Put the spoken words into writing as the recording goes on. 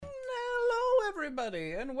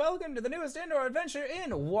everybody, and welcome to the newest indoor adventure in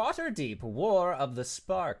Waterdeep War of the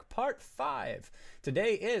Spark, Part 5.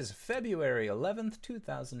 Today is February 11th,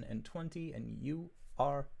 2020, and you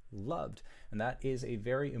are loved. And that is a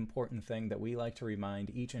very important thing that we like to remind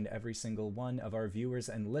each and every single one of our viewers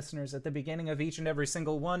and listeners at the beginning of each and every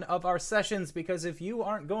single one of our sessions, because if you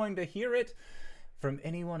aren't going to hear it from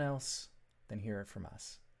anyone else, then hear it from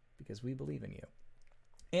us, because we believe in you.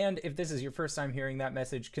 And if this is your first time hearing that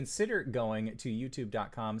message, consider going to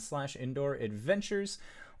youtube.com/indooradventures.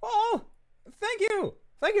 Oh, thank you.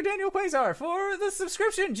 Thank you, Daniel Quasar, for the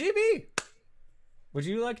subscription. GB, would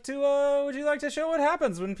you like to show what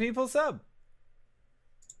happens when people sub?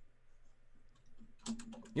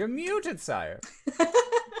 You're muted, sire.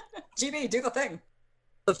 GB, do the thing.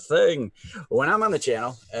 The thing. When I'm on the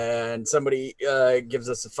channel and somebody gives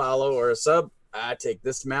us a follow or a sub, I take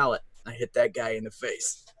this mallet. I hit that guy in the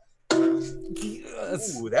face.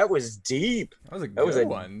 Yes. Ooh, that was deep. That was a good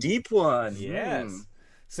one. Deep one. Yes.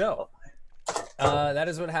 So, that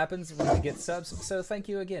is what happens when we get subs. So thank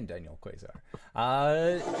you again, Daniel Quasar.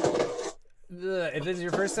 If this is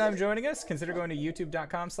your first time joining us, consider going to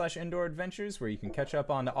youtube.com/indooradventures, where you can catch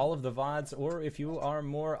up on all of the VODs, or if you are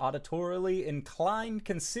more auditorily inclined,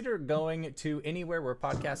 consider going to anywhere where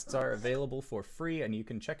podcasts are available for free, and you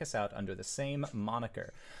can check us out under the same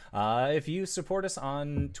moniker. If you support us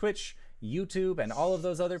on Twitch, YouTube, and all of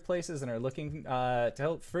those other places and are looking to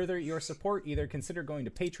help further your support, either consider going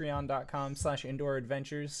to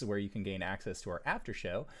patreon.com/indooradventures, where you can gain access to our after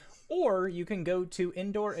show, or you can go to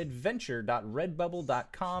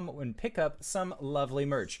indooradventure.redbubble.com and pick up some lovely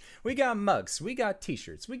merch. We got mugs, we got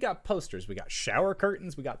t-shirts, we got posters, we got shower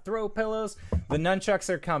curtains, we got throw pillows. The nunchucks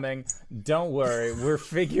are coming. Don't worry, we're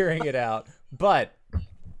figuring it out. But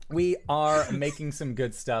we are making some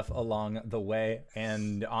good stuff along the way.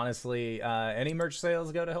 And honestly, any merch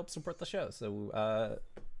sales go to help support the show. So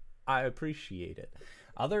I appreciate it.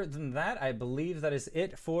 Other than that, I believe that is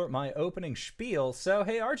it for my opening spiel. So,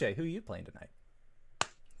 hey, RJ, who are you playing tonight?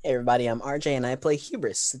 Hey, everybody, I'm RJ, and I play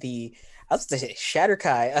Hubris, I was going to say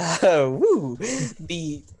Shatterkai,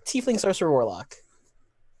 the Tiefling Sorcerer Warlock.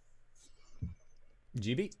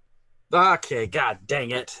 GB? Okay, god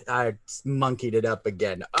dang it. I monkeyed it up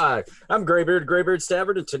again. I'm Greybeard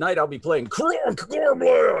Stavard, and tonight I'll be playing Kronk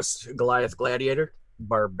Gorblast, Goliath Gladiator,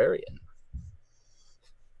 Barbarian.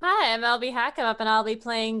 Hi, I'm LB Hackamup, and I'll be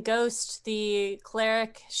playing Ghost, the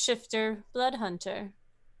Cleric Shifter Bloodhunter.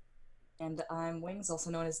 And I'm Wings, also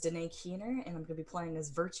known as Danae Keener, and I'm going to be playing as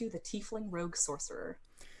Virtue, the Tiefling Rogue Sorcerer.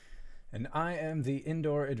 And I am the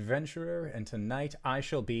Indoor Adventurer, and tonight I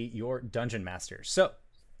shall be your Dungeon Master. So,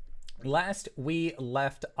 last we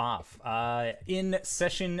left off, in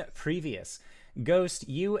session previous, Ghost,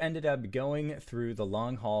 you ended up going through the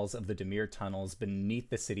long halls of the Dimir tunnels beneath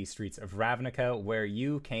the city streets of Ravnica, where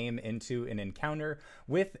you came into an encounter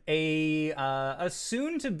with a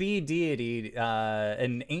soon-to-be deity,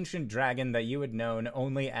 an ancient dragon that you had known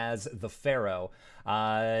only as the Pharaoh,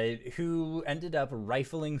 who ended up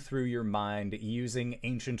rifling through your mind using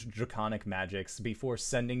ancient draconic magics before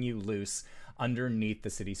sending you loose underneath the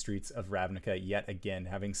city streets of Ravnica yet again,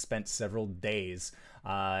 having spent several days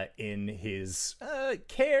in his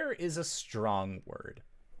care is a strong word.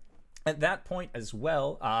 At that point as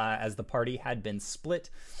well, as the party had been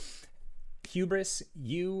split, Hubris,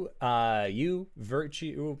 you,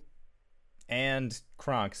 Virtue, and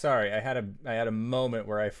Kronk. Sorry, I had a moment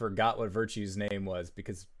where I forgot what Virtue's name was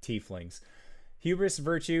because tieflings. Hubris,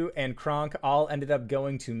 Virtue, and Kronk all ended up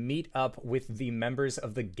going to meet up with the members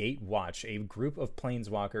of the Gatewatch, a group of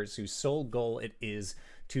planeswalkers whose sole goal it is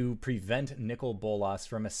to prevent Nicol Bolas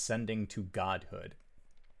from ascending to godhood.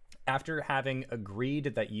 After having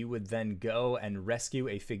agreed that you would then go and rescue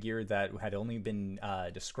a figure that had only been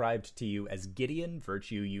described to you as Gideon,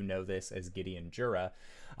 Virtue, you know this as Gideon Jura,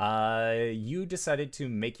 you decided to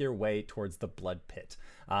make your way towards the Blood Pit.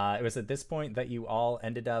 It was at this point that you all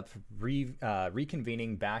ended up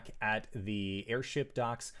reconvening back at the airship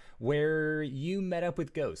docks, where you met up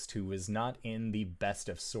with Ghost, who was not in the best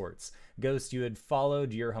of sorts. Ghost, you had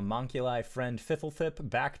followed your homunculi friend Fifflethip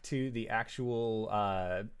back to the actual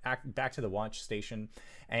back to the watch station,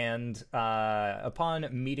 and upon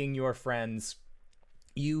meeting your friends,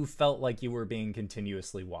 you felt like you were being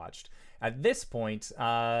continuously watched. At this point,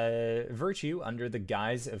 Virtue, under the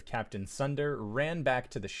guise of Captain Sunder, ran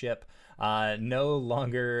back to the ship, no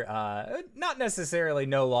longer, not necessarily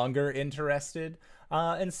no longer interested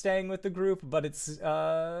in staying with the group, but it's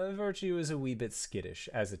Virtue is a wee bit skittish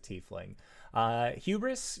as a tiefling.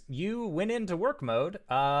 Hubris, you went into work mode,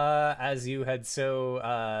 as you had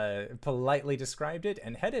so politely described it,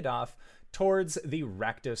 and headed off towards the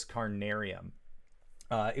Rakdos Carnarium.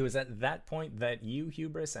 It was at that point that you,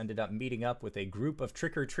 Hubris, ended up meeting up with a group of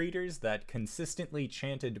trick-or-treaters that consistently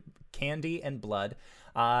chanted candy and blood,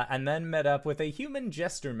 and then met up with a human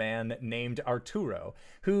jester man named Arturo,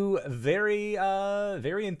 who very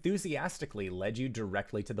enthusiastically led you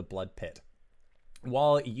directly to the blood pit.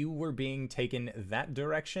 While you were being taken that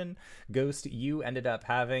direction, Ghost, you ended up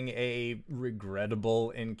having a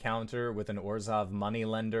regrettable encounter with an Orzhov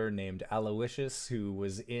moneylender named Aloysius, who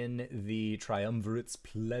was in the Triumvirate's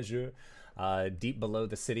Pleasure, deep below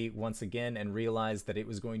the city once again, and realized that it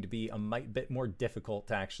was going to be a mite bit more difficult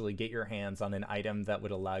to actually get your hands on an item that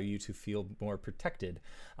would allow you to feel more protected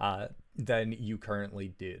than you currently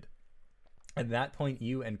did. At that point,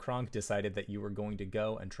 you and Kronk decided that you were going to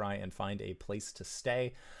go and try and find a place to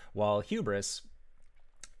stay, while Hubris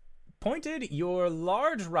pointed your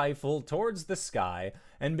large rifle towards the sky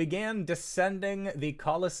and began descending the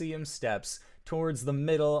Colosseum steps towards the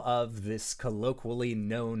middle of this colloquially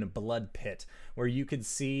known blood pit, where you could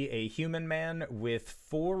see a human man with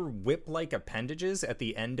 4 whip-like appendages at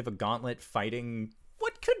the end of a gauntlet fighting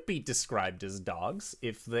what could be described as dogs,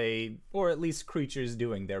 if they, or at least creatures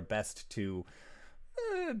doing their best to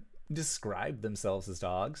describe themselves as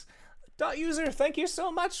dogs. Dot user, thank you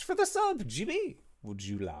so much for the sub. GB, would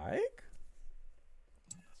you like?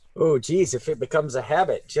 Oh, geez, if it becomes a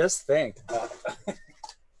habit, just think.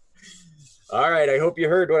 All right, I hope you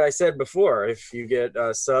heard what I said before. If you get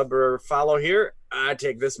a sub or follow here, I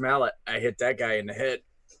take this mallet. I hit that guy in the head.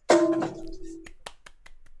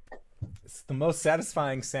 It's the most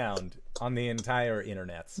satisfying sound on the entire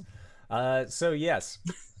internet. So yes,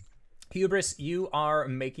 Hubris, you are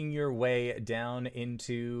making your way down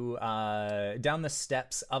into down the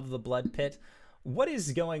steps of the blood pit. What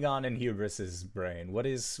is going on in Hubris's brain?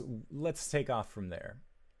 Let's take off from there.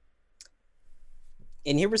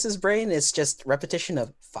 In Hubris's brain, it's just repetition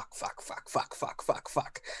of fuck, fuck, fuck, fuck, fuck, fuck,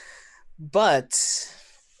 fuck. But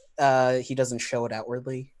he doesn't show it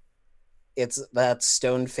outwardly. It's that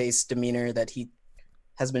stone-faced demeanor that he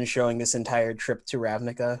has been showing this entire trip to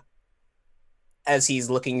Ravnica, as he's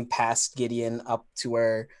looking past Gideon up to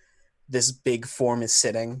where this big form is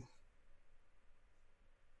sitting.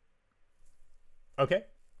 Okay.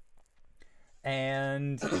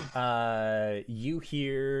 And you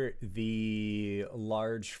hear the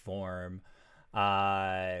large form.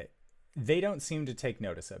 They don't seem to take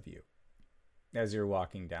notice of you. As you're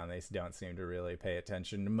walking down, they don't seem to really pay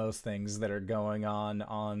attention to most things that are going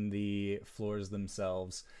on the floors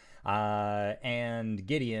themselves. And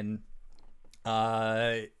Gideon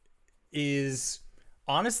is,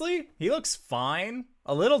 honestly, he looks fine.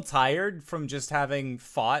 A little tired from just having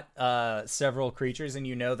fought several creatures, and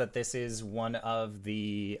you know that this is one of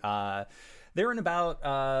the... they're in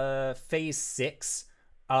about phase 6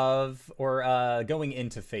 of, or going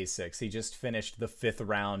into phase 6. He just finished the 5th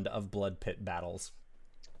round of blood pit battles.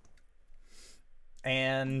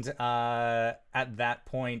 And at that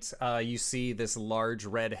point, you see this large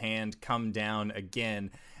red hand come down again.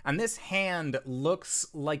 And this hand looks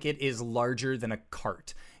like it is larger than a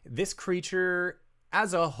cart. This creature,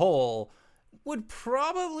 as a whole, would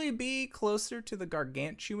probably be closer to the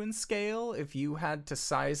gargantuan scale if you had to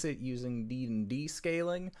size it using D&D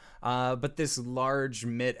scaling. But this large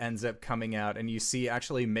mitt ends up coming out, and you see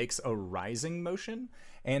actually makes a rising motion.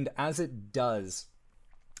 And as it does,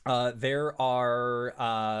 there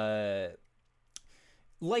are,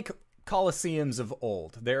 like Colosseums of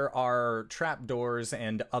old, there are trapdoors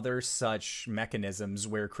and other such mechanisms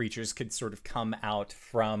where creatures could sort of come out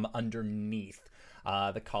from underneath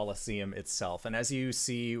the Colosseum itself. And as you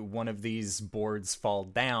see one of these boards fall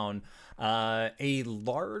down, a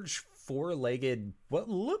large 4-legged, what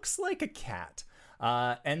looks like a cat,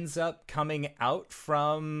 ends up coming out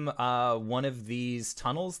from one of these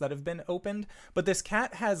tunnels that have been opened. But this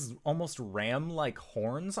cat has almost ram-like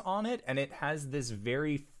horns on it, and it has this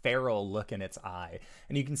very feral look in its eye.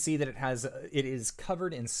 And you can see that it is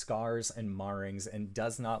covered in scars and marrings and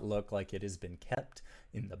does not look like it has been kept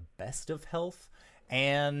in the best of health.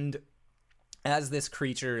 And as this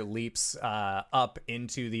creature leaps up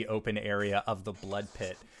into the open area of the blood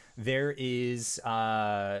pit, there is,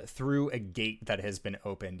 through a gate that has been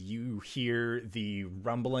opened, you hear the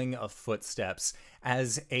rumbling of footsteps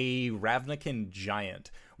as a Ravnican giant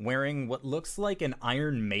wearing what looks like an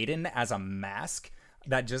Iron Maiden as a mask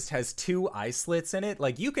that just has 2 eye slits in it.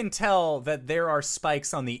 Like, you can tell that there are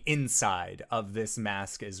spikes on the inside of this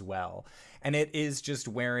mask as well. And it is just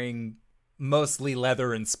wearing mostly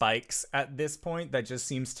leather and spikes at this point that just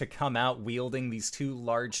seems to come out wielding these 2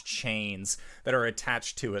 large chains that are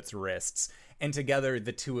attached to its wrists. And together,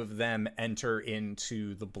 the 2 of them enter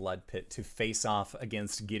into the blood pit to face off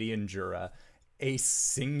against Gideon Jura a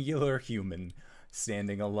singular human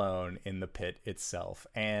standing alone in the pit itself.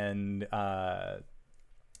 And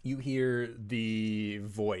you hear the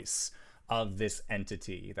voice of this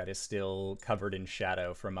entity that is still covered in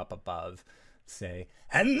shadow from up above say,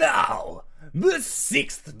 "And now, the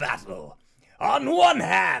sixth battle. On one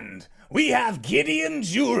hand, we have Gideon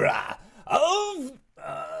Jura of...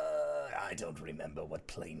 I don't remember what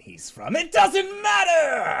plane he's from. It doesn't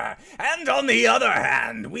matter! And on the other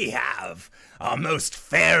hand, we have our most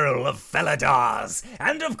feral of Felidars,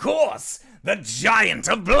 and of course, the giant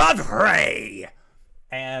of Bloodfray!"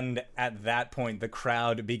 And at that point, the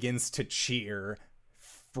crowd begins to cheer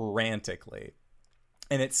frantically.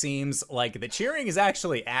 And it seems like the cheering is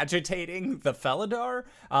actually agitating the Felidar.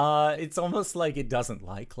 It's almost like it doesn't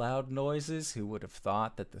like loud noises. Who would have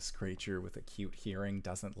thought that this creature with acute hearing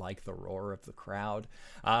doesn't like the roar of the crowd?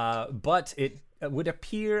 But it would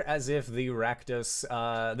appear as if the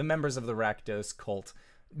Rakdos, the members of the Rakdos cult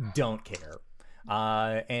don't care.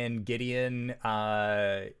 And Gideon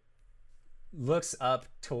looks up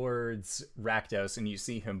towards Rakdos, and you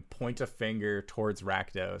see him point a finger towards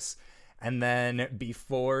Rakdos. And then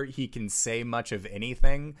before he can say much of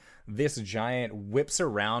anything, this giant whips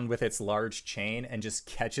around with its large chain and just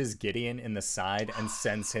catches Gideon in the side and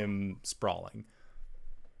sends him sprawling.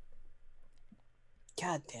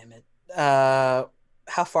 God damn it. How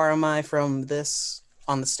far am I from this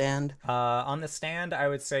on the stand? On the stand, I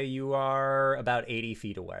would say you are about 80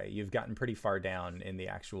 feet away. You've gotten pretty far down in the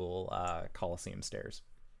actual Colosseum stairs.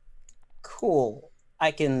 Cool.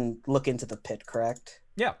 I can look into the pit, correct?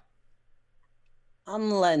 Yeah.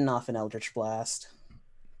 I'm letting off an Eldritch Blast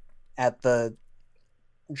at the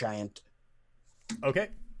giant. Okay.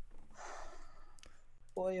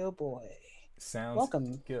 Boy, oh boy. Sounds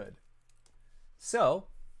Welcome. good. So,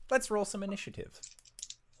 let's roll some initiative.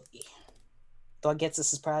 Do I get a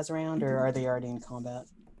surprise round, or are they already in combat?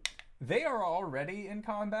 They are already in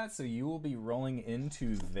combat, so you will be rolling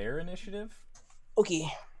into their initiative. Okay.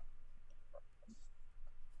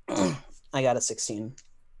 I got a 16.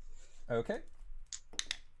 Okay.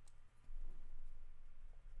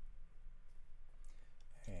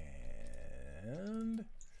 And...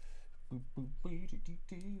 boop, boop, bee, doo, doo,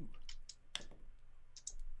 doo.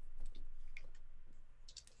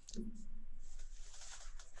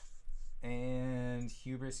 And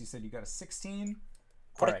Hubris, you said you got a 16?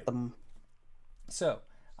 Correct them. So,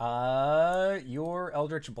 your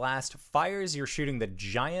Eldritch Blast fires. You're shooting the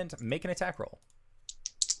giant. Make an attack roll.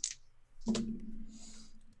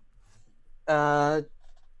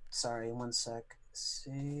 Sorry, one sec.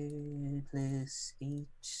 Plus 8,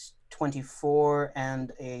 24,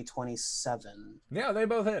 and a 27. Yeah, they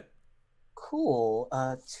both hit. Cool.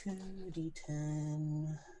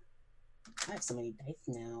 2d10. I have so many dice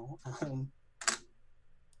now.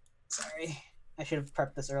 Sorry. I should have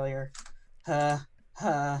prepped this earlier.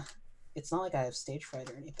 It's not like I have stage fright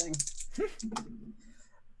or anything.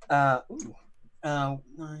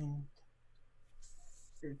 9,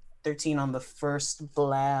 13 on the first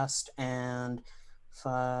blast, and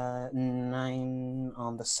 9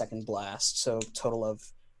 on the second blast. So total of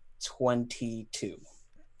 22.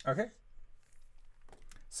 Okay.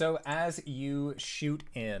 So as you shoot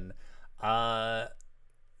in,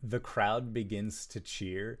 the crowd begins to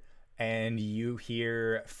cheer, and you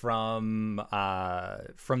hear from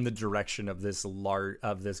the direction of this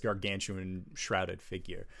gargantuan shrouded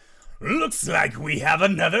figure, "Looks like we have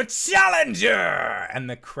another challenger!" And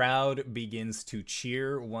the crowd begins to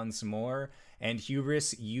cheer once more. And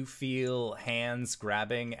Hubris, you feel hands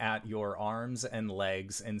grabbing at your arms and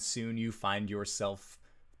legs, and soon you find yourself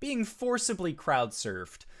being forcibly crowd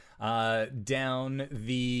surfed down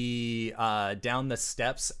the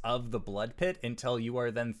steps of the blood pit until you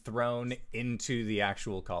are then thrown into the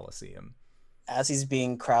actual Colosseum. As he's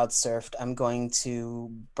being crowd surfed, I'm going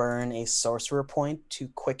to burn a sorcerer point to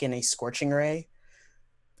quicken a scorching ray.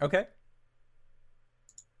 Okay.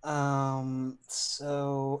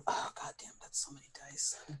 So, oh god damn, that's so many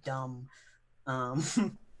dice. I'm dumb.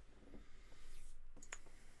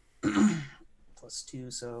 Plus 2,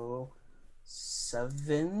 so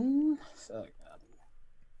 7. Oh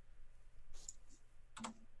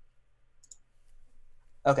god.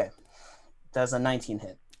 Okay. Does a 19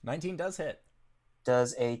 hit? 19 does hit.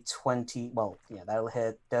 Does a 20, well, yeah, that'll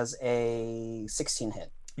hit. Does a 16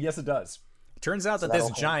 hit? Yes, it does. Turns out So that this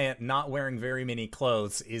that'll hold. giant, not wearing very many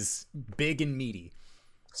clothes, is big and meaty.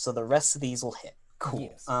 So the rest of these will hit. Cool.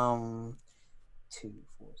 Yes. 2, 4,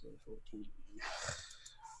 14.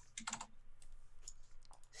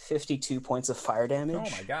 52 points of fire damage. Oh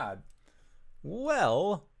my god.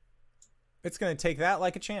 Well, it's going to take that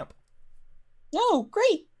like a champ. Oh,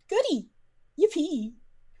 great. Goody. Yippee. Wee.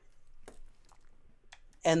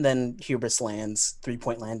 And then Hubris lands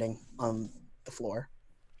 3-point landing on the floor.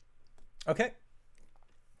 Okay.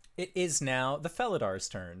 It is now the Felidar's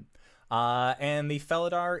turn. And the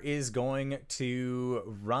Felidar is going to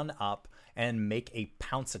run up and make a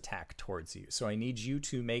pounce attack towards you. So I need you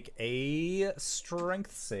to make a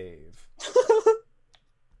strength save.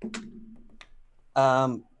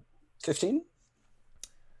 15?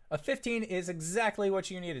 A 15 is exactly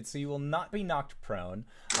what you needed, so you will not be knocked prone.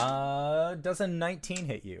 Does a 19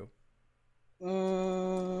 hit you?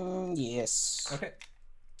 Yes. Okay.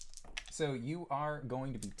 So you are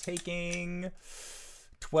going to be taking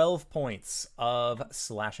 12 points of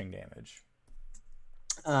slashing damage.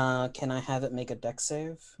 Can I have it make a dex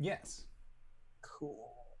save? Yes.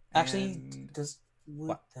 Cool. Actually, And- would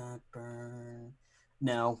what? that burn?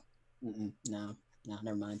 No. No,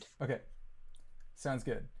 never mind. Okay. Sounds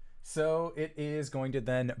good. So it is going to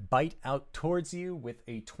then bite out towards you with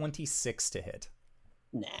a 26 to hit.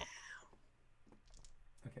 Nah.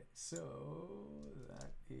 Okay, so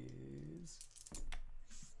that is...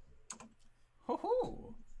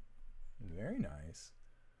 Ho-ho! Very nice.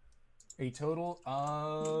 A total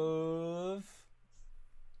of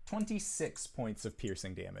 26 points of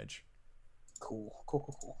piercing damage. Cool.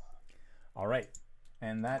 All right.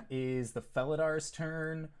 And that is the Felidar's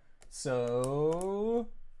turn. So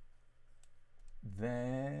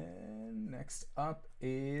then next up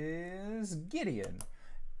is Gideon.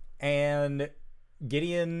 And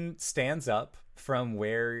Gideon stands up from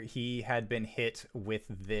where he had been hit with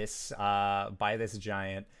this by this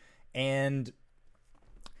giant, and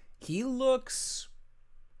he looks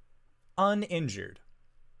uninjured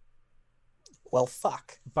Well,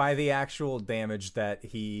 fuck. by the actual damage that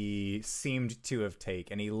he seemed to have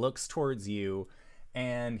taken. He looks towards you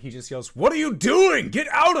and he just yells, "What are you doing? Get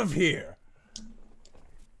out of here!"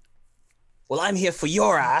 Well, I'm here for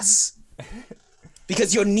your ass.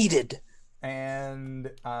 Because you're needed.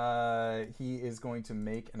 And he is going to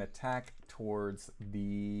make an attack towards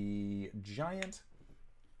the giant.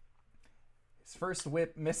 His first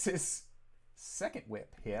whip misses. Second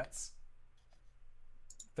whip hits.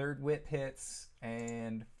 Third whip hits.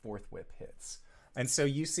 And fourth whip hits. And so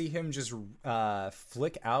you see him just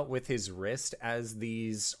flick out with his wrist as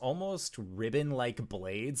these almost ribbon-like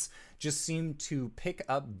blades just seem to pick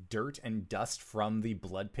up dirt and dust from the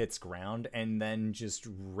blood pit's ground and then just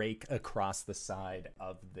rake across the side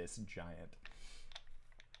of this giant.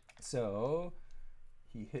 So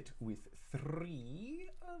he hit with 3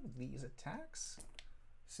 of these attacks.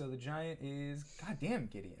 So the giant is... Goddamn,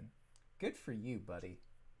 Gideon. Good for you, buddy.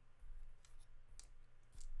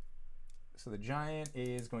 So the giant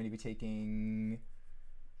is going to be taking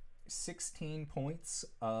 16 points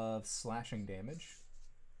of slashing damage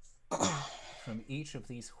from each of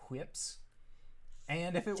these whips.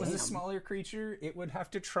 And if it was a smaller creature, it would have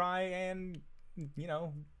to try and,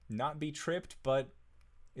 not be tripped, but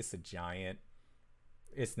it's a giant.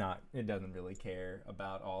 It doesn't really care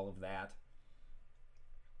about all of that.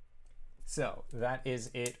 So that is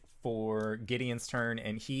it for Gideon's turn,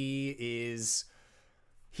 and he's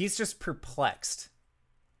just perplexed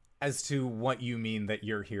as to what you mean that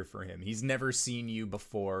you're here for him. He's never seen you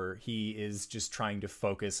before. He is just trying to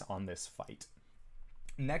focus on this fight.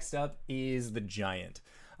 Next up is the giant.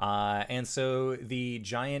 And so the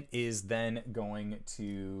giant is then going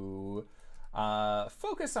to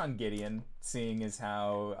focus on Gideon, seeing as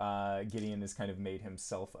how Gideon has kind of made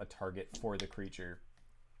himself a target for the creature.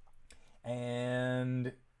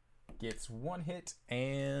 And... gets 1 hit,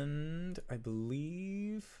 and I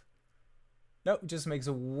believe... Nope, just makes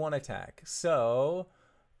a 1 attack. So,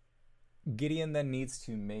 Gideon then needs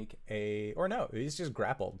to make a... Or no, he's just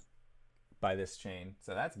grappled by this chain.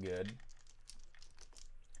 So that's good.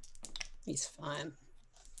 He's fine.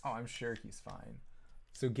 Oh, I'm sure he's fine.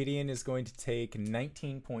 So Gideon is going to take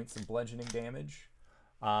 19 points of bludgeoning damage.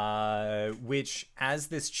 Which, as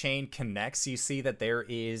this chain connects, you see that there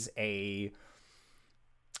is a...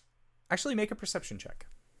 Actually, make a perception check.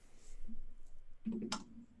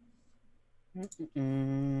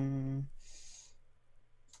 9.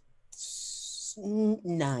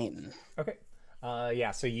 Okay.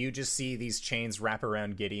 Yeah, so you just see these chains wrap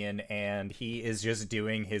around Gideon, and he is just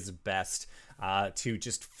doing his best to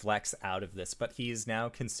just flex out of this, but he is now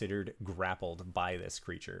considered grappled by this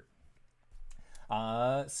creature.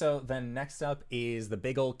 So then next up is the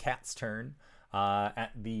big old cat's turn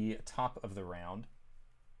at the top of the round.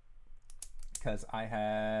 Because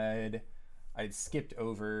I'd skipped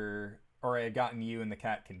over, or I had gotten you and the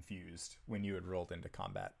cat confused when you had rolled into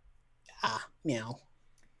combat. Ah, meow.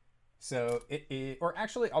 So or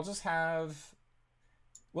actually,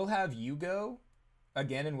 we'll have you go,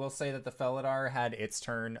 again, and we'll say that the Felidar had its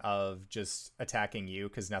turn of just attacking you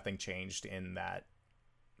because nothing changed in that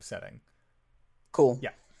setting. Cool.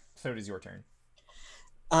 Yeah. So it is your turn.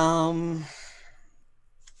 Gonna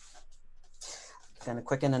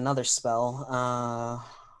quicken another spell.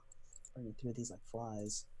 Running through these like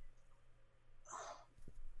flies.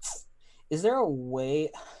 Is there a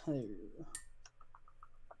way?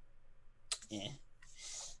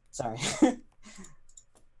 Sorry.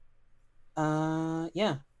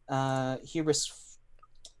 Yeah. Hubris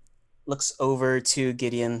looks over to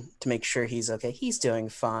Gideon to make sure he's okay. He's doing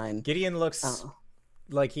fine. Gideon looks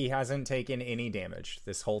like he hasn't taken any damage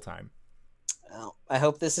this whole time. Well, I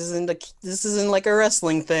hope this isn't like a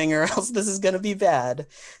wrestling thing, or else this is gonna be bad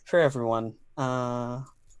for everyone.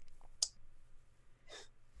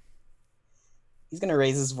 He's gonna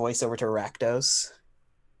raise his voice over to Rakdos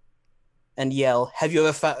and yell, "Have you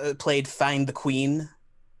ever played Find the Queen?"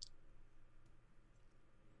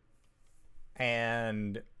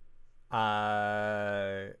 And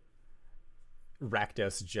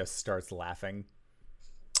Rakdos just starts laughing.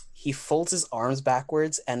 He folds his arms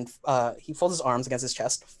backwards, and he folds his arms against his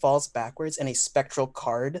chest, falls backwards, and a spectral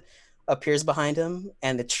card appears behind him,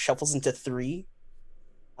 and it shuffles into 3.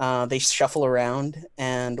 They shuffle around,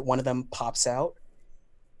 and one of them pops out,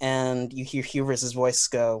 and you hear Hubris' voice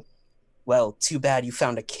go, "Well, too bad you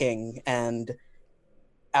found a king," and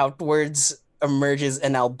outwards emerges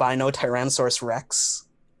an albino Tyrannosaurus Rex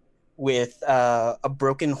with a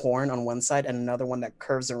broken horn on one side and another one that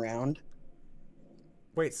curves around.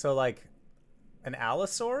 Wait, so like an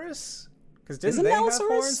Allosaurus? Because Is didn't it they an have Allosaurus?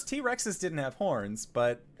 horns? T-Rexes didn't have horns,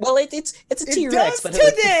 but Well, it's a it T-Rex, does but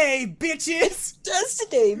it today, bitches. does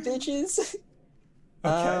today, bitches.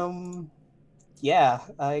 Okay. Yeah,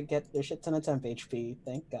 I get a shit ton of temp HP.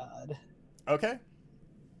 Thank God. Okay.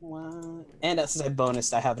 What? And since I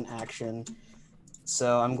bonused, I have an action,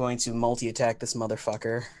 so I'm going to multi-attack this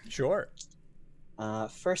motherfucker. Sure.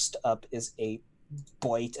 First up is a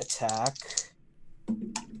bite attack.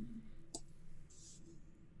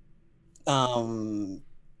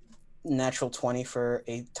 Natural 20 for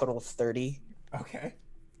a total of 30. Okay.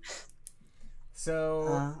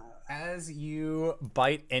 So as you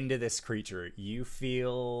bite into this creature, you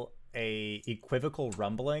feel a equivocal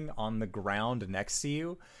rumbling on the ground next to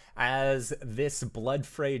you as this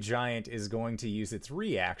blood-fray giant is going to use its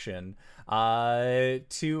reaction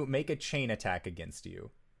to make a chain attack against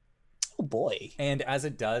you. Oh boy. And as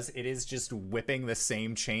it does, it is just whipping the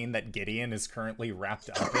same chain that Gideon is currently wrapped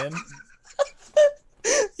up in.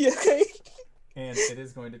 Yeah, okay. And it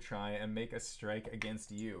is going to try and make a strike against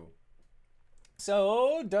you.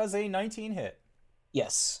 So, does a 19 hit?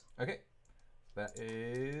 Yes. Okay. That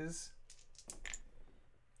is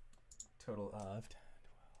total of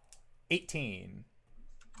 18.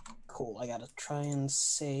 Cool. I gotta try and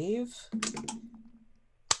save.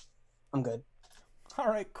 I'm good. All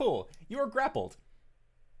right, cool. You are grappled.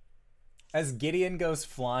 As Gideon goes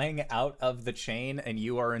flying out of the chain and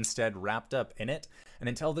you are instead wrapped up in it, and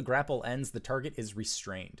until the grapple ends, the target is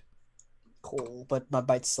restrained. Cool, but my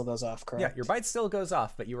bite still goes off, correct? Yeah, your bite still goes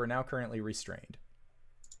off, but you are now currently restrained.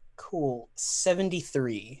 Cool.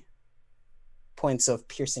 73 points of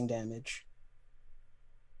piercing damage.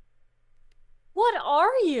 What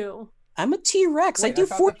are you? I'm a T-Rex. I Wait, do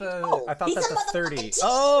thought 40. I thought He's that a the 30. motherfucking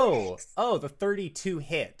Oh, T-Rex. the 32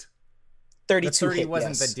 hit. 32 The 30 hit,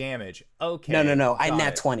 wasn't yes. the damage. Okay. No. I got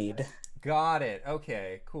nat it. 20'd. Got it.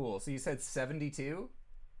 Okay, cool. So you said 72?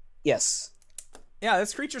 Yes. Yeah,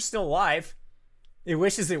 this creature's still alive. It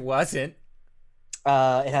wishes it wasn't.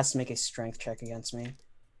 It has to make a strength check against me.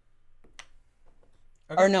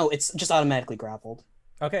 Okay. Or no, it's just automatically grappled.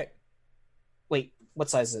 Okay. Wait, what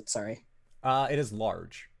size is it? Sorry. It is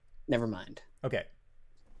large. Never mind. Okay.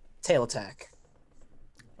 Tail attack.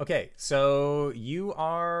 Okay, so you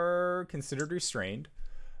are considered restrained.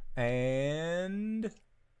 And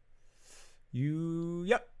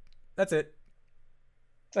yep, that's it.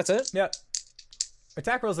 That's it? Yep.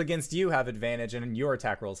 Attack rolls against you have advantage, and your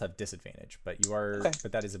attack rolls have disadvantage. But Okay.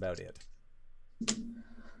 but that is about it.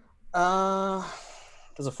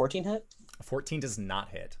 Does a 14 hit? A 14 does not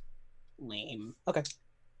hit. Lame. Okay.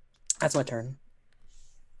 That's my turn.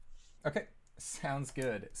 Okay, sounds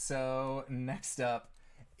good. So next up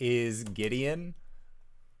is Gideon,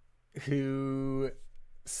 who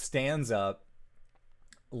stands up,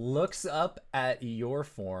 looks up at your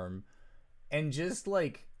form, and just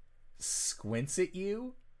like squints at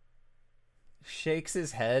you, shakes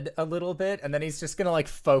his head a little bit, and then he's just gonna like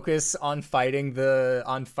focus on fighting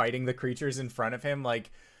the creatures in front of him. Like,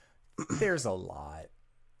 there's a lot.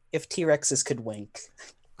 If T-Rexes could wink.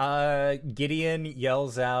 Gideon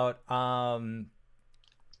yells out,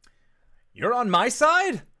 You're on my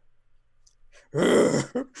side?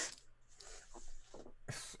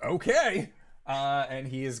 Okay. And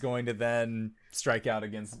he is going to then strike out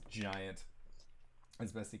against Giant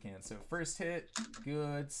as best he can. So first hit,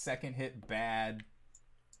 good. Second hit, bad.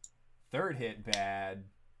 Third hit, bad.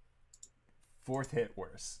 Fourth hit,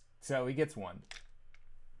 worse. So he gets 1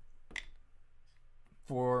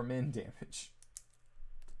 for min damage.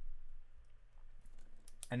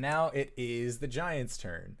 And now it is the Giant's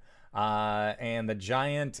turn. And the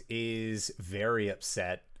Giant is very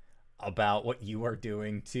upset about what you are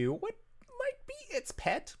doing to what might be its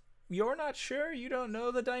pet. You're not sure. You don't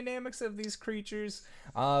know the dynamics of these creatures.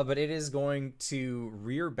 But it is going to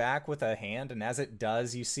rear back with a hand. And as it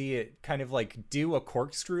does, you see it kind of like do a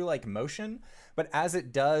corkscrew-like motion. But as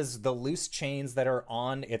it does, the loose chains that are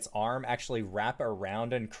on its arm actually wrap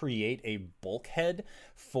around and create a bulkhead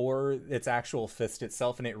for its actual fist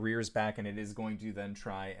itself. And it rears back, and it is going to then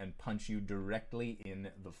try and punch you directly in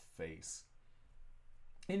the face.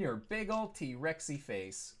 In your big old T-Rexy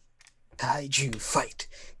face. Kaiju fight.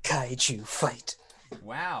 Kaiju fight.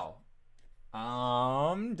 Wow.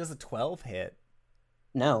 Does a 12 hit?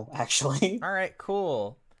 No, actually. All right,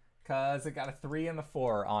 cool. Because it got a 3 and a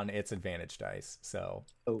 4 on its advantage dice. So.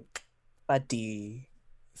 Oh, buddy.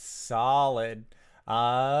 Solid.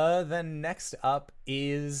 Then next up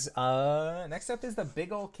is the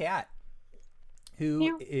big old cat,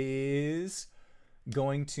 who is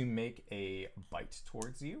going to make a bite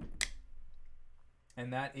towards you.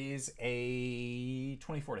 And that is a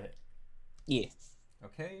 24 to hit. Yeah.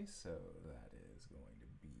 Okay, so that is going to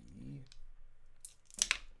be...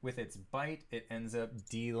 With its bite, it ends up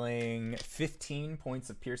dealing 15 points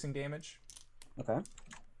of piercing damage. Okay.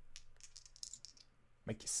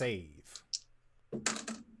 Make you save.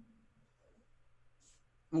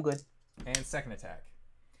 I'm good. And second attack,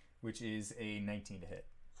 which is a 19 to hit.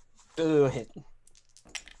 Hit.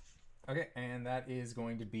 Okay, and that is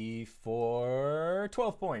going to be for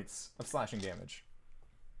 12 points of slashing damage.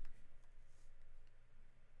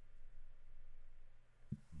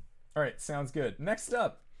 All right, sounds good. Next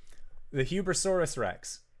up, the Hubersaurus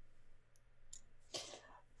Rex.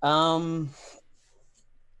 I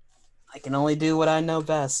can only do what I know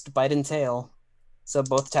best, bite and tail. So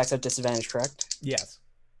both attacks have disadvantage, correct? Yes.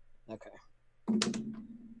 Okay.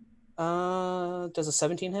 Does a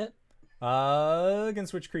 17 hit?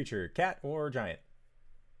 Against which creature? Cat or giant?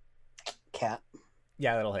 Cat.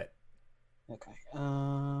 Yeah, that'll hit. Okay.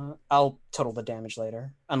 I'll total the damage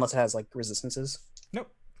later, unless it has like resistances.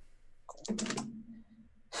 Nope. Cool.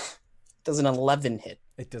 Does an 11 hit?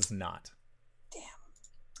 It does not. Damn.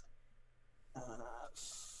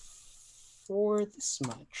 For this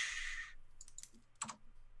much.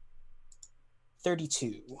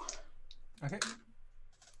 32. Okay.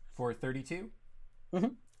 For 32? Mm-hmm.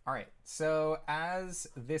 All right. So as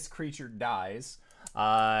this creature dies,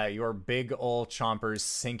 your big ol' chompers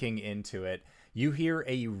sinking into it, you hear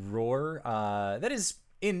a roar that is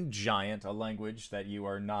in Giant, a language that you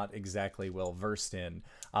are not exactly well versed in.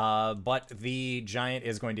 But the Giant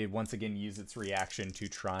is going to once again use its reaction to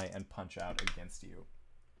try and punch out against you.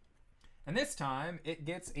 And this time, it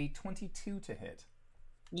gets a 22 to hit.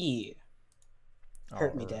 Yeah.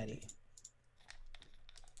 Hurt me, daddy.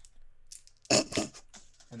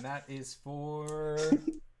 And that is for...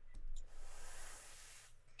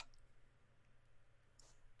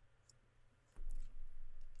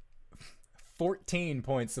 14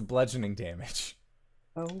 points of bludgeoning damage.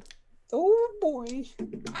 Oh boy.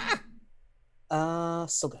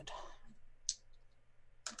 Still good.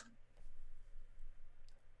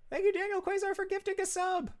 Thank you, Daniel Quasar, for gifting a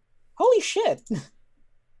sub. Holy shit.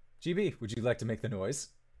 GB, would you like to make the noise?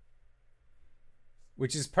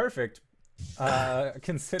 Which is perfect,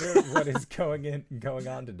 consider what is going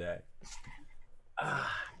on today.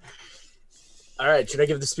 All right, should I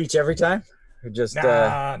give the speech every time? Or just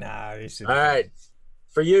Nah. You should. All right,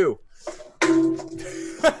 for you.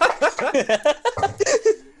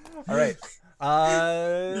 All right.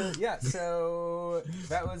 Yeah, so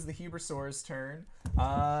that was the Hubersaur's turn.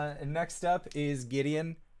 Next up is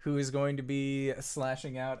Gideon, who is going to be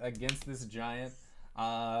slashing out against this giant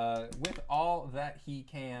with all that he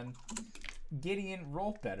can. Gideon,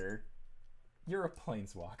 roll better. You're a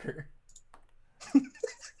planeswalker.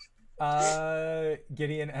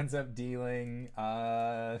 Gideon ends up dealing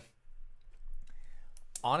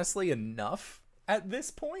honestly enough at this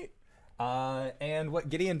point. And what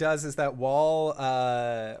Gideon does is that while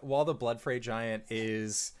the Bloodfray Giant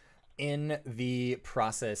is in the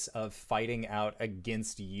process of fighting out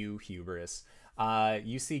against you, Hubris,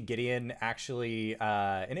 You see Gideon actually, in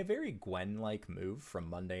a very Gwen-like move from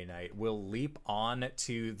Monday Night, will leap on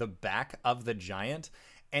to the back of the giant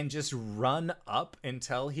and just run up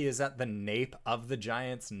until he is at the nape of the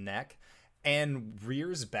giant's neck and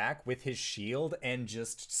rears back with his shield and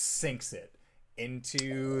just sinks it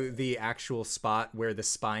into the actual spot where the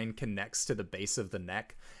spine connects to the base of the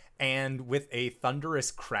neck. And with a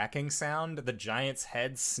thunderous cracking sound, the giant's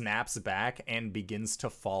head snaps back and begins to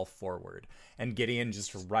fall forward. And Gideon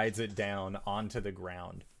just rides it down onto the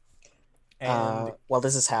ground. And while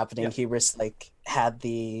this is happening, Yeah. Hubris like had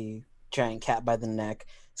the giant cat by the neck,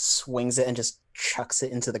 swings it, and just chucks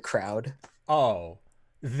it into the crowd. oh,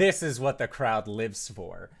 this is what the crowd lives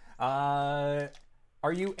for.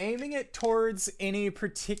 Are you aiming it towards any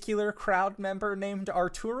particular crowd member named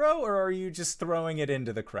Arturo, or are you just throwing it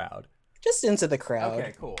into the crowd? Just into the crowd.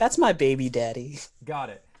 Okay, cool. That's my baby daddy. Got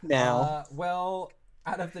it. Now. Well,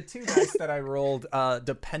 out of the 2 dice that I rolled,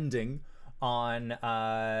 depending on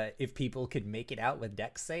if people could make it out with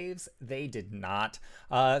dex saves, they did not.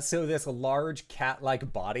 So this large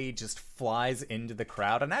cat-like body just flies into the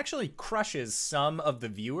crowd and actually crushes some of the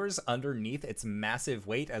viewers underneath its massive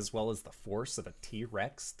weight, as well as the force of a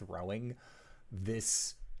T-Rex throwing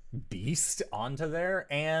this beast onto there.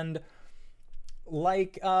 And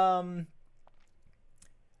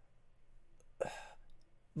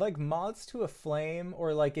like moths to a flame,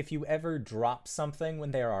 or like if you ever drop something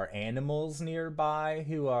when there are animals nearby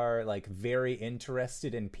who are like very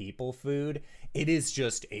interested in people food, it is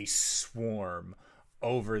just a swarm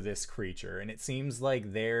over this creature. And it seems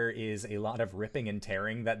like there is a lot of ripping and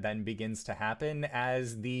tearing that then begins to happen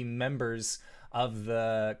as the members of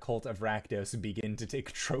the cult of Rakdos begin to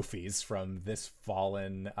take trophies from this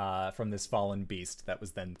fallen beast that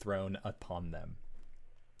was then thrown upon them.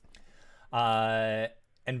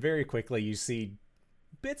 And very quickly, you see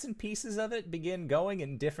bits and pieces of it begin going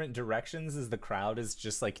in different directions as the crowd is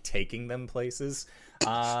just like taking them places.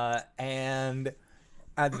 And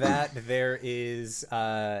at that, there is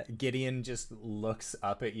Gideon just looks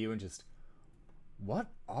up at you and just, what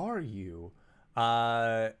are you?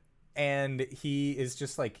 And he is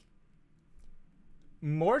just like,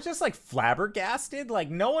 more just like flabbergasted.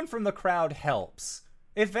 Like no one from the crowd helps.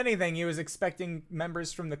 If anything, he was expecting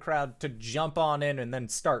members from the crowd to jump on in and then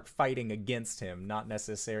start fighting against him, not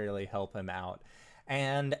necessarily help him out.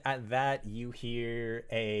 And at that, you hear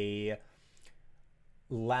a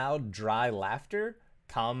loud, dry laughter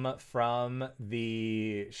come from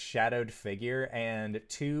the shadowed figure, and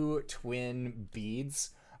 2 twin beads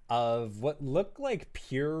of what look like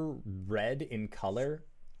pure red in color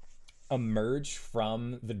emerge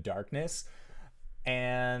from the darkness.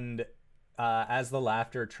 And as the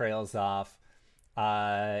laughter trails off,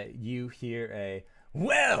 you hear a,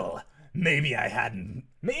 well, maybe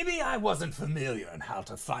I wasn't familiar on how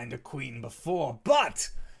to find a queen before, but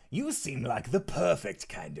you seem like the perfect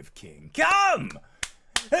kind of king. Come!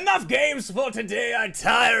 Enough games for today, I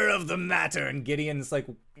tire of the matter. And Gideon's like,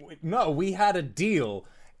 no, we had a deal.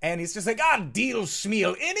 And he's just like, deal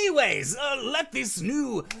schmeal. Anyways, let this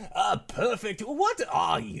new, perfect, what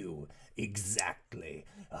are you exactly?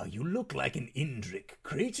 You look like an Indrik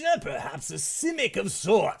creature, perhaps a Simic of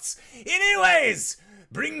sorts. Anyways,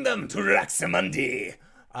 bring them to Raxamundi.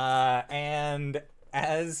 And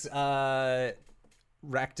as Rakdos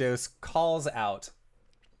calls out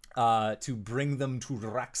to bring them to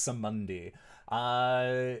Raxamundi,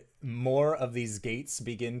 more of these gates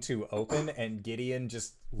begin to open, and Gideon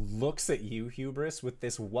just looks at you, Hubris, with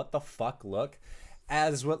this what the fuck look,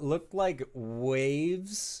 as what look like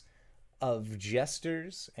waves of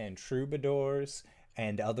jesters and troubadours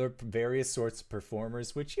and other various sorts of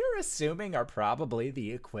performers, which you're assuming are probably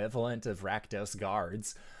the equivalent of Rakdos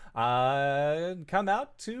guards, come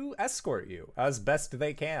out to escort you as best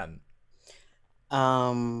they can.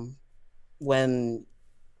 When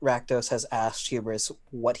Rakdos has asked Hubris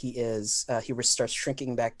what he is, Hubris starts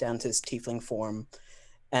shrinking back down to his tiefling form,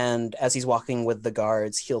 and as he's walking with the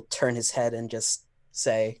guards, he'll turn his head and just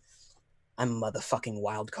say, I'm motherfucking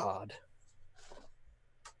wild card.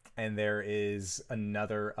 And there is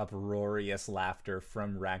another uproarious laughter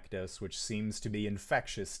from Rakdos, which seems to be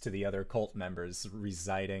infectious to the other cult members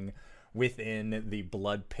residing within the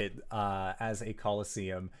blood pit as a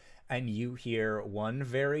coliseum. And you hear one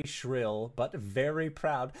very shrill but very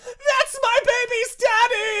proud, "That's my baby's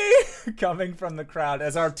daddy!" coming from the crowd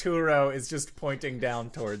as Arturo is just pointing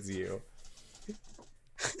down towards you.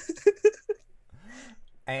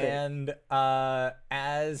 And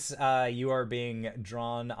as you are being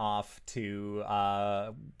drawn off to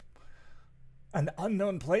an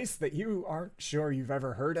unknown place that you aren't sure you've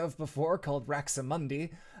ever heard of before called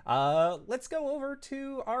Raxamundi, let's go over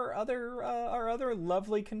to our other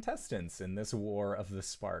lovely contestants in this War of the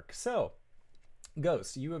Spark. So,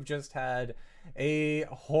 Ghost, you have just had a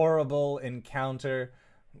horrible encounter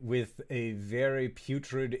with a very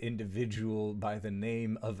putrid individual by the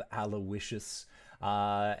name of Aloysius.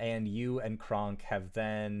 And you and Kronk have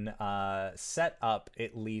then set up,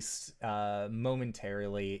 at least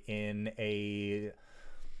momentarily, in a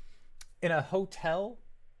hotel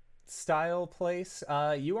style place.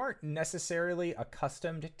 You aren't necessarily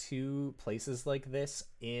accustomed to places like this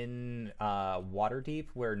in Waterdeep,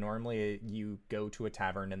 where normally you go to a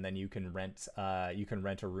tavern and then you can rent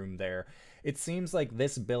a room there. It seems like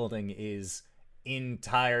this building is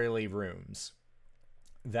entirely rooms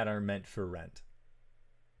that are meant for rent.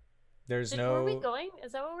 There's no. Were we going?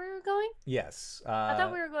 Is that where we were going? Yes. I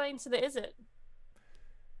thought we were going to the Is It.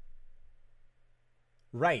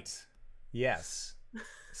 Right. Yes.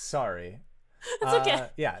 Sorry. It's okay.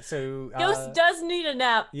 Yeah, so... Ghost does need a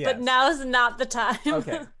nap, yes. but now is not the time.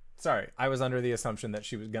 Okay. Sorry. I was under the assumption that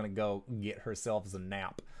she was going to go get herself a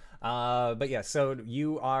nap. But yeah, so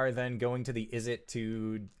you are then going to the Is It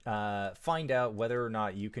to find out whether or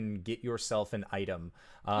not you can get yourself an item,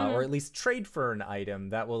 or at least trade for an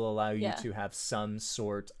item that will allow you to have some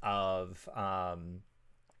sort of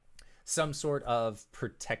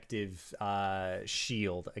protective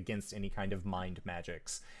shield against any kind of mind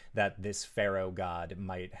magics that this pharaoh god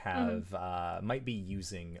might have might be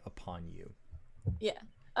using upon you. Yeah.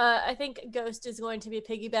 I think Ghost is going to be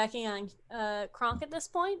piggybacking on Kronk at this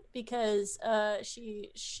point because she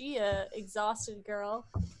exhausted girl.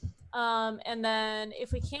 And then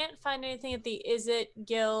if we can't find anything at the Is It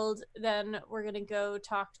Guild, then we're gonna go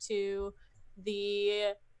talk to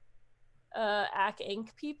the Ack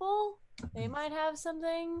Inc. people. They might have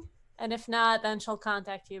something. And if not, then she'll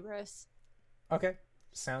contact Hubris. Okay,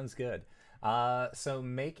 sounds good. So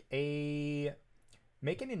make an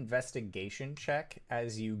investigation check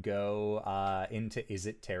as you go into Is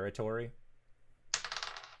It territory.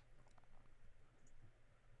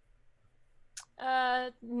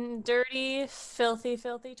 Dirty, filthy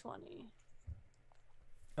 20.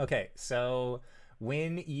 Okay, so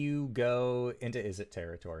when you go into Is It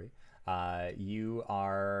territory,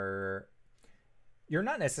 you're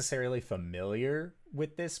not necessarily familiar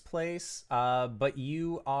with this place, but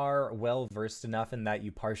you are well versed enough in that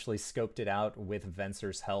you partially scoped it out with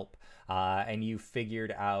Venser's help, and you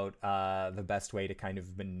figured out the best way to kind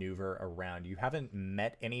of maneuver around. You haven't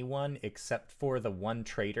met anyone except for the one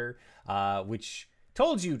traitor, which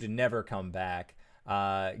told you to never come back,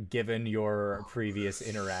 given your previous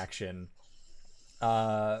interaction.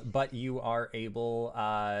 But you are able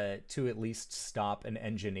to at least stop an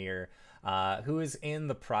engineer who is in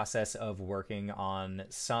the process of working on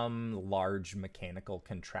some large mechanical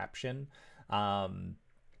contraption. And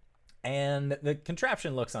the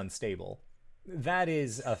contraption looks unstable. That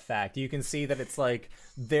is a fact. You can see that it's like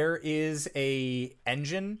there is a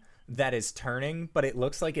engine that is turning, but it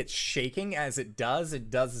looks like it's shaking as it does.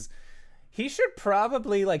 He should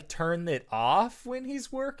probably like turn it off when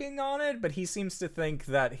he's working on it, but he seems to think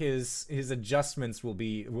that his adjustments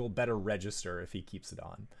will better register if he keeps it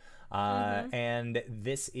on. And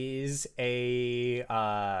this is a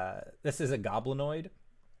goblinoid.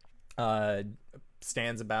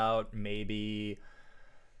 Stands about maybe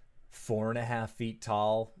 4.5 feet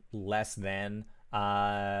tall, less than.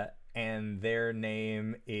 And their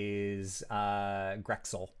name is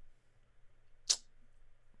Grexel.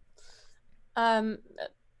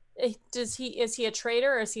 Is he a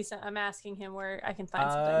traitor, or is he? I'm asking him where I can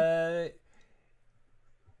find something.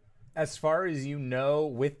 As far as you know,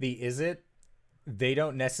 with the Is It, they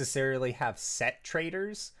don't necessarily have set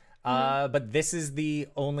traitors. But this is the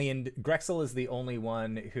only, and Grexel is the only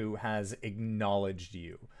one who has acknowledged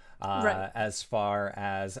you, right. As far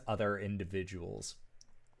as other individuals.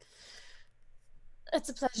 It's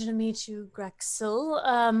a pleasure to meet you, Grexel.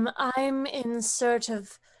 I'm in search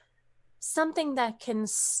of something that can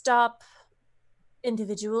stop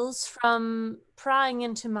individuals from prying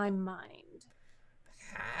into my mind.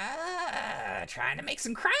 Trying to make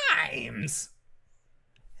some crimes.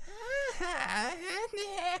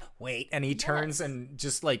 Wait, and he turns and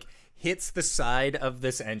just like hits the side of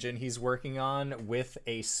this engine he's working on with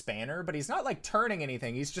a spanner, but he's not like turning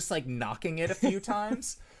anything. He's just like knocking it a few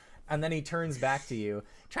times. And then he turns back to you.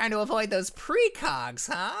 Trying to avoid those precogs,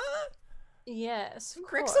 huh? Yes, of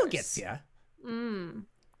Grexel course. gets you.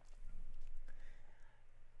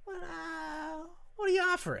 What are you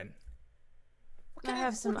offering? I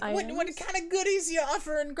have some what items. kind of goodies you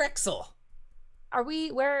offering, Grexel? Are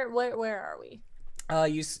we where are we?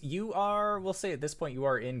 You are, we'll say at this point, you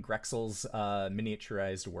are in Grexel's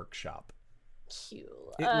miniaturized workshop. Cute.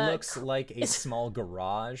 It looks like a small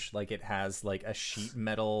garage. Like it has like a sheet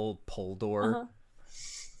metal pull door.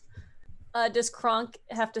 Does Kronk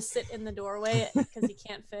have to sit in the doorway because he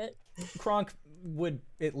can't fit? Kronk would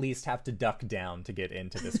at least have to duck down to get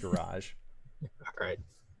into this garage. All right.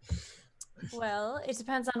 Well, it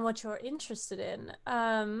depends on what you're interested in.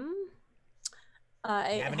 I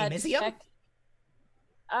You have any had to Mizium? check-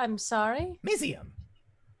 I'm sorry? Mizium.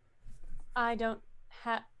 I don't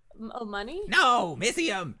have... Oh, money? No,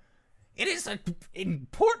 Mizium. It is an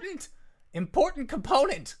important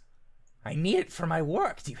component. I need it for my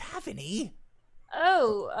work. Do you have any?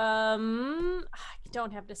 Oh, I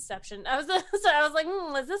don't have deception. I was like,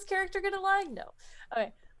 is this character gonna lie? No.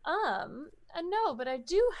 Okay. No, but I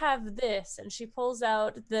do have this, and she pulls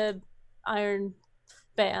out the iron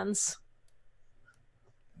bands.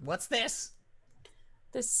 What's this?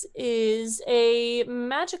 This is a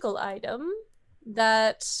magical item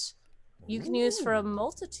that you can use for a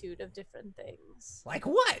multitude of different things. Like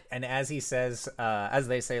what? And as he says, as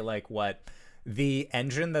they say, like what? The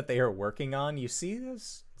engine that they are working on, you see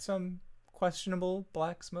there's some questionable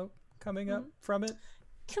black smoke coming up from it.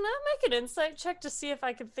 Can I make an insight check to see if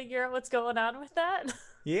I can figure out what's going on with that?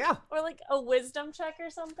 Yeah. Or like a wisdom check or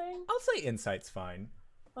something? I'll say insight's fine.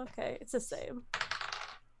 Okay, it's the same.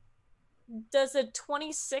 Does a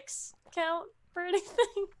 26 count for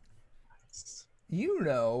anything? You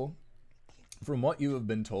know, from what you have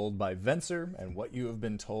been told by Venser and what you have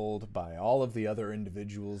been told by all of the other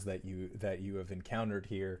individuals that you have encountered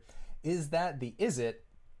here, is that the Izzet,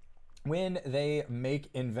 when they make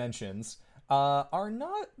inventions, they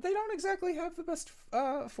don't exactly have the best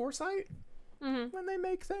foresight when they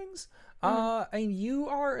make things. And you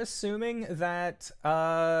are assuming that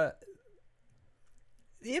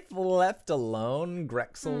if left alone,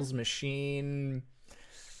 Grexel's machine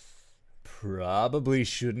probably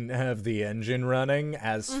shouldn't have the engine running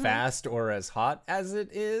as fast or as hot as it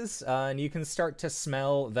is. And you can start to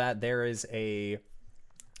smell that there is a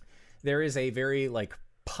very like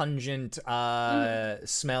pungent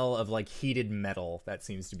smell of like heated metal that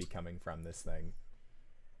seems to be coming from this thing.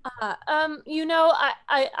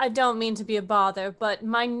 I don't mean to be a bother, but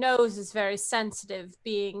my nose is very sensitive,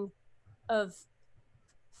 being of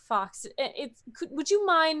Fox. Would you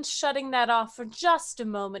mind shutting that off for just a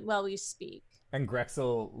moment while we speak? And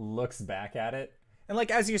Grexel looks back at it, and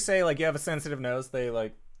like as you say, like you have a sensitive nose, they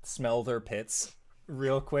like smell their pits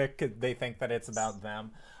real quick. They think that it's about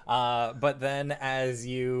them. But then as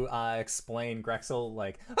you explain,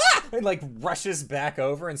 Grexel and rushes back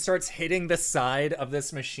over and starts hitting the side of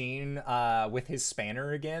this machine with his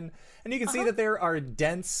spanner again. And you can see that there are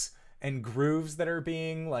dents and grooves that are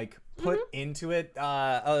being like put into it.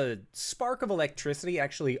 A spark of electricity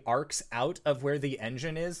actually arcs out of where the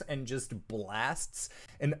engine is and just blasts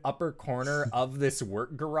an upper corner of this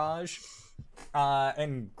work garage.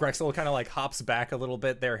 And Grexel kind of like hops back a little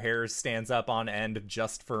bit. Their hair stands up on end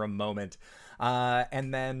just for a moment.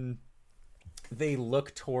 And then they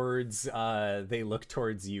look towards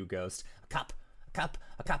you, Ghost. A cup.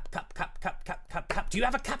 Do you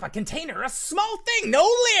have a cup? A container? A small thing? No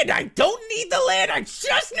lid! I don't need the lid! I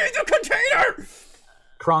just need the container!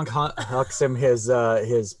 Kronk hucks him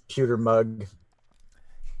his pewter mug.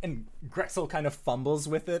 And Grexel kind of fumbles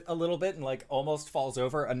with it a little bit and like almost falls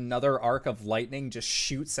over. Another arc of lightning just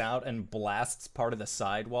shoots out and blasts part of the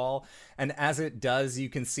sidewall. And as it does, you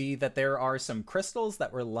can see that there are some crystals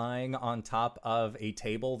that were lying on top of a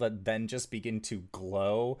table that then just begin to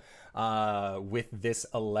glow with this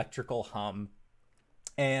electrical hum.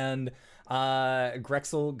 And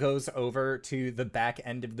Grexel goes over to the back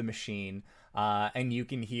end of the machine, and you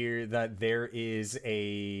can hear that there is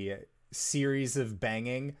a series of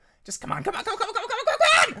banging. Just come on.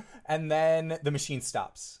 And then the machine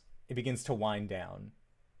stops. It begins to wind down.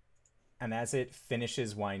 And as it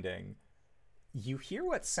finishes winding, you hear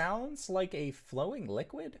what sounds like a flowing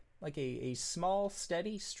liquid, like a small,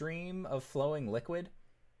 steady stream of flowing liquid.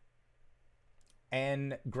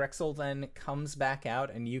 And Grexel then comes back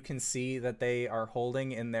out, and you can see that they are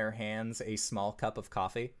holding in their hands a small cup of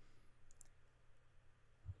coffee.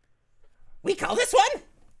 We call this one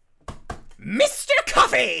Mr.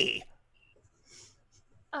 Coffee!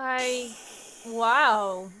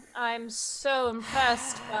 Wow. I'm so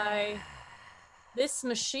impressed by this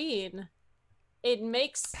machine. It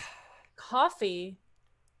makes coffee.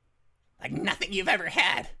 Like nothing you've ever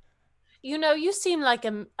had. You know, you seem like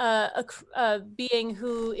a being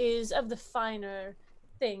who is of the finer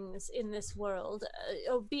things in this world.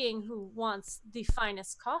 A being who wants the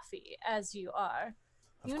finest coffee, as you are.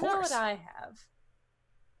 Of You course. know what I have.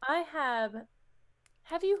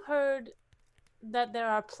 Have you heard that there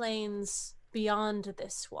are planes beyond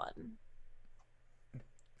this one?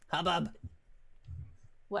 Hubbub.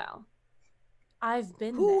 Well, I've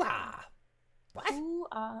been there. Hoo-ah. What?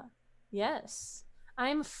 Ooh-ah. Yes,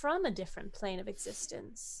 I'm from a different plane of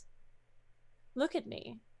existence. Look at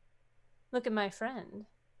me. Look at my friend.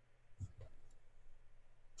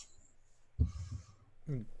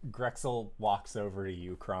 Grexel walks over to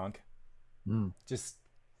you, Kronk. Just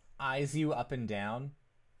eyes you up and down.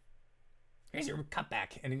 Here's your cup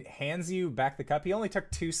back. And he hands you back the cup. He only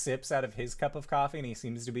took 2 sips out of his cup of coffee, and he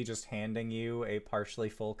seems to be just handing you a partially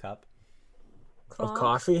full cup. Of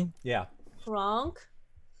coffee? Yeah. Kronk?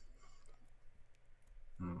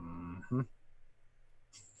 Mm-hmm.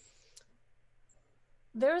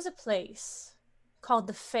 There is a place called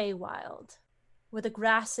the Feywild, where the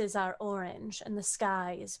grasses are orange and the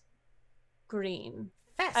sky is green.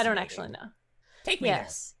 I don't actually know. Take me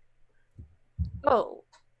Yes. Oh,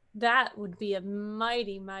 that would be a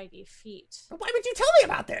mighty, mighty feat. there. Why would you tell me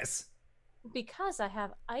about this? Because I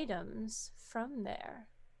have items from there.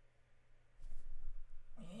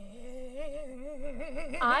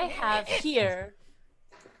 I have here,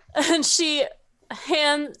 and she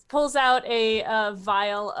pulls out a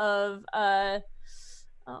vial of oh,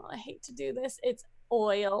 I hate to do this. It's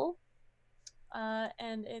oil,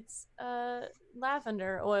 and it's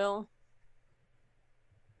lavender oil.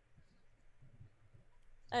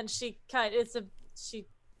 And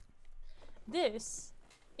this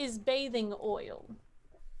is bathing oil.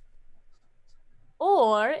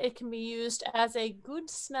 Or it can be used as a good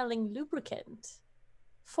smelling lubricant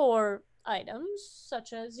for items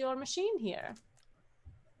such as your machine here.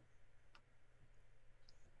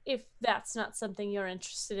 If that's not something you're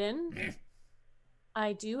interested in,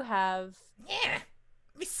 I do have. Yeah.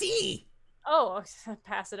 Let me see. Oh,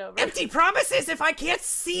 pass it over. Empty promises if I can't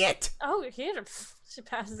see it. Oh, here. She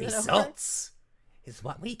passes it over. Results is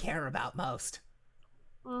what we care about most.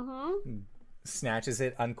 Mm-hmm. Snatches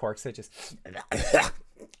it, uncorks it, just.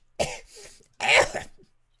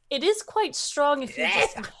 It is quite strong if you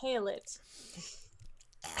just inhale it.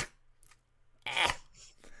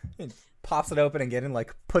 And pops it open again and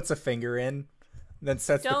like puts a finger in, then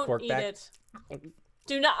sets the Don't cork eat back. it.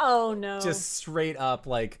 Do not. Oh no. Just straight up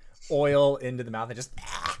like oil into the mouth and just.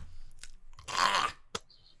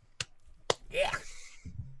 Yeah.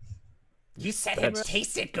 You said it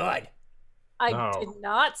tasted good. I No. did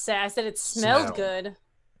not say. I said it smelled Smell. good.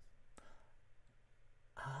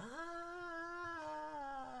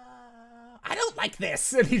 I don't like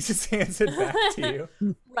this. And he just hands it back to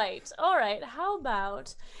you. Right. All right. How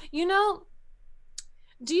about,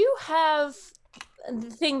 do you have the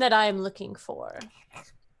thing that I am looking for?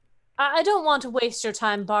 I don't want to waste your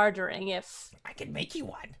time bartering if. I can make you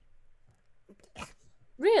one.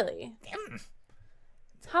 Really?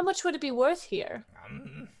 How much would it be worth here?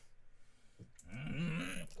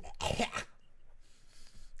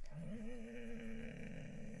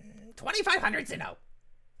 2,500 to know.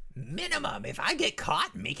 Minimum if I get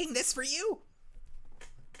caught making this for you.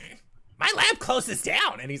 My lab closes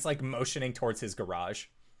down. And he's like motioning towards his garage.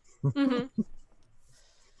 Mm-hmm.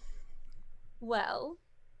 Well,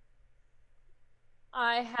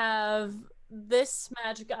 I have this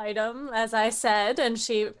magic item, as I said, and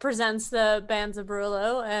she presents the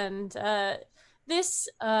Banzabrullo, and this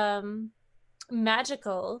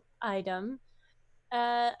magical item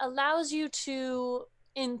allows you to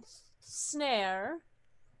ensnare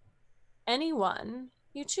anyone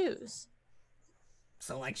you choose.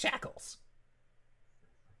 So like shackles.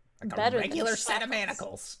 Like Better a than regular set of shackles.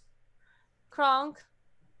 manacles. Kronk,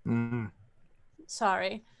 Mm.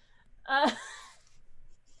 sorry.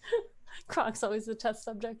 Kronk's always the tough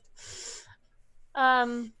subject.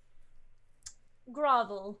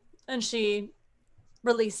 Grovel. And she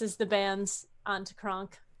releases the bands onto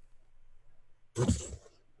Kronk.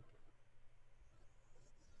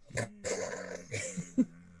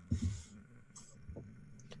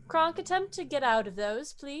 Kronk, attempt to get out of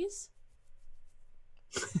those, please.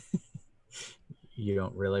 You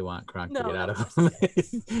don't really want Kronk No, to get out no. of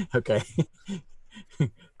them. Okay.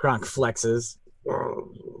 Kronk flexes.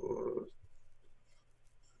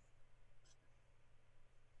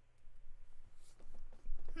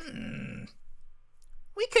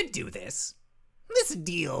 We could do this. This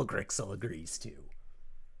deal Grixel agrees to.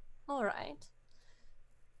 All right.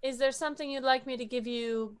 Is there something you'd like me to give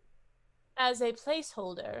you as a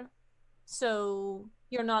placeholder so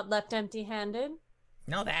you're not left empty-handed?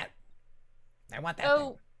 Know that. I want that Oh,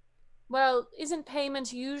 thing. well, isn't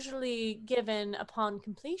payment usually given upon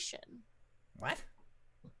completion? What?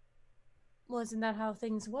 Well, isn't that how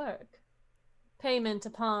things work? payment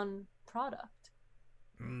upon product.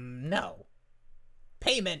 No.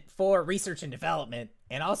 Payment for research and development,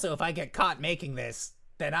 and also if I get caught making this,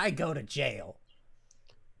 then I go to jail.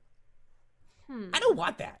 I don't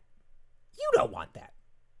want that. You don't want that.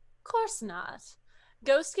 Of course not.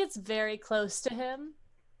 Ghost gets very close to him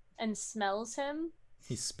and smells him.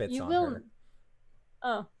 He spits You on will. her.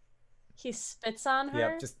 Oh, he spits on her.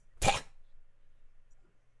 Yep, just. I'm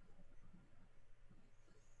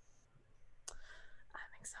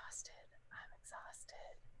exhausted. I'm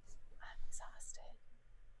exhausted. I'm exhausted.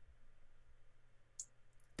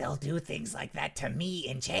 They'll do things like that to me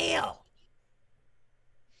in jail.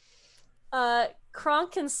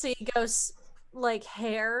 Kronk can see Ghost's like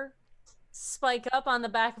hair spike up on the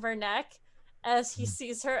back of her neck as he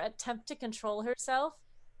sees her attempt to control herself.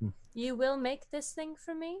 You will make this thing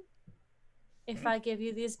for me if I give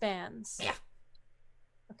you these bands. Yeah.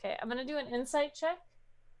 Okay, I'm gonna do an insight check.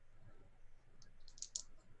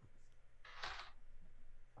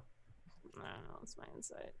 I don't know, it's my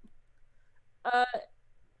insight.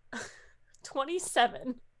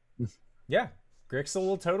 27. Yeah, Grixel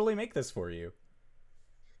will totally make this for you.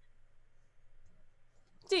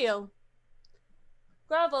 Deal.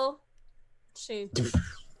 Gravel. She.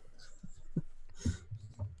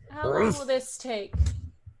 How long will this take?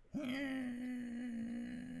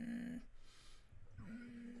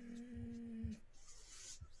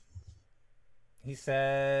 He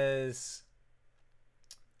says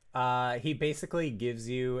he basically gives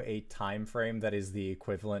you a time frame that is the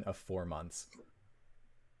equivalent of 4 months.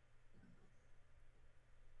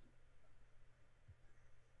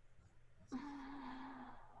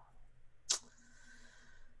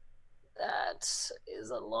 That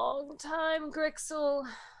is a long time, Grixel.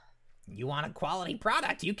 You want a quality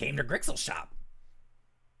product? You came to Grixel's shop.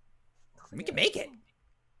 We can make it.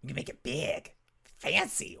 We can make it big,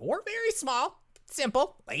 fancy, or very small.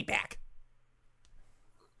 Simple, laid back.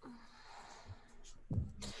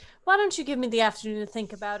 Why don't you give me the afternoon to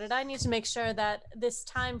think about it? I need to make sure that this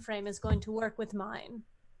time frame is going to work with mine.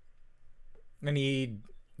 And he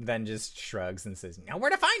then just shrugs and says, "Know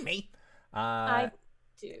where to find me." I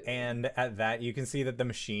do. And at that, you can see that the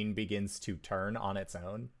machine begins to turn on its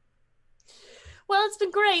own. Well, it's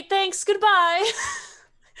been great. Thanks. Goodbye.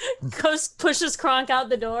 Ghost pushes Kronk out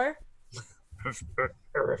the door.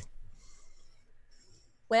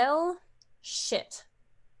 Well, shit.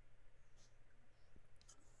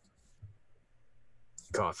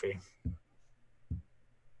 Coffee.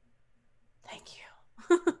 Thank you.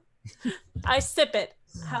 I sip it.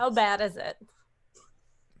 How bad is it?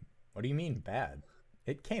 What do you mean bad?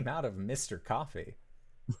 It came out of Mr. Coffee.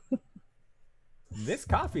 This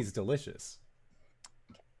coffee's delicious.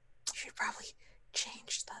 Should probably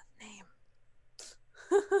change the name.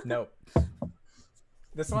 Nope.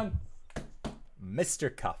 This one,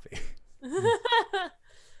 Mr. Coffee.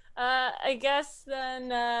 I guess then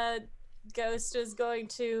Ghost is going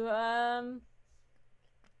to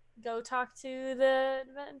go talk to the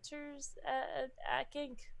adventures at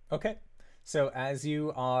Kink. Okay. So as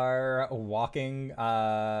you are walking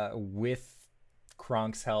with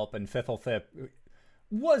Kronk's help, and Fiddlethip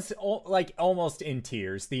was almost in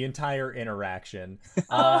tears the entire interaction.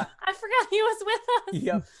 I forgot he was with us.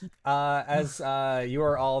 Yep. As you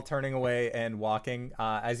are all turning away and walking,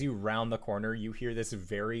 as you round the corner, you hear this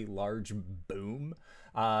very large boom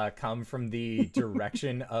come from the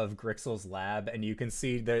direction of Grixel's lab, and you can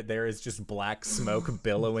see that there is just black smoke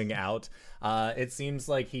billowing out. It seems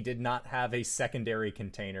like he did not have a secondary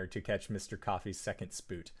container to catch Mr. Coffee's second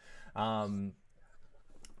spoot.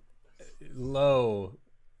 Low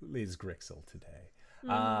is Grixel today.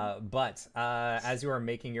 But as you are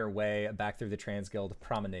making your way back through the Transguild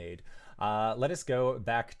Promenade, let us go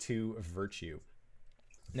back to Virtue.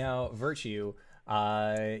 Now, Virtue,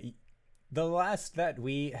 the last that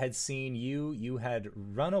we had seen you had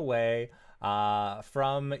run away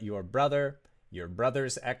from your brother, your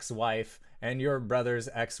brother's ex-wife, and your brother's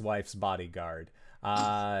ex-wife's bodyguard.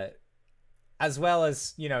 As well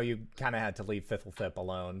as, you kind of had to leave Fiddlethip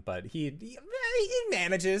alone, but he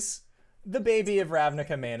manages. The baby of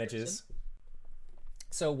Ravnica manages.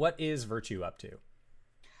 So what is Virtue up to?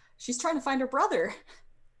 She's trying to find her brother.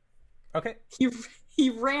 Okay.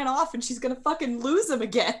 He ran off and she's gonna fucking lose him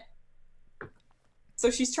again.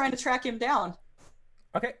 So she's trying to track him down.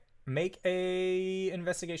 Okay. Make a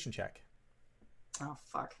investigation check. Oh,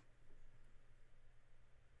 fuck.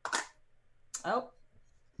 Oh.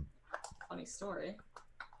 Funny story.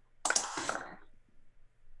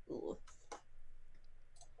 Ooh.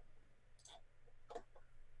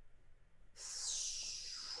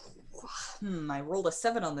 I rolled a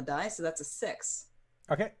 7 on the die, so that's a 6.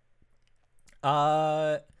 Okay.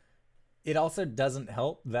 It also doesn't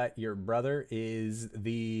help that your brother is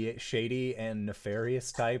the shady and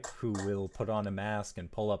nefarious type who will put on a mask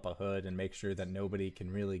and pull up a hood and make sure that nobody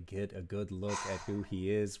can really get a good look at who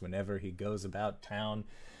he is whenever he goes about town.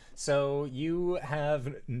 So you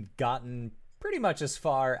have gotten pretty much as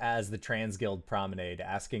far as the Transguild Promenade,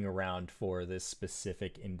 asking around for this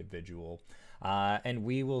specific individual. And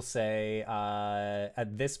we will say,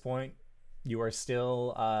 at this point, you are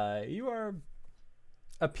still, you are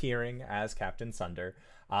appearing as Captain Sunder,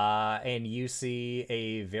 and you see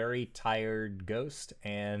a very tired Ghost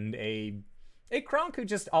and a Kronk who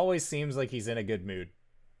just always seems like he's in a good mood.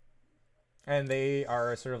 And they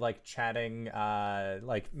are sort of like chatting,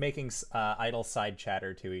 like making idle side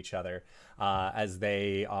chatter to each other as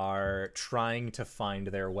they are trying to find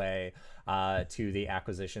their way to the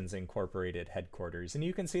Acquisitions Incorporated headquarters. And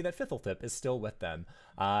you can see that Fiddletip is still with them.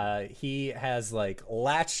 He has like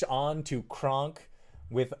latched on to Kronk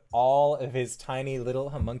with all of his tiny little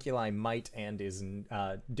homunculi might and is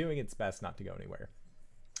doing its best not to go anywhere.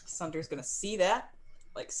 Sunder's gonna see that,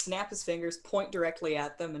 like snap his fingers, point directly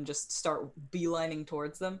at them, and just start beelining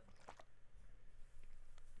towards them.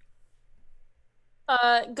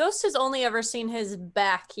 Ghost has only ever seen his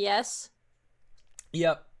back, yes?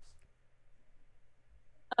 Yep.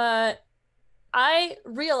 I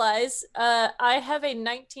realize I have a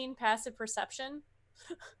 19 passive perception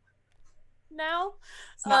now.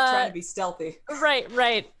 It's not trying to be stealthy.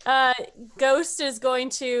 Right. Ghost is going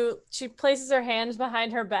to, she places her hands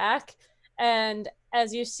behind her back, and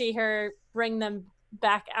as you see her bring them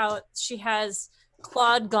back out, she has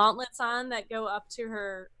clawed gauntlets on that go up to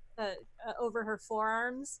her, over her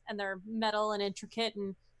forearms, and they're metal and intricate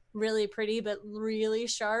and really pretty, but really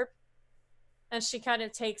sharp. And she kind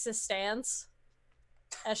of takes a stance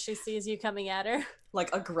as she sees you coming at her.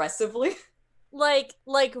 Like aggressively? Like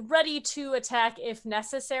ready to attack if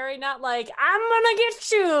necessary, not like I'm gonna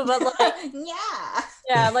get you, but like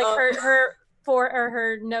yeah, like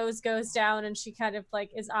her nose goes down and she kind of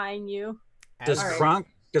like is eyeing you. Does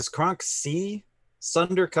Kronk see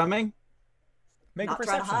Sunder coming? Make Not a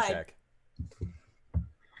trying to perception hide. check.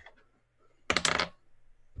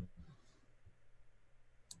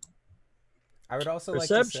 I would also like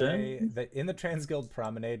to say that in the Transguild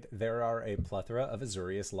Promenade, there are a plethora of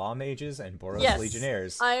Azurius law mages and Boros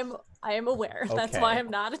legionnaires. I am aware. Okay. That's why I'm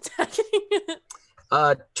not attacking.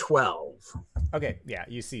 12. Okay, yeah,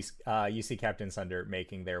 you see Captain Sunder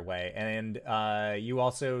making their way, and you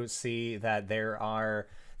also see that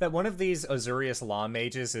that one of these Azurius law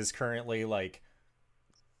mages is currently like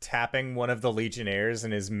tapping one of the legionnaires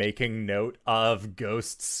and is making note of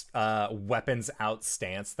Ghost's weapons out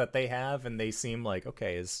stance that they have, and they seem like,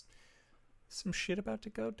 okay, is some shit about to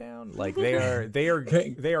go down? Like they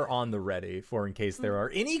are on the ready for in case there are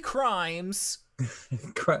any crimes.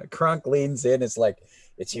 Kronk leans in. It's like,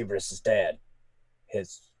 it's Hubris's dad,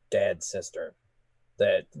 his dad's sister,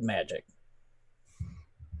 that magic.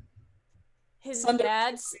 His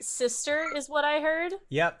dad's sister is what I heard.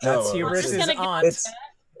 Yep, that's Hubris's aunt.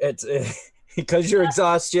 It's because you're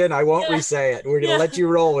exhaustion. I won't re-say it. We're gonna let you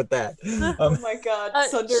roll with that. Oh my god,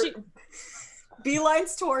 Sunder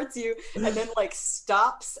beelines towards you and then like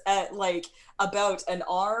stops at like about an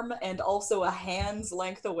arm and also a hand's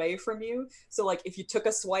length away from you. So like if you took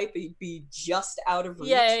a swipe, he'd be just out of reach.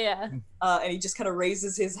 Yeah. And he just kind of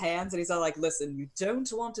raises his hands and he's all like, "Listen, you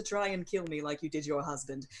don't want to try and kill me like you did your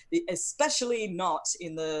husband, especially not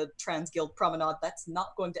in the Transguild Promenade. That's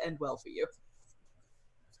not going to end well for you."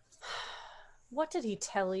 What did he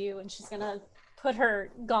tell you? And she's gonna put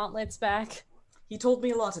her gauntlets back. He told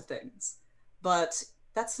me a lot of things, but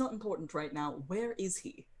that's not important right now. Where is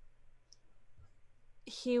he?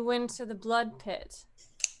 He went to the blood pit.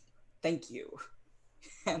 Thank you.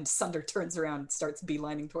 And Sunder turns around and starts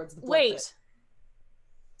beelining towards the blood pit.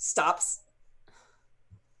 Stops.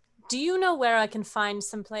 Do you know where I can find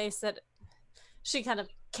some place that... She kind of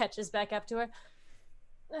catches back up to her.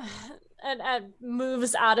 And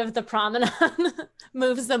moves out of the promenade.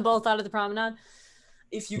 Moves them both out of the promenade.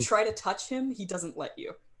 If you try to touch him, he doesn't let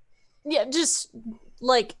you. Yeah, just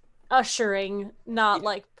like ushering, not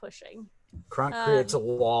like pushing. Kronk creates a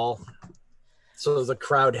wall, so the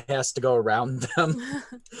crowd has to go around them.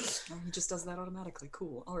 He just does that automatically.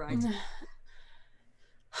 Cool. All right.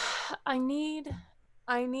 I need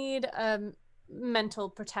mental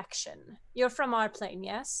protection. You're from our plane,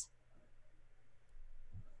 yes?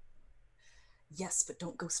 Yes, but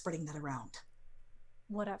don't go spreading that around.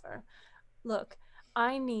 Whatever. Look,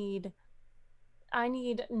 I need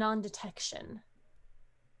non-detection.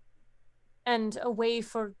 and a way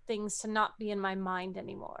for things to not be in my mind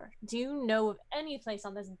anymore. Do you know of any place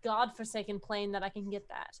on this godforsaken plane that I can get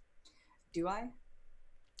that? Do I?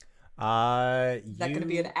 Is that going to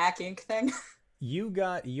be an Ack Inc. thing? You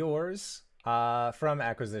got yours from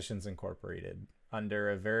Acquisitions Incorporated under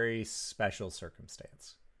a very special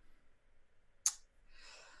circumstance.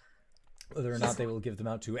 Whether or not they will give them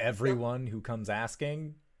out to everyone who comes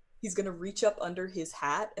asking. He's going to reach up under his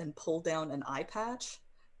hat and pull down an eye patch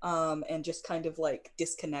and just kind of like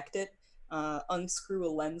disconnect it, unscrew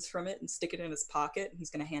a lens from it and stick it in his pocket. And he's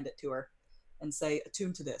going to hand it to her and say,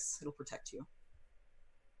 attune to this. It'll protect you.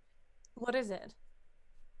 What is it?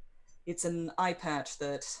 It's an eye patch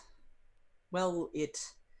that, well, it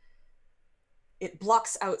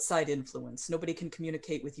blocks outside influence. Nobody can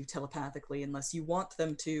communicate with you telepathically unless you want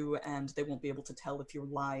them to, and they won't be able to tell if you're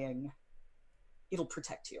lying. It'll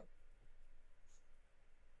protect you.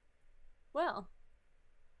 Well,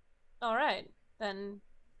 all right, then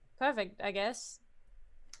perfect, I guess.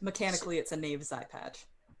 Mechanically, it's a knave's eye patch.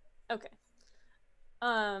 Okay.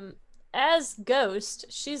 As Ghost,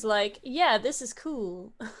 she's like, yeah, this is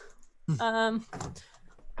cool.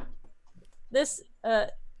 This,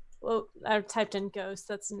 well, I typed in Ghost,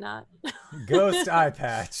 that's not. Ghost eye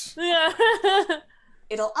patch. Yeah.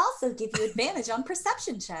 It'll also give you advantage on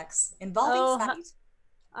perception checks involving sight.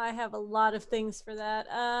 I have a lot of things for that.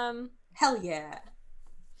 Hell yeah.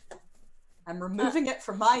 I'm removing it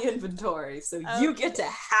from my inventory, so you get to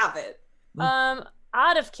have it.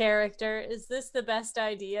 Out of character, is this the best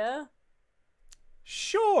idea?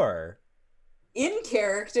 Sure. In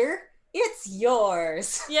character, it's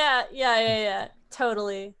yours. Yeah.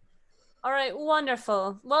 Totally. All right,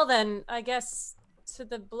 wonderful. Well then, I guess to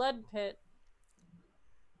the blood pit.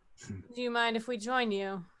 Do you mind if we join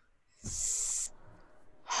you?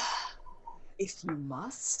 If you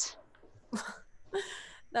must.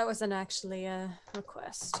 That wasn't actually a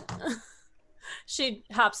request. She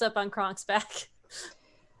hops up on Kronk's back.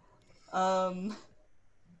 I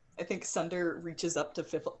think Sunder reaches up to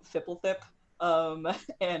Fipplethip,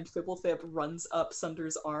 and Fipplethip runs up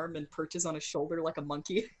Sunder's arm and perches on his shoulder like a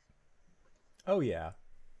monkey. Oh, yeah.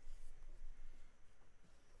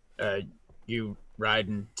 You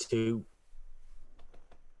riding too?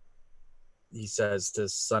 He says to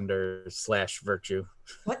Sunder / Virtue.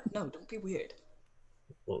 What? No, don't be weird.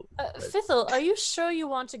 Well, Fithel, are you sure you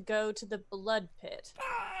want to go to the blood pit?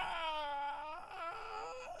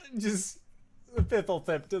 Just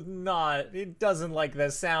Fithlethip does not. He doesn't like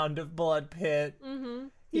the sound of blood pit. Mm-hmm.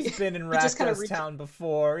 He's been in Rakdos Town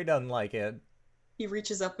before. He doesn't like it. He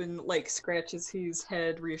reaches up and like scratches his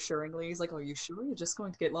head reassuringly. He's like, "Are you sure? You're just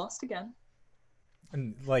going to get lost again."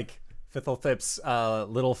 And like Fithlethip's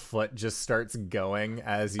little foot just starts going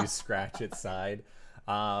as you scratch its side.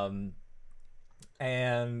 And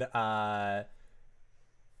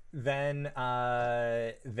then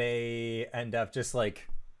they end up just like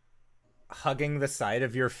hugging the side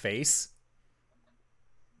of your face,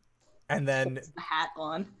 and then the hat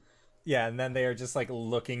on. Yeah, and then they are just like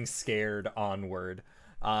looking scared onward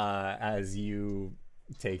as you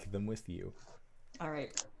take them with you. All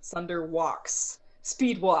right, Sunder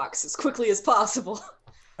speed walks as quickly as possible.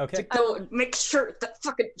 Okay. To go and make sure that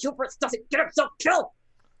fucking Hubris doesn't get himself killed.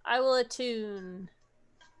 I will attune.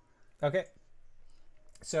 Okay.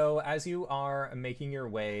 So as you are making your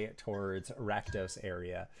way towards Rakdos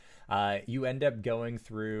area, you end up going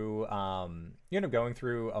through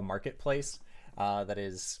a marketplace that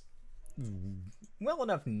is well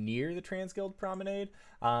enough near the Transguild Promenade.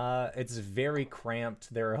 It's very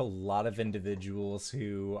cramped. There are a lot of individuals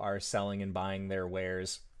who are selling and buying their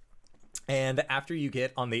wares. And after you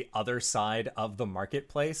get on the other side of the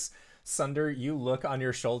marketplace, Sunder, you look on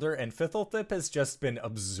your shoulder, and Fithlethip has just been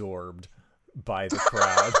absorbed by the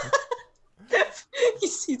crowd.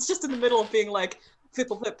 He's just in the middle of being like,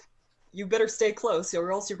 Fithlethip, you better stay close,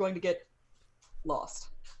 or else you're going to get lost.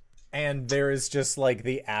 And there is just like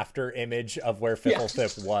the after image of where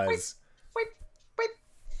Fithlethip was. Wait.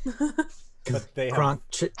 But they Kronk,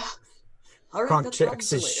 All right, Kronk checks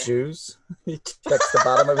his shoes. He checks the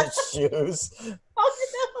bottom of his shoes. Oh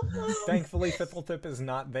no! Thankfully, Fithlethip is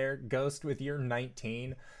not there. Ghost, with your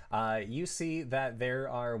 19, you see that there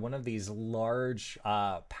are one of these large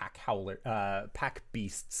pack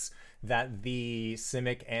beasts that the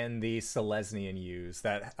Simic and the Selesnian use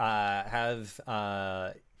that have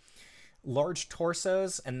large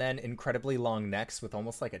torsos and then incredibly long necks with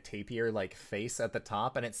almost like a tapir-like face at the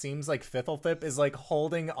top, and it seems like Fithlethip is like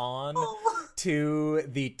holding on to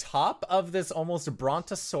the top of this almost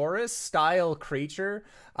Brontosaurus style creature,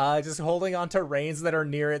 just holding on to reins that are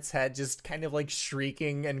near its head, just kind of like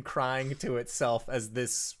shrieking and crying to itself as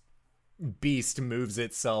this beast moves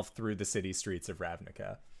itself through the city streets of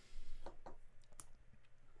Ravnica.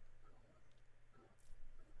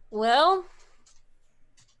 Well,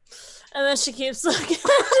 and then she keeps looking.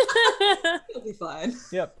 It'll be fine.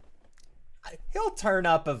 Yep. He'll turn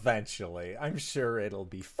up eventually. I'm sure it'll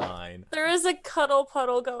be fine. There is a cuddle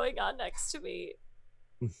puddle going on next to me.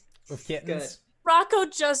 With kittens? Good. Rocco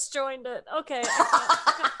just joined it. Okay.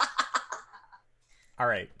 All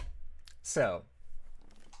right. So,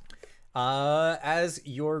 as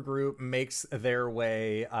your group makes their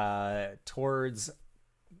way towards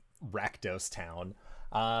Rakdos Town,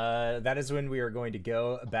 that is when we are going to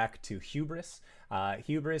go back to Hubris.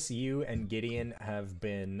 Hubris, you and Gideon have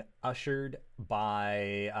been ushered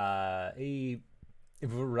by a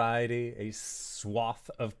variety, a swath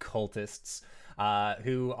of cultists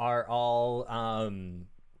who are all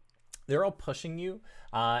they're all pushing you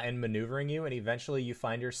and maneuvering you, and eventually you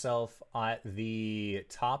find yourself at the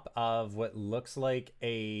top of what looks like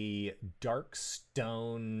a dark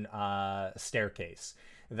stone staircase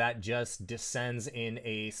that just descends in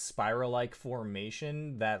a spiral-like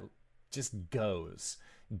formation that just goes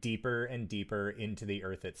deeper and deeper into the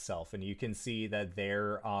earth itself. And you can see that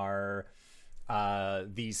there are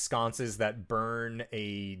these sconces that burn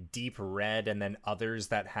a deep red, and then others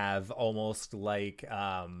that have almost like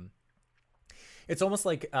it's almost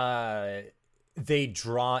like they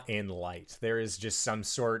draw in light. There is just some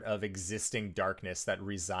sort of existing darkness that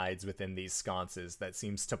resides within these sconces that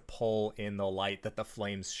seems to pull in the light that the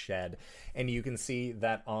flames shed. And you can see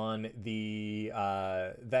that on the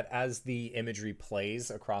that as the imagery plays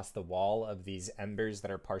across the wall of these embers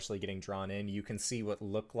that are partially getting drawn in, you can see what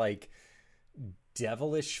look like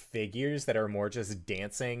devilish figures that are more just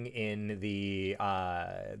dancing in the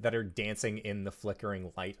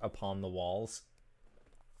flickering light upon the walls.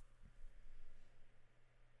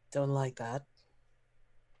 Don't like that.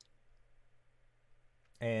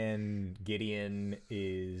 And Gideon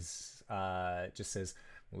is just says,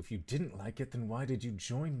 well, if you didn't like it, then why did you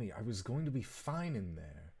join me? I was going to be fine in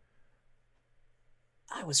there.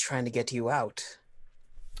 I was trying to get you out.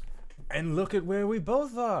 And look at where we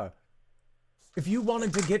both are. If you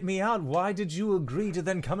wanted to get me out, why did you agree to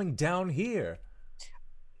then coming down here?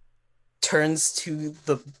 Turns to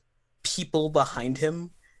the people behind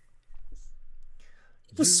him.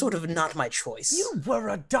 It was sort of not my choice. You were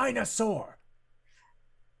a dinosaur!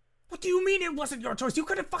 What do you mean it wasn't your choice? You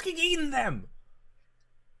could have fucking eaten them!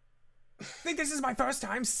 Think this is my first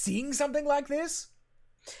time seeing something like this?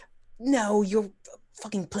 No, you're a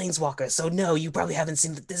fucking planeswalker, so no, you probably haven't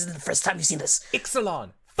seen this isn't the first time you've seen this.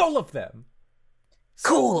 Ixalan, full of them!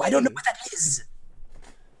 Cool, I don't know what that is.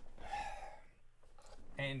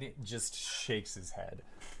 And it just shakes his head.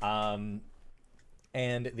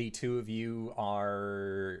 And the two of you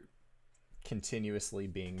are continuously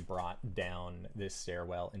being brought down this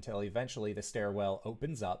stairwell until eventually the stairwell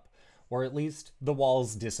opens up, or at least the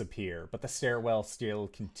walls disappear, but the stairwell still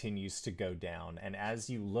continues to go down. And as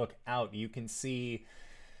you look out, you can see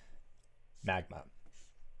magma.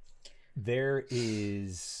 There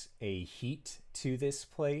is a heat to this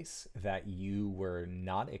place that you were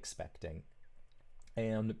not expecting.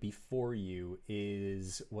 And before you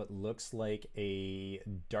is what looks like a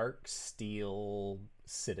dark steel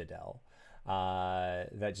citadel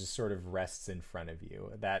that just sort of rests in front of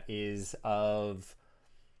you. That is of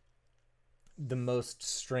the most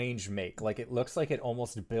strange make. Like, it looks like it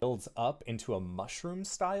almost builds up into a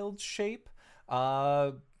mushroom-styled shape.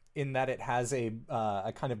 In that it has a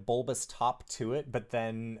kind of bulbous top to it, but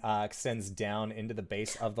then extends down into the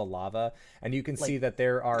base of the lava. And you can see that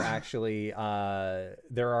there are actually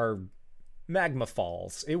there are magma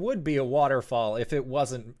falls. It would be a waterfall if it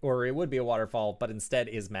wasn't, or it would be a waterfall, but instead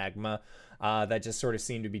is magma that just sort of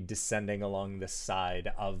seem to be descending along the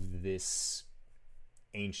side of this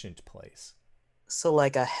ancient place. So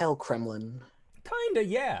like a hell Kremlin. Kinda,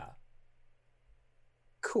 yeah.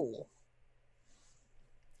 Cool.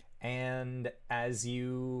 And as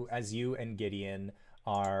you and Gideon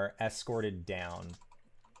are escorted down,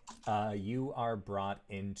 you are brought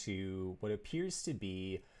into what appears to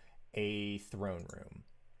be a throne room.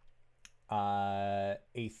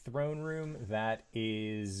 A throne room that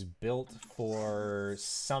is built for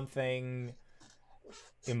something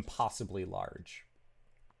impossibly large.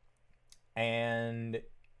 And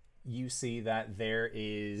you see that there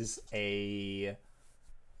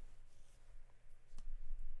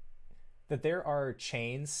are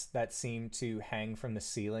chains that seem to hang from the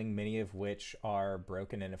ceiling, many of which are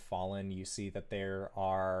broken and have fallen. You see that there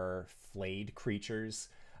are flayed creatures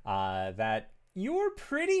that you're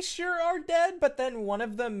pretty sure are dead, but then one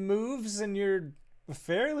of them moves and you're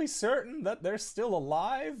fairly certain that they're still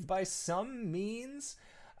alive by some means.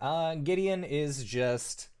 Gideon is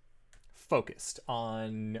just focused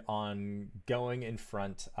on going in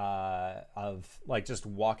front of, like, just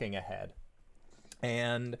walking ahead.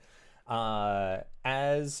 And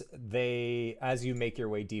as you make your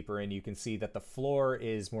way deeper in, you can see that the floor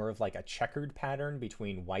is more of like a checkered pattern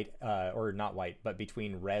between white, or not white, but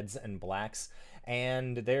between reds and blacks.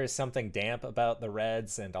 And there's something damp about the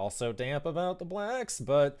reds and also damp about the blacks,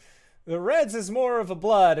 but the reds is more of a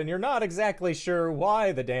blood, and you're not exactly sure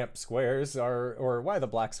why the damp squares are, or why the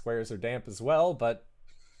black squares are damp as well, but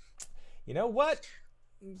you know what?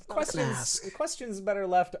 Questions better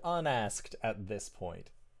left unasked at this point.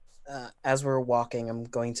 As we're walking, I'm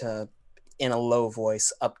going to, in a low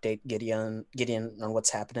voice, update Gideon on what's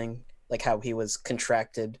happening, like how he was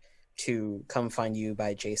contracted to come find you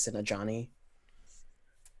by Jason Ajani.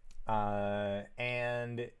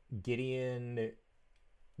 And Gideon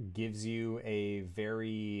gives you a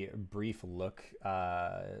very brief look,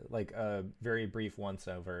 like a very brief once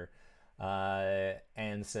over,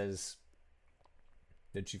 and says,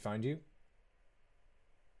 "Did she find you?"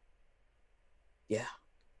 Yeah,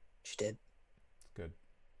 she did. Good.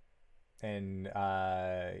 And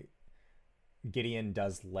Gideon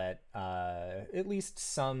does let at least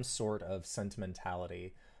some sort of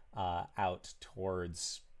sentimentality out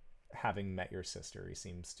towards having met your sister. He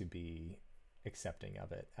seems to be accepting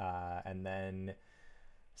of it, and then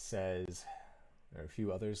says, "There are a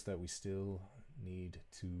few others that we still need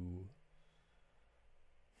to...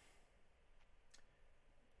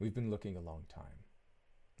 We've been looking a long time,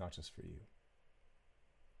 not just for you."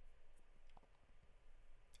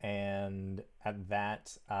 And at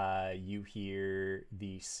that, you hear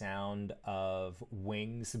the sound of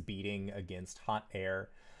wings beating against hot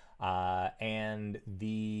air, and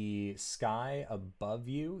the sky above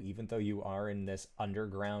you, even though you are in this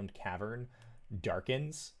underground cavern,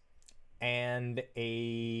 darkens, and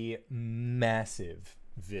a massive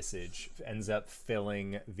visage ends up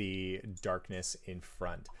filling the darkness in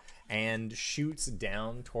front and shoots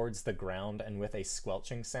down towards the ground, and with a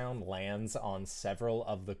squelching sound lands on several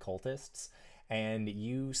of the cultists. And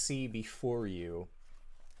you see before you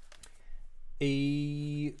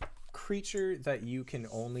a creature that you can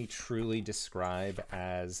only truly describe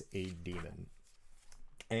as a demon.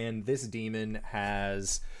 And this demon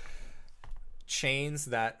has chains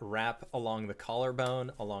that wrap along the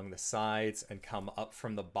collarbone, along the sides, and come up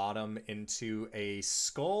from the bottom into a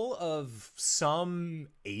skull of some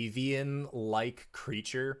avian-like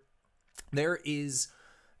creature. There is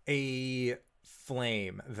a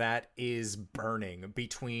flame that is burning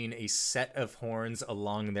between a set of horns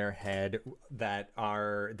along their head that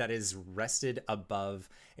is rested above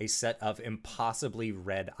a set of impossibly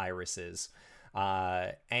red irises.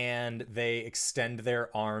 And they extend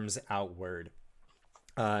their arms outward.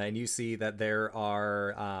 And you see that there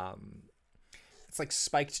are, it's like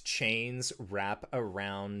spiked chains wrap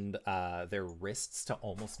around their wrists to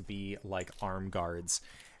almost be like arm guards.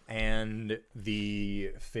 And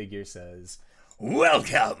the figure says,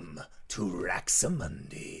 "Welcome to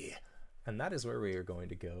Raxamundi." And that is where we are going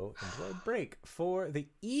to go into a break for the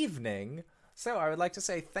evening. So I would like to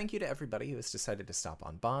say thank you to everybody who has decided to stop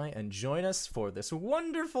on by and join us for this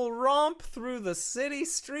wonderful romp through the city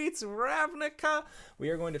streets of Ravnica. We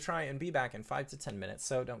are going to try and be back in 5 to 10 minutes,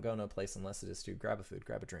 so don't go no place unless it is to grab a food,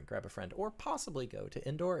 grab a drink, grab a friend, or possibly go to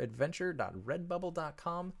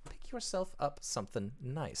indooradventure.redbubble.com. Pick yourself up something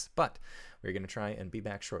nice. But we're going to try and be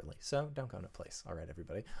back shortly, so don't go no place. All right,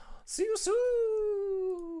 everybody. See you soon!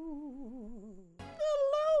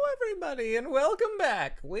 Everybody, and welcome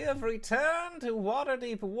back. We have returned to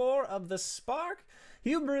Waterdeep War of the Spark.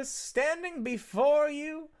 Hubris, standing before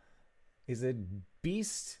you is a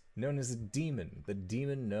beast known as a demon, the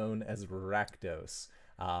demon known as Rakdos.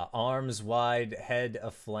 Arms wide, head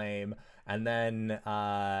aflame, and then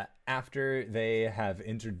after they have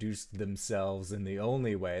introduced themselves in the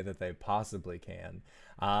only way that they possibly can,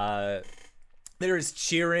 there is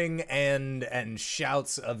cheering and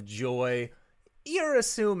shouts of joy. You're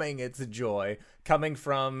assuming it's joy coming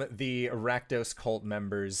from the Rakdos cult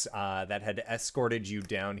members that had escorted you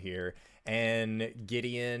down here. And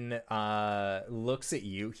Gideon looks at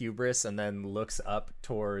you, Hubris, and then looks up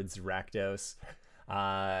towards Rakdos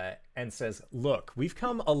and says, "Look, we've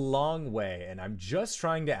come a long way, and I'm just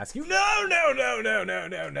trying to ask you..." No.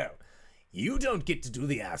 You don't get to do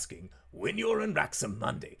the asking when you're in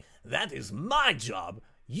Raxamundi. That is my job.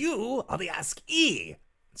 You are the ask-e.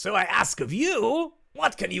 So I ask of you,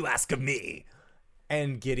 what can you ask of me?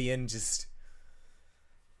 And Gideon just...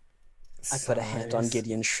 I put a hand on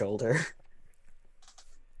Gideon's shoulder.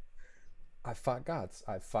 I fought gods.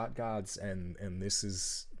 I fought gods, and this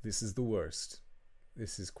is the worst.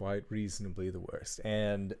 This is quite reasonably the worst.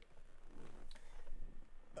 And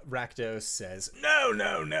Rakdos says,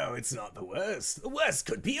 No, it's not the worst. The worst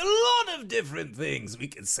could be a lot of different things. We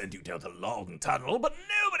can send you down the long tunnel, but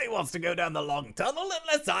nobody wants to go down the long tunnel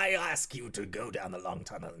unless I ask you to go down the long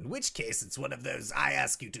tunnel. In which case, it's one of those I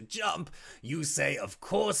ask you to jump. You say, of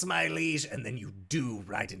course, my liege, and then you do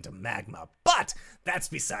right into magma. But that's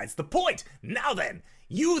besides the point. Now then,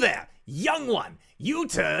 you there, young one, you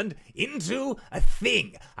turned into a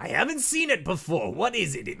thing. I haven't seen it before. What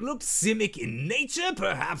is it? It looked simic in nature,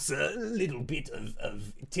 perhaps a little bit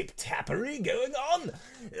of tip-tappery going on.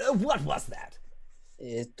 What was that?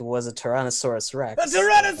 It was a Tyrannosaurus Rex. A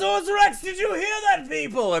Tyrannosaurus Rex! Did you hear that,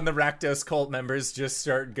 people? And the Rakdos cult members just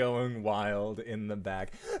start going wild in the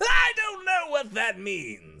back. I don't know what that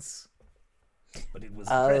means. But it was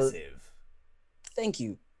impressive. Thank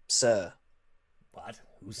you, sir. What?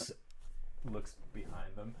 Who looks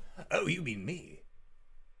behind them? Oh, you mean me?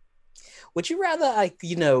 Would you rather,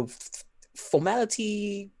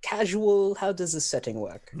 formality, casual? How does this setting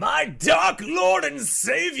work? My dark lord and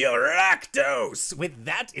savior, Rakdos! With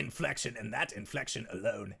that inflection and that inflection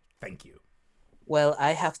alone, thank you. Well,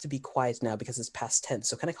 I have to be quiet now because it's past 10,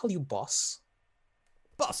 so can I call you boss?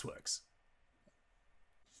 Boss works.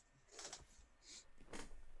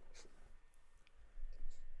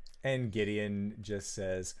 And Gideon just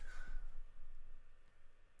says,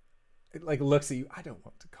 looks at you. I don't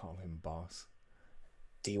want to call him boss.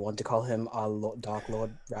 Do you want to call him our Dark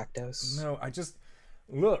Lord Rakdos? No,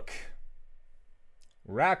 look.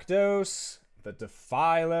 Rakdos, the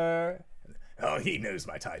Defiler. Oh, he knows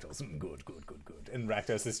my titles. Good. And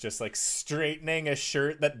Rakdos is just straightening a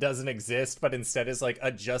shirt that doesn't exist, but instead is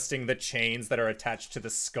adjusting the chains that are attached to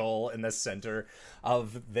the skull in the center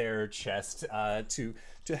of their chest to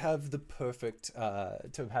have the perfect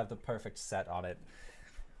set on it.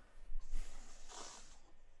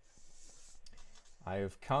 I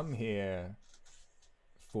have come here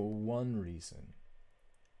for one reason.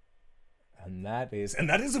 And that is,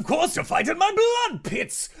 of course, to fight in my blood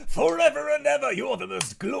pits forever and ever. You're the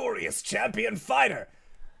most glorious champion fighter.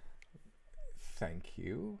 Thank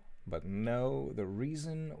you. But no, the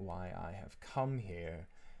reason why I have come here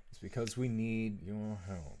is because we need your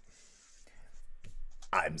help.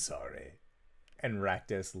 I'm sorry. And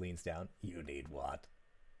Rakdos leans down. You need what?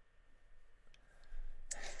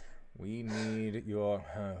 We need your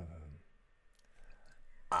help.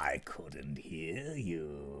 I couldn't hear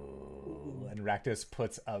you. And Rakdos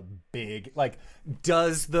puts a big,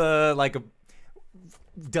 does the,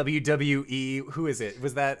 WWE, who is it?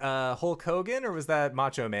 Was that Hulk Hogan or was that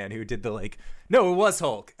Macho Man who did the, no, it was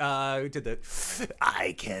Hulk, who did the,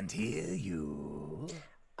 I can't hear you.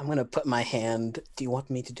 I'm going to put my hand, do you want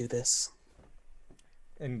me to do this?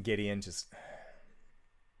 And Gideon just,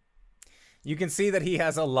 you can see that he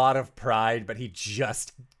has a lot of pride, but he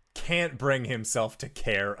just can't bring himself to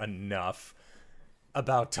care enough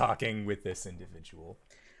about talking with this individual.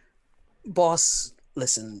 Boss,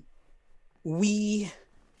 listen, we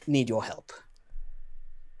need your help.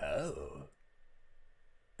 Oh.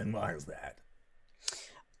 And why is that?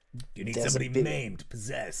 You need somebody maimed,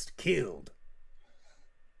 possessed, killed,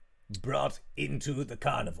 brought into the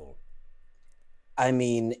carnival. I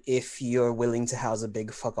mean, if you're willing to house a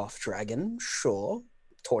big fuck-off dragon, sure.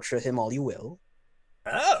 Torture him all you will.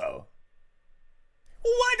 Oh.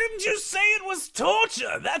 Why didn't you say it was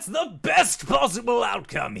torture? That's the best possible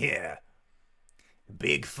outcome here.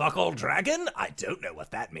 Big fuck-all dragon? I don't know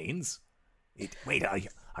what that means. Wait, are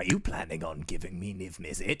you planning on giving me Niv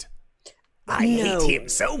Mizzet? I hate him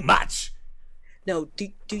so much. No,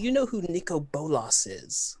 do you know who Nicol Bolas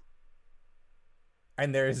is?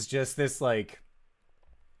 And there's just this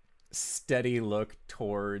steady look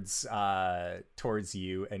towards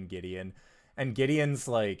you and Gideon. And Gideon's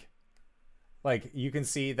like you can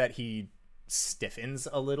see that he stiffens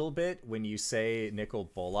a little bit when you say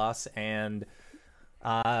Nicol Bolas, and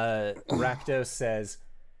Rakdos says,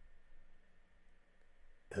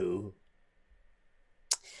 who?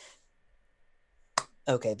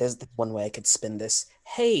 Okay, there's one way I could spin this.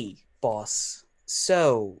 Hey, boss.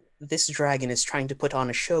 So, this dragon is trying to put on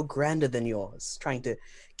a show grander than yours, trying to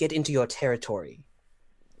get into your territory.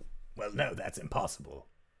 Well, no, that's impossible.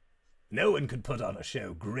 No one could put on a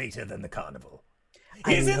show greater than the carnival.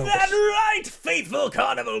 Isn't that right, faithful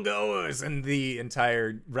carnival goers? And the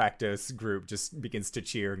entire Rakdos group just begins to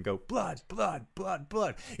cheer and go, blood, blood, blood,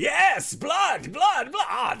 blood. Yes, blood, blood, blood.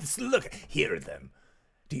 Ah, look, hear them.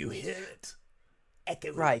 Do you hear it?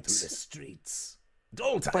 Echoing through the streets. At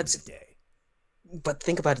all times of day. But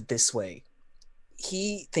think about it this way.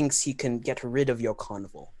 he thinks he can get rid of your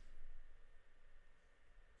carnival.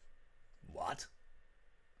 What?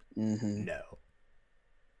 Mm-hmm. No.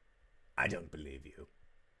 I don't believe you.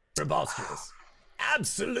 Preposterous.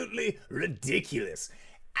 Absolutely ridiculous.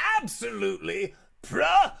 Absolutely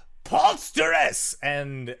preposterous.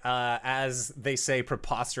 And as they say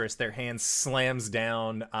preposterous, their hand slams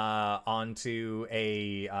down onto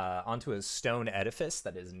a stone edifice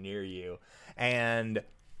that is near you, and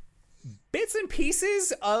bits and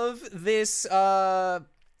pieces of this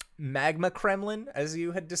magma Kremlin, as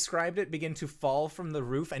you had described it, begin to fall from the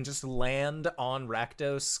roof and just land on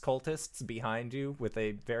Rakdos cultists behind you with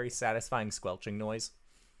a very satisfying squelching noise.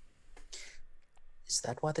 Is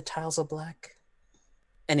that why the tiles are black?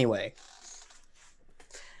 Anyway.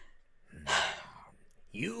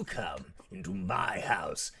 You come into my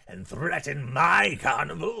house and threaten my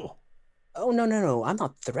carnival? Oh, no. I'm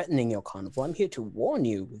not threatening your carnival. I'm here to warn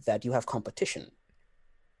you that you have competition.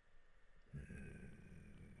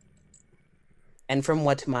 And from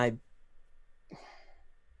what my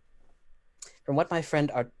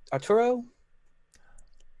friend Arturo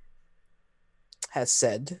has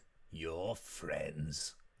said. You're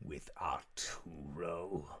friends with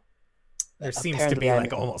Arturo? There seems to Apparently be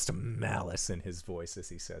like almost a malice in his voice as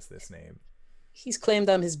he says this name. He's claimed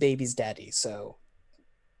I'm his baby's daddy, so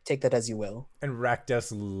take that as you will. And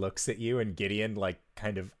Rakdos looks at you, and Gideon like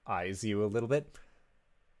kind of eyes you a little bit.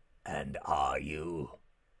 And are you?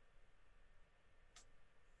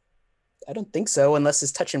 I don't think so, unless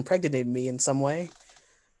his touch impregnated me in some way.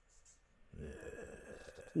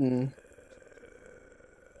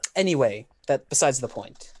 Anyway, that besides the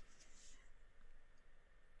point.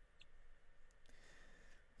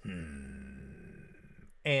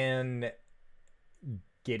 And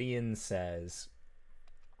Gideon says,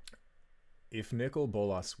 if Nicol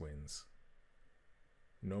Bolas wins,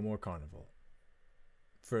 no more carnival.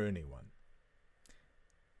 For anyone.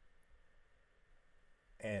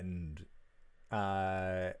 And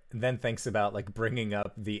then thinks about like bringing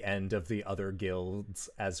up the end of the other guilds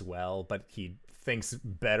as well, but he thinks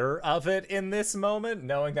better of it in this moment,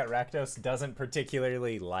 knowing that Rakdos doesn't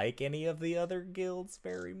particularly like any of the other guilds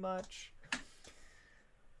very much.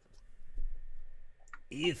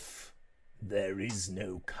 If there is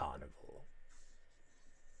no carnival,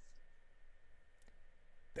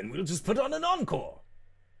 then we'll just put on an encore.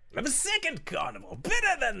 We'll have a second carnival,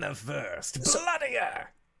 better than the first, bloodier.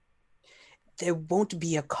 There won't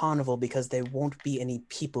be a carnival because there won't be any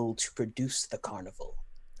people to produce the carnival.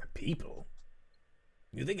 People?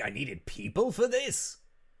 You think I needed people for this?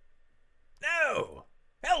 No!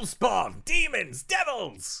 Hellspawn, demons,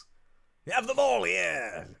 devils! You have them all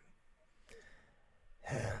here.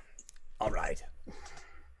 Alright.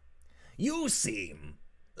 You seem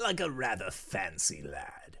like a rather fancy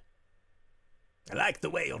lad. I like the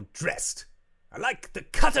way you're dressed. I like the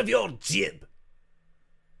cut of your jib.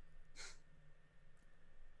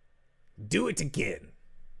 Do it again.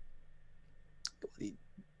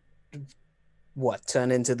 What,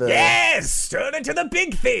 turn into the... Yes! Turn into the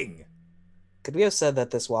big thing! Could we have said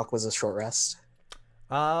that this walk was a short rest?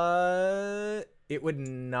 It would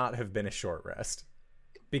not have been a short rest.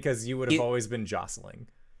 Because you would have always been jostling.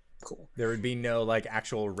 Cool. There would be no, like,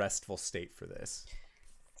 actual restful state for this.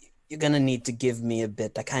 You're gonna need to give me a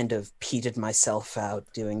bit. I kind of petered myself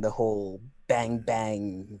out doing the whole bang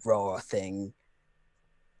bang roar thing.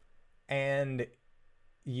 And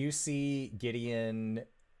you see Gideon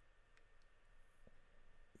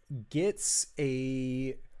gets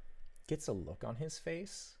a look on his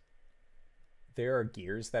face. There are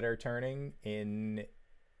gears that are turning in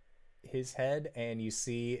his head, and you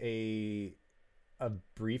see a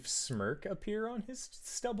brief smirk appear on his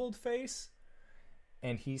stubbled face.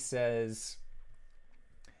 And he says,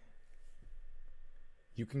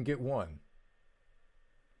 "You can get one."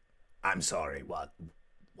 I'm sorry, what?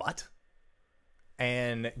 What?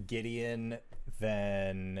 And Gideon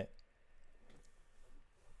then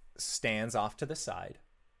stands off to the side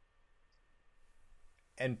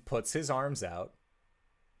and puts his arms out.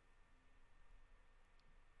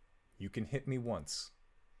 You can hit me once,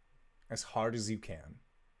 as hard as you can.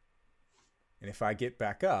 And if I get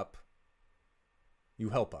back up, you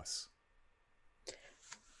help us.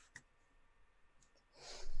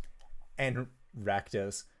 And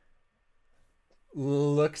Rakdos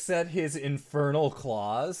looks at his infernal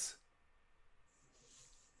claws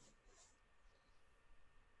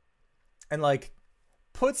and like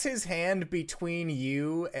puts his hand between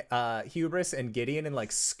you, Hubris, and Gideon, and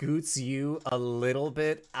like scoots you a little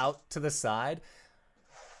bit out to the side.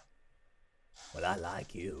 Well, I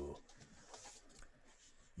like you.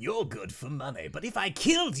 you're good for money, but if I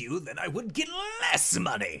killed you, then I would get less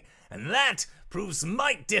money, and that proves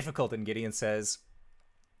might difficult. And Gideon says,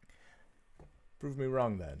 prove me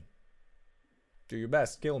wrong then. Do your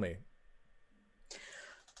best, kill me.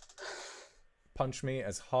 Punch me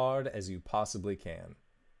as hard as you possibly can,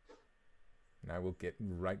 and I will get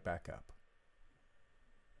right back up.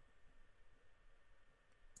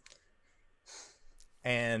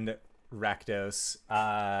 And Rakdos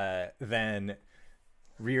then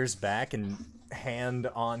rears back and hand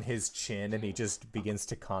on his chin, and he just begins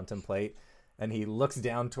to contemplate, and he looks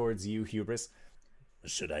down towards you, Hubris.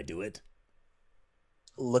 Should I do it?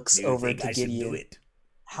 Looks over to I should Gideon. do it?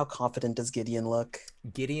 How confident does Gideon look?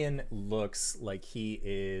 Gideon looks like he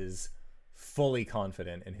is fully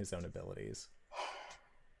confident in his own abilities.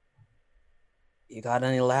 You got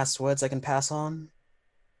any last words I can pass on?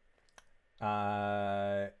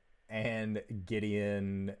 And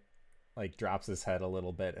Gideon like drops his head a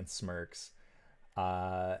little bit and smirks,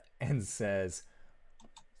 and says,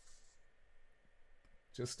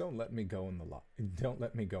 "Just don't let me go in the don't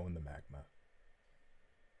let me go in the magma.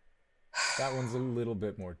 That one's a little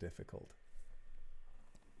bit more difficult."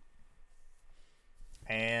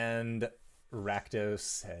 And Rakdos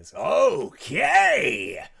says,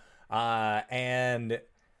 "Okay," and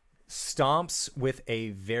stomps with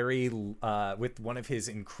with one of his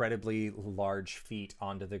incredibly large feet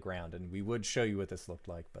onto the ground. And we would show you what this looked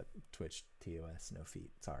like, but Twitch TOS, no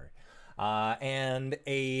feet, sorry. And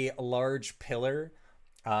a large pillar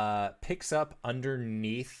picks up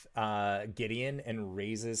underneath Gideon and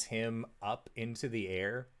raises him up into the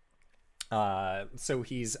air. So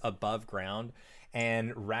he's above ground,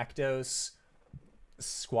 and Rakdos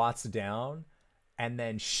squats down and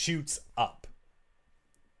then shoots up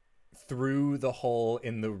through the hole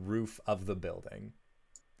in the roof of the building.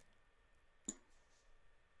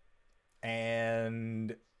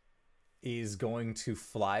 And is going to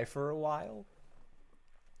fly for a while,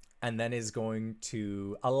 and then is going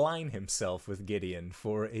to align himself with Gideon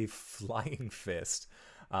for a flying fist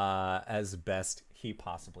as best he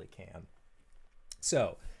possibly can.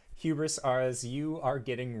 So, Hubris, as you are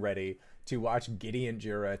getting ready to watch Gideon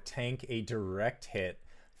Jura tank a direct hit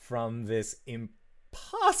from this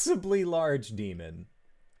impossibly large demon,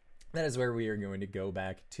 that is where we are going to go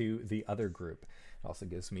back to the other group. It also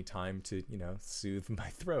gives me time to, soothe my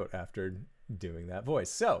throat after doing that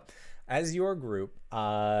voice. So, as your group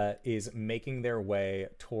is making their way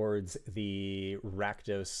towards the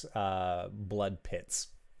Rakdos blood pits.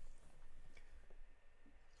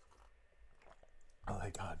 Oh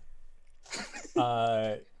my god.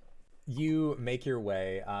 You make your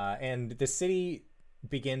way, and the city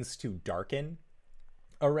begins to darken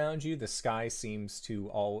around you. The sky seems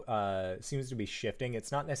to be shifting.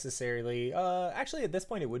 It's not necessarily actually at this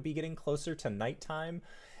point it would be getting closer to nighttime,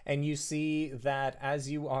 and you see that as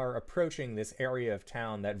you are approaching this area of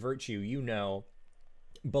town that Virtue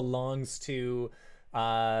belongs to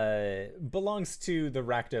the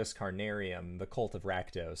Rakdos Carnarium, the cult of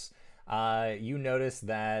Rakdos. You notice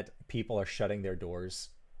that people are shutting their doors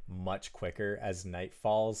much quicker as night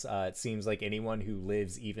falls. It seems like anyone who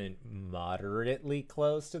lives even moderately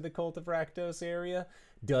close to the Cult of Rakdos area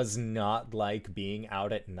does not like being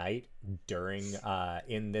out at night during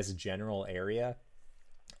in this general area.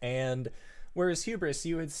 And whereas Hubris,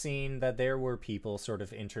 you had seen that there were people sort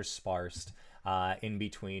of interspersed in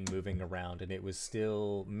between, moving around, and it was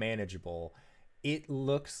still manageable. It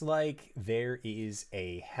looks like there is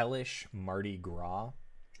a hellish Mardi Gras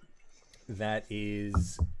that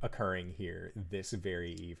is occurring here this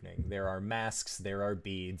very evening. There are masks, there are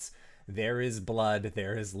beads, there is blood,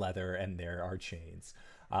 there is leather, and there are chains.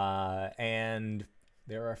 And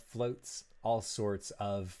there are floats, all sorts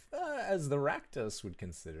of, as the Rakdos would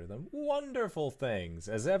consider them, wonderful things,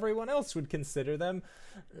 as everyone else would consider them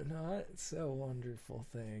not so wonderful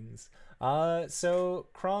things. So,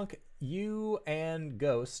 Kronk, you and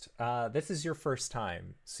Ghost, this is your first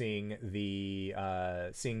time seeing the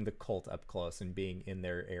cult up close and being in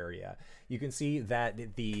their area. You can see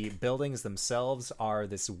that the buildings themselves are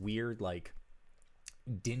this weird, like,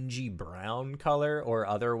 dingy brown color, or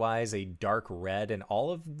otherwise a dark red, and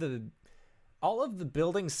all of the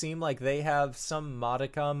buildings seem like they have some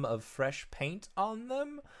modicum of fresh paint on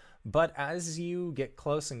them. But as you get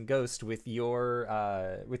close and Ghost with your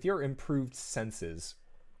improved senses,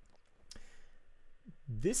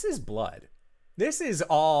 this is blood. This is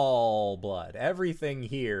all blood. Everything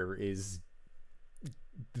here is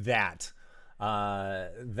that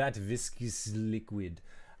viscous liquid.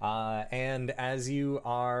 And as you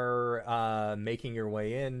are making your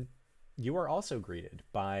way in, you are also greeted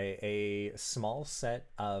by a small set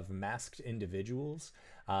of masked individuals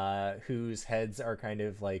whose heads are kind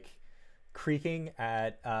of like creaking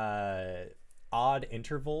at odd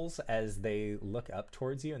intervals as they look up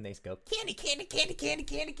towards you, and they go candy, candy, candy, candy,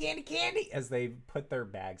 candy, candy, candy as they put their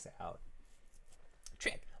bags out.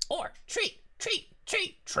 Trick or treat, treat,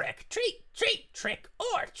 treat, trick, treat, treat, trick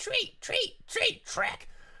or treat, treat, treat, trick.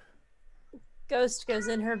 Ghost goes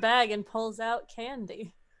in her bag and pulls out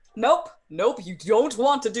candy. Nope, you don't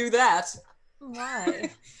want to do that.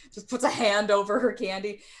 Why? Just puts a hand over her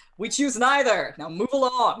candy. We choose neither. Now move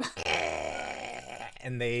along.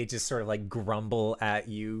 And they just sort of like grumble at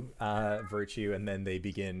you, Virtue, and then they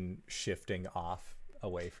begin shifting off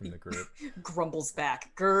away from the group. Grumbles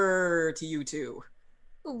back. Grrr to you two.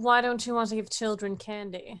 Why don't you want to give children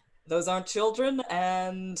candy? Those aren't children,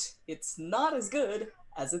 and it's not as good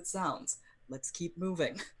as it sounds. Let's keep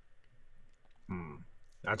moving.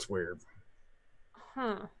 That's weird.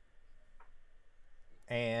 Huh.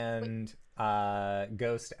 And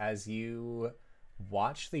Ghost, as you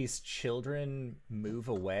watch these children move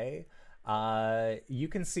away, you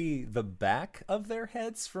can see the back of their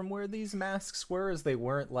heads from where these masks were, as they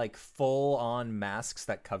weren't like full on masks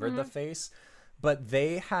that covered the face, but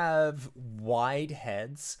they have wide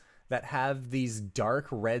heads that have these dark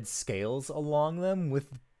red scales along them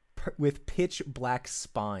with pitch black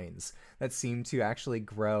spines that seem to actually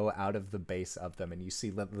grow out of the base of them, and you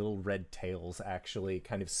see little red tails actually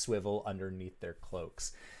kind of swivel underneath their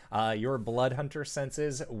cloaks. Your blood hunter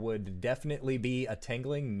senses would definitely be a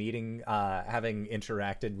tingling having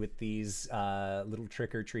interacted with these little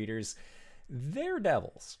trick-or-treaters. They're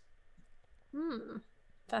devils.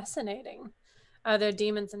 Fascinating. Are there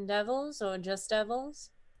demons and devils, or just devils?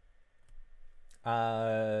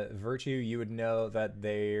 Virtue, you would know that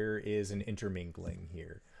there is an intermingling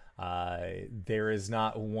here. There is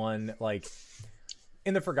not one, like,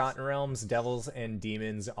 in the Forgotten Realms, devils and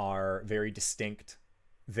demons are very distinct.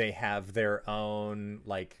 They have their own,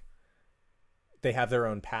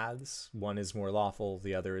 paths. One is more lawful,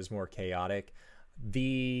 the other is more chaotic.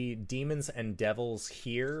 The demons and devils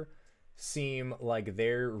here seem like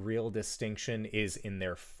their real distinction is in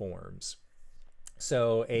their forms.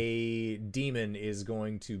 So a demon is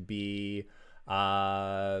going to be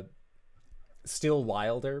still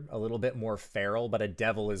wilder, a little bit more feral, but a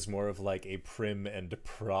devil is more of like a prim and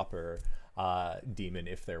proper demon,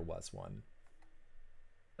 if there was one.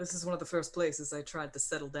 This is one of the first places I tried to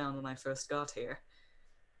settle down when I first got here.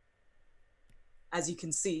 As you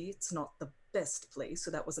can see, it's not the best place,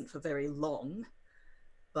 so that wasn't for very long.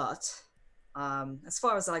 But as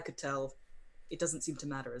far as I could tell, it doesn't seem to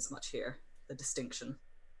matter as much here, the distinction.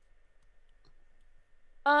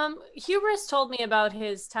 Hubris told me about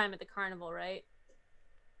his time at the carnival, right?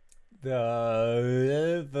 Not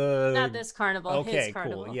this carnival, okay, his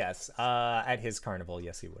carnival. Cool, yes. At his carnival,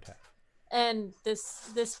 yes, he would have. And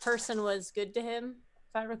this person was good to him,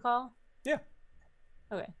 if I recall? Yeah.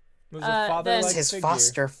 Okay. It was a father-like his figure.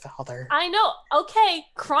 foster father. I know. Okay,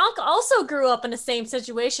 Kronk also grew up in the same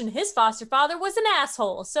situation. His foster father was an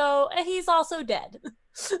asshole, so he's also dead.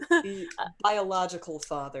 The biological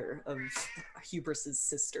father of Hubris's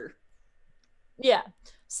sister. Yeah.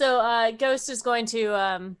 So Ghost is going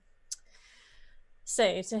to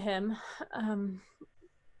say to him,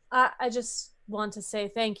 I just want to say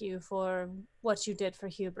thank you for what you did for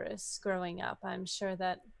Hubris growing up. I'm sure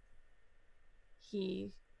that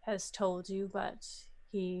he has told you, but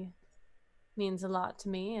he means a lot to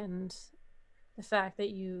me, and the fact that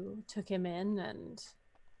you took him in. And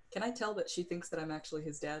can I tell that she thinks that I'm actually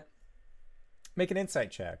his dad? Make an insight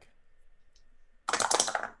check.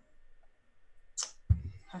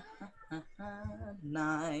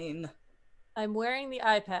 9. I'm wearing the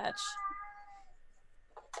eye patch.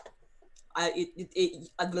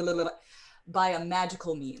 By a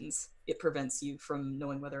magical means, it prevents you from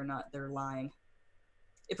knowing whether or not they're lying.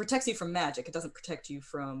 It protects you from magic. It doesn't protect you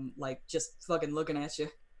from, like, just fucking looking at you.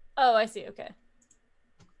 Oh, I see. Okay.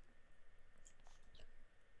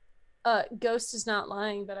 Ghost is not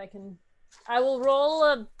lying, but I will roll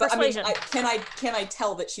a persuasion. But I mean, can I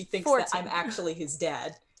tell that she thinks 14. That I'm actually his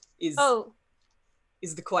dad? Is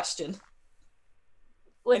the question.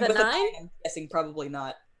 With a 9? I'm guessing probably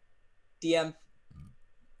not. DM.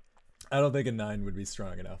 I don't think a 9 would be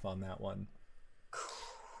strong enough on that one. Cool.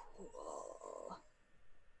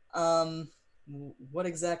 What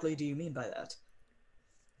exactly do you mean by that?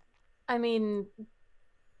 I mean,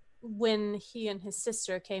 when he and his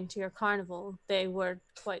sister came to your carnival, they were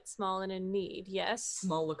quite small and in need, yes?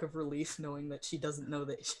 Small look of relief knowing that she doesn't know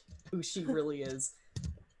that who she really is.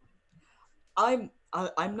 I'm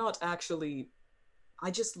not actually...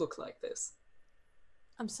 I just look like this.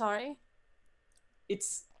 I'm sorry?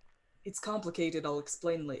 It's It's complicated. I'll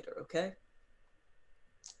explain later, okay?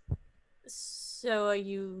 So are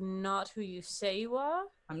you not who you say you are?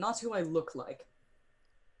 I'm not who I look like.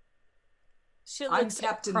 She I'm looks at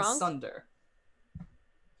Captain Kronk. Sunder.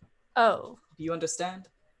 Oh, Do you understand?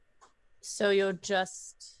 so you're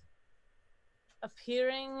just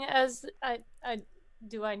appearing as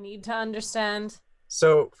do I need to understand?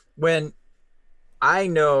 So when I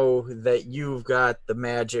know that you've got the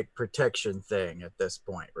magic protection thing at this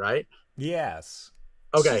point, right? Yes.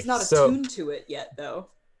 Okay, She's not so attuned to it yet, though.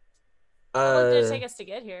 How long did it take us to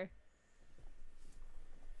get here?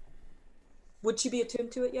 Would she be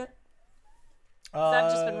attuned to it yet? 'Cause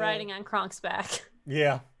I've just been riding on Kronk's back.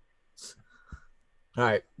 Yeah. all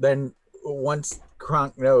right, then once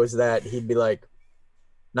Kronk knows that, he'd be like,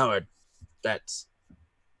 "No, that's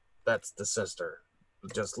the sister.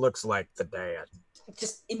 It just looks like the dad."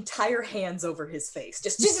 Just entire hands over his face.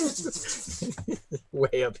 Just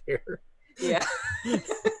Way up here. yeah.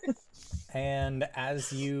 And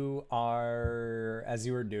as you are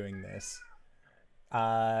doing this,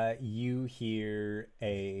 you hear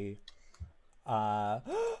a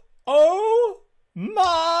oh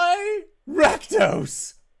my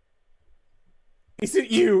Rakdos! Is it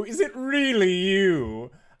you? Is it really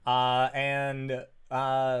you? And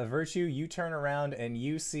Virtue, you turn around and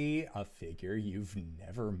you see a figure you've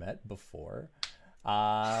never met before.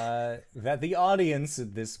 That the audience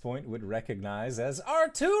at this point would recognize as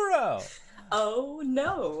Arturo. Oh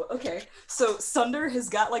no. Okay. So Sunder has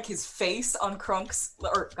got like his face on Krunk's,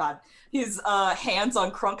 or God, his hands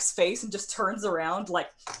on Krunk's face and just turns around like.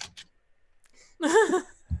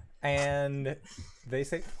 And they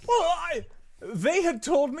say, "Why? They had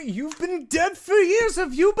told me you've been dead for years.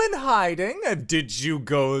 Have you been hiding? Did you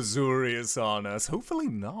go Azurius on us? Hopefully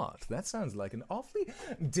not. That sounds like an awfully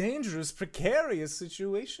dangerous, precarious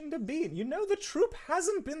situation to be in. You know, the troop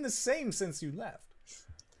hasn't been the same since you left."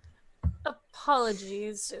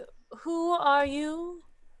 Apologies. Who are you?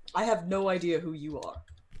 I have no idea who you are.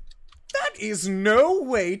 That is no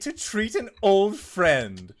way to treat an old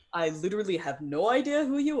friend. I literally have no idea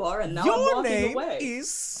who you are, and now I'm Your walking name away.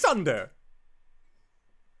 is Sunder.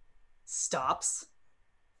 Stops.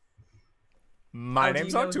 My How do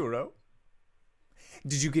name's you know- Arturo.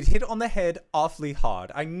 Did you get hit on the head awfully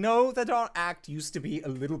hard? I know that our act used to be a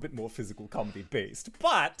little bit more physical comedy based,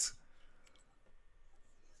 but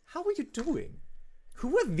how are you doing?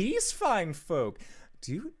 Who are these fine folk?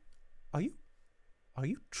 Are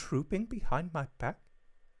you trooping behind my back?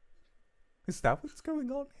 Is that what's going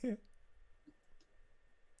on here?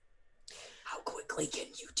 How quickly can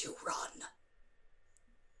you two run?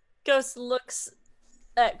 Ghost looks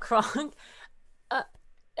at Kronk.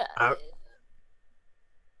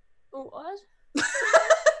 What?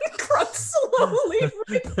 Krunk slowly.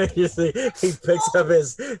 You see, he picks up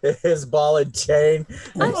his ball and chain.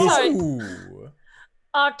 I'm sorry. Ooh.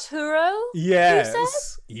 Arturo?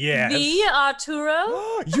 Yes. Yes. The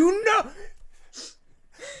Arturo? You know.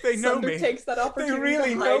 They know Sunder me. takes that opportunity really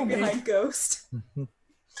to know hide me. behind Ghost.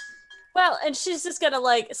 Well, and she's just gonna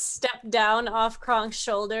like step down off Kronk's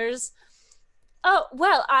shoulders. Oh,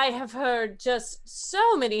 well, I have heard just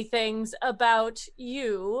so many things about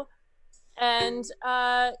you. And,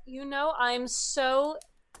 I've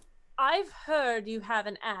heard you have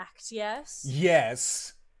an act, yes?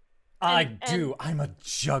 Yes. I And- do. I'm a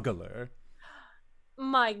juggler.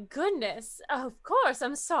 My goodness. Oh, of course,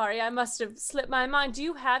 I'm sorry. I must have slipped my mind. Do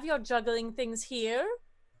you have your juggling things here?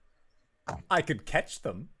 I could catch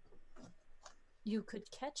them. You could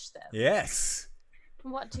catch them. Yes.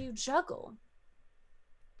 What do you juggle?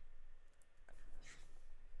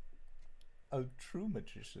 A true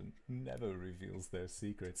magician never reveals their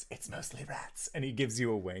secrets. It's mostly rats. And he gives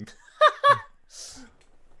you a wink.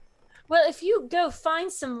 Well, if you go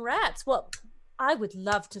find some rats, well, I would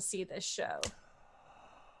love to see this show.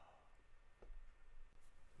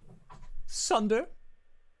 Sunder,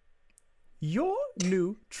 your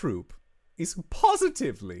new troupe is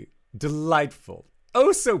positively delightful.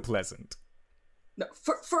 Oh, so pleasant. No,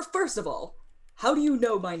 first of all, how do you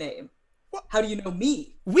know my name? What? How do you know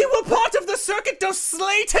me? We were part of the Circuit du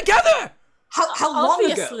Soleil together! How long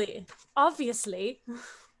ago? Obviously.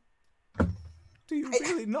 Do you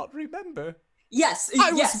really not remember? Yes,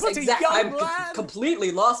 I was yes, but a exactly. young I've lad.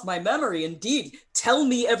 completely lost my memory. Indeed, tell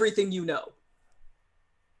me everything you know.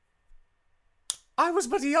 I was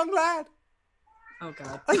but a young lad. Oh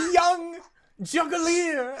God. A young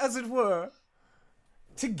juggalier, as it were.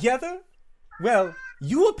 Together? Well,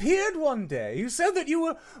 You appeared one day. You said that you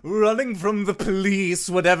were running from the police,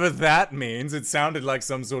 whatever that means. It sounded like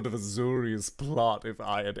some sort of Azorius plot if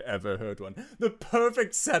I had ever heard one. The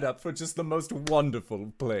perfect setup for just the most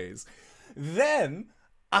wonderful plays. Then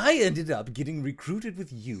I ended up getting recruited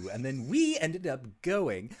with you, and then we ended up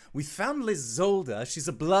going. We found Lizolda. She's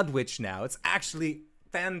a blood witch now. It's actually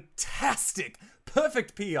fantastic.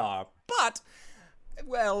 Perfect PR. But,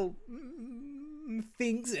 well,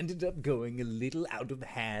 things ended up going a little out of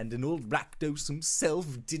hand, and old Rakdos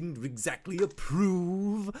himself didn't exactly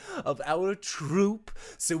approve of our troupe,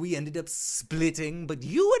 so we ended up splitting. But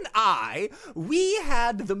you and we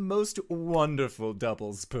had the most wonderful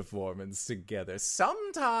doubles performance together.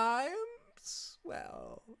 Sometimes,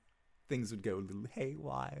 well, things would go a little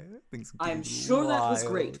haywire. I'm sure that was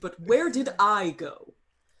great, but where did I go?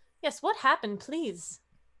 Yes, what happened, please?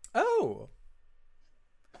 Oh.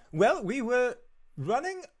 Well, we were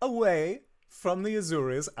running away from the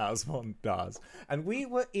Azorius, as one does, and we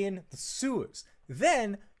were in the sewers.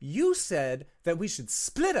 Then you said that we should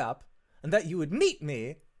split up and that you would meet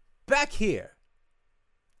me back here.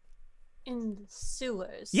 In the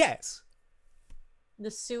sewers? Yes.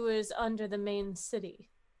 The sewers under the main city?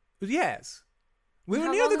 Yes. We were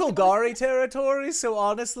How near the long Golgari territory, so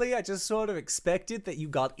honestly, I just sort of expected that you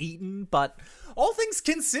got eaten, but all things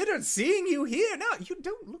considered, seeing you here, now, you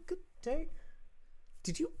don't look a day.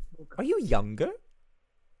 Are you younger?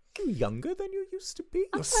 Are you younger than you used to be?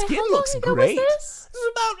 Your skin looks great. Was This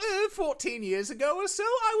was about 14 years ago or so.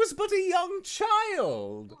 I was but a young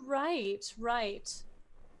child. Right.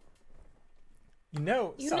 You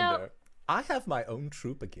know, Sunder, I have my own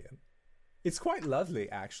troupe again. It's quite lovely,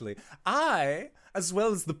 actually. I, as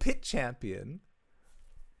well as the pit champion,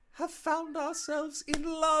 have found ourselves in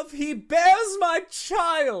love. He bears my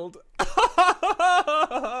child.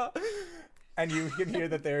 And you can hear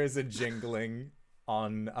that there is a jingling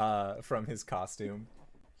on from his costume.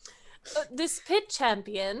 This pit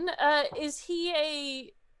champion, is he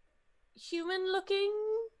a human-looking?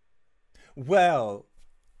 Well,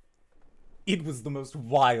 it was the most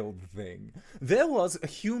wild thing. There was a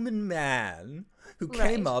human man who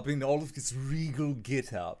came up in all of this regal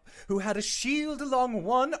get-up, who had a shield along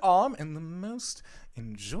one arm and the most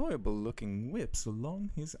enjoyable-looking whips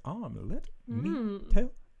along his arm. Let me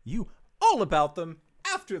tell you all about them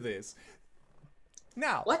after this.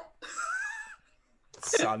 Now, what?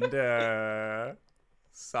 Sunder,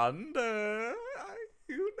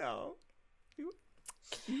 you know.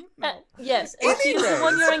 Yes. Is he the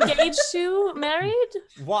one you're engaged to, married?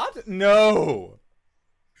 What? No,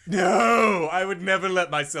 I would never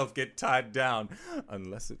let myself get tied down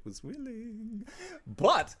unless it was willing.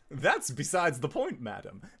 But that's besides the point,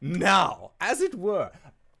 madam. Now, as it were,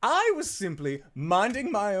 I was simply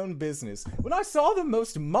minding my own business when I saw the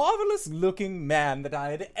most marvelous-looking man that I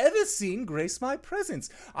had ever seen grace my presence.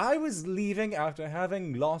 I was leaving after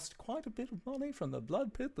having lost quite a bit of money from the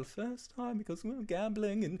blood pit the first time because we were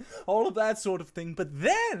gambling and all of that sort of thing. But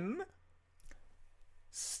then,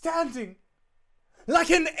 standing like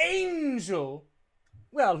an angel,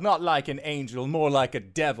 well, not like an angel, more like a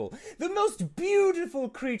devil, the most beautiful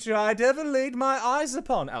creature I'd ever laid my eyes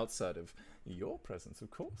upon outside of your presence, of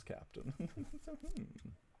course, Captain.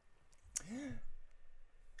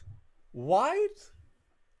 White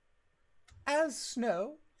as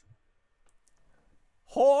snow,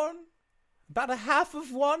 horn, about a half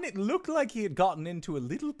of one. It looked like he had gotten into a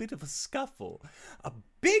little bit of a scuffle. A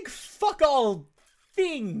big fuck-all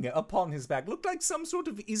thing upon his back. Looked like some sort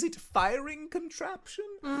of, is it firing contraption?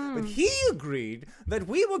 But he agreed that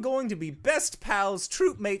we were going to be best pals,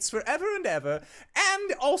 troop mates forever and ever,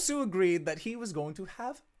 and also agreed that he was going to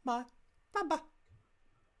have my baba.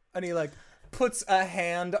 And he, like, puts a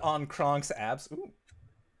hand on Kronk's abs. Ooh.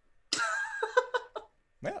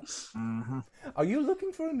 Yeah. Are you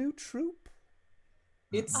looking for a new troop?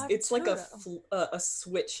 It's like a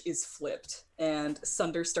switch is flipped, and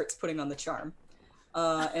Sunder starts putting on the charm.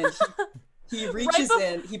 And he reaches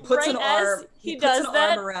in, he puts an arm,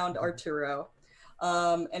 arm around Arturo,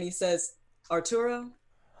 and he says, "Arturo,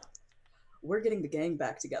 we're getting the gang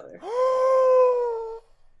back together.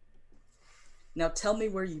 Now tell me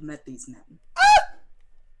where you met these men."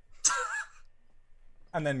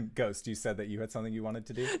 And then, Ghost, you said that you had something you wanted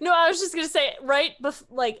to do? No, I was just gonna say,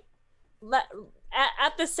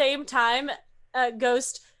 at the same time,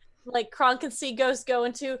 Ghost, like, Kronk can see Ghost go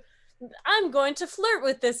into, I'm going to flirt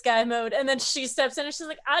with this guy mode, and then she steps in and she's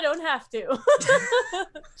like, I don't have to.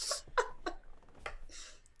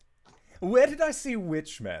 Where did I see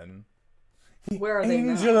Witchman? Where are they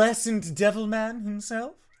now? Angel-essent devil man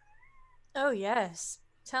himself? Oh yes,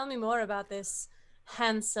 tell me more about this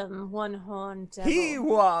handsome one-horned devil. He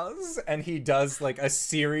was, and he does like a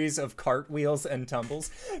series of cartwheels and tumbles,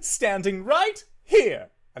 standing right here,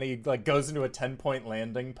 and he like goes into a 10-point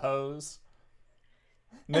landing pose.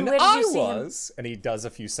 And then I was, and he does a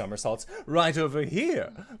few somersaults, right over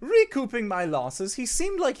here, recouping my losses. He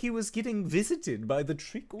seemed like he was getting visited by the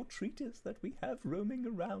trick-or-treaters that we have roaming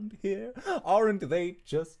around here. Aren't they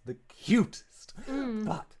just the cutest?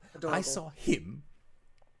 But Adorable. I saw him,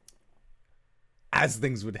 as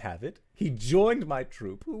things would have it. He joined my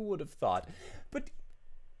troop. Who would have thought? But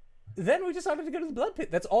then we decided to go to the blood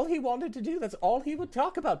pit. That's all he wanted to do. That's all he would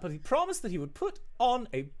talk about. But he promised that he would put on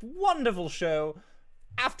a wonderful show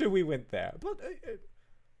after we went there. But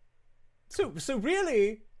so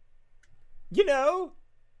really, you know,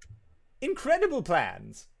 incredible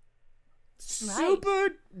plans. Super.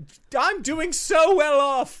 I'm doing so well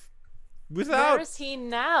off without. Where is he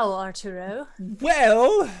now, Arturo?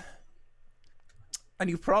 Well, and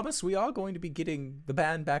you promise we are going to be getting the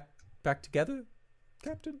band back together,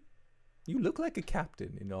 Captain? You look like a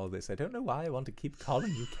captain in all this. I don't know why I want to keep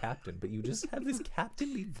calling you captain, but you just have this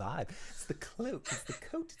captainly vibe. It's the cloak, it's the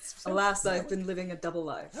coat. It's so Alas, I've been living a double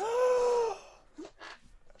life.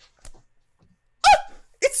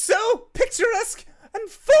 It's so picturesque and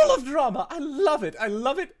full of drama. I love it. I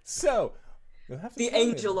love it so. You'll have to The tell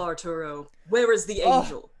me. angel, Arturo. Where is the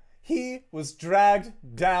angel? He was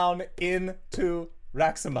dragged down into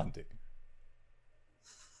Raxamundi.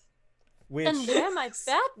 Which... And where might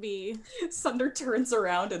that be? Sunder turns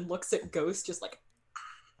around and looks at Ghost just like,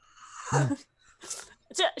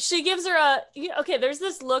 She gives her a... Okay, there's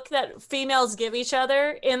this look that females give each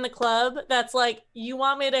other in the club that's like, you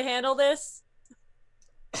want me to handle this?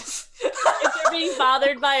 If they're being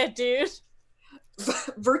bothered by a dude.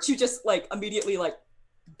 Virtue just like immediately like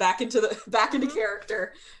back into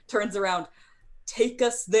character, turns around. Take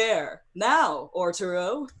us there now,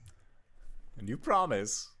 Arturo. And you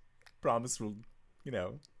promise we'll, you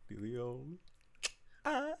know, do the old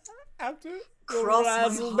after Cross my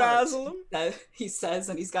razzle heart, dazzle him. he says,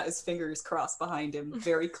 and he's got his fingers crossed behind him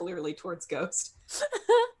very clearly towards Ghost.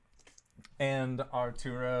 And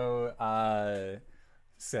Arturo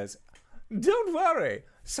says, "Don't worry,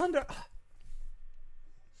 Sunder.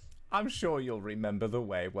 I'm sure you'll remember the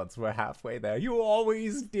way once we're halfway there. You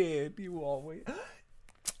always did. You always."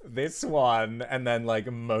 This one, and then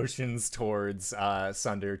like motions towards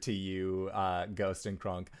Sunder to you, Ghost and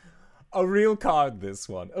Kronk. A real card, this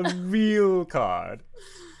one. A real card.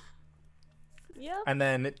 Yep. And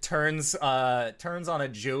then it turns on a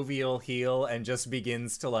jovial heel and just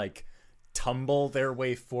begins to like tumble their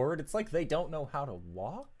way forward. It's like they don't know how to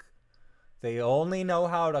walk. They only know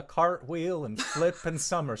how to cartwheel and flip and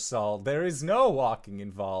somersault. There is no walking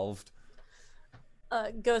involved.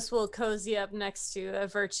 Ghost will cozy up next to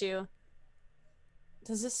Virtue.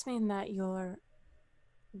 Does this mean that you're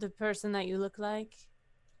the person that you look like?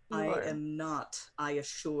 I am not, I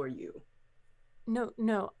assure you.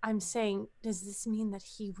 No, I'm saying, does this mean that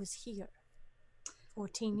he was here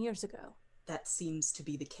 14 years ago? That seems to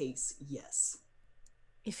be the case, yes.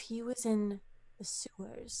 If he was in the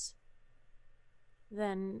sewers,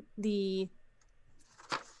 then the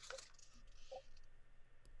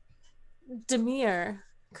Demir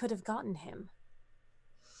could have gotten him.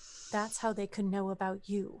 That's how they could know about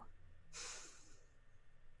you.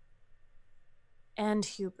 And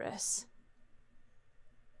Hubris.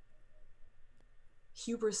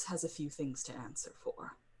 Hubris has a few things to answer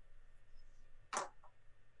for.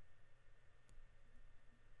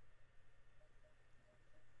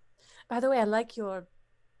 By the way, I like your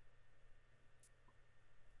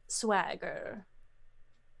swagger.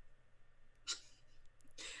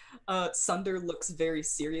 Sunder looks very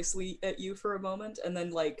seriously at you for a moment, and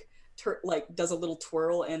then like does a little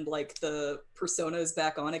twirl, and like the persona is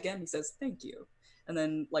back on again. He says, "Thank you," and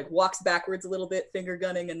then like walks backwards a little bit, finger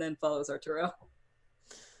gunning, and then follows Arturo.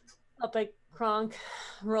 Up at Kronk,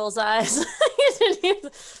 rolls eyes.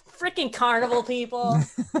 Freaking carnival people.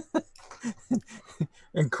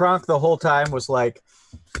 And Kronk the whole time was like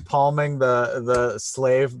palming the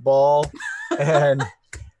slave ball, and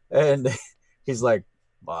he's like,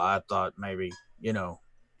 "Well, I thought maybe, you know,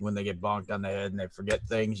 when they get bonked on the head and they forget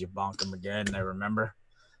things, you bonk them again and they remember."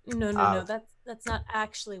 No. That's not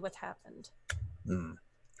actually what happened.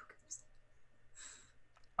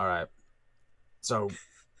 All right. So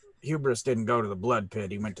Hubris didn't go to the blood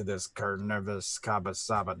pit. He went to this Carnivus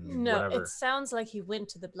Kabasaba, No, whatever. it sounds like he went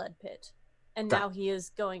to the blood pit, and now he is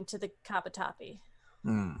going to the Kabatapi.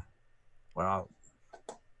 Well,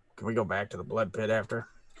 can we go back to the blood pit after?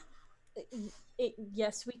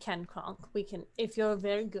 Yes, we can, Kronk. We can, if you're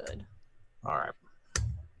very good. All right.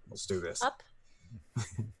 Let's do this. Up.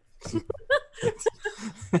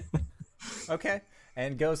 Okay.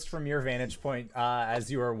 And Ghost, from your vantage point, as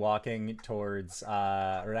you are walking towards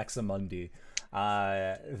Rexamundi,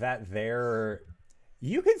 that there,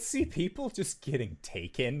 you can see people just getting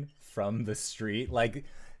taken from the street. Like,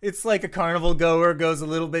 it's like a carnival goer goes a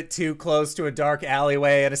little bit too close to a dark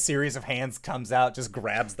alleyway and a series of hands comes out, just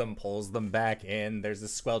grabs them, pulls them back in. There's a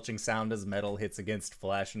squelching sound as metal hits against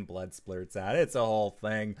flesh and blood splurts out. It's a whole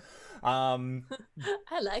thing. I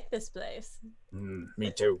like this place.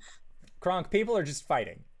 Me too. Kronk, people are just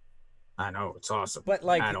fighting. I know, it's awesome. But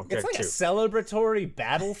like, I don't it's care like too. a celebratory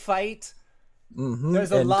battle fight. Mm-hmm.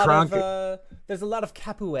 There's a And lot Kronk- of there's a lot of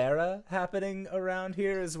capoeira happening around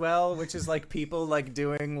here as well, which is like people like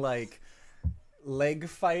doing like leg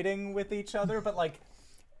fighting with each other, but like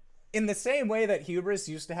in the same way that Hubris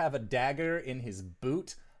used to have a dagger in his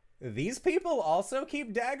boot, these people also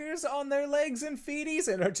keep daggers on their legs and feeties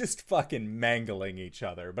and are just fucking mangling each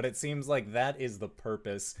other. But it seems like that is the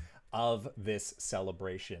purpose of this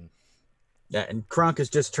celebration. Yeah, and Kronk is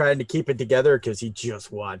just trying to keep it together because he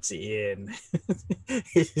just wants in.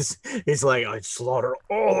 he's like, I'd slaughter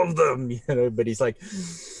all of them, you know. But he's like,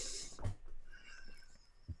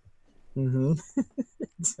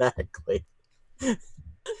 exactly.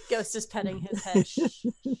 Ghost is petting his head. Shh.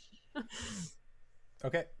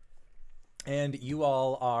 Okay. And you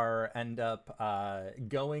all end up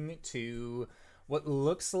going to what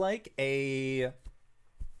looks like a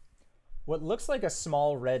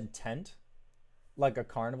small red tent, like a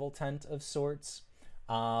carnival tent of sorts.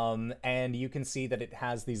 And you can see that it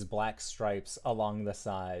has these black stripes along the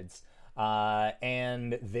sides.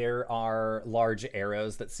 And there are large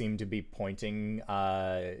arrows that seem to be pointing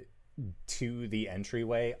to the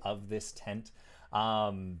entryway of this tent.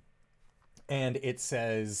 And it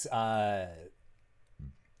says,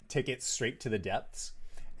 ticket straight to the depths.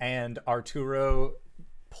 And Arturo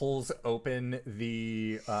pulls open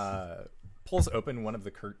one of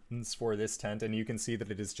the curtains for this tent, and you can see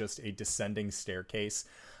that it is just a descending staircase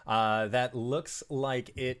that looks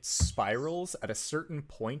like it spirals at a certain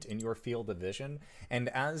point in your field of vision. And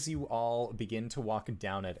as you all begin to walk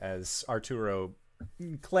down it, as Arturo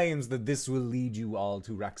claims that this will lead you all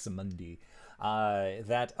to Rexamundi,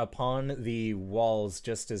 that upon the walls,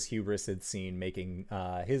 just as Hubris had seen making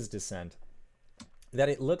his descent, that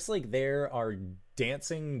it looks like there are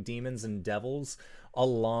dancing demons and devils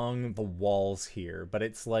along the walls here, but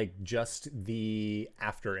it's like just the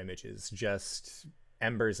after images, just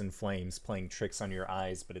embers and flames playing tricks on your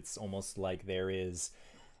eyes, but it's almost like there is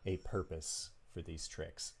a purpose for these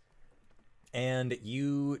tricks. And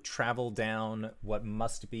you travel down what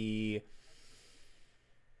must be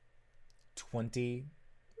 20-30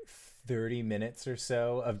 minutes or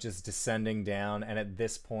so of just descending down, and at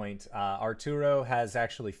this point Arturo has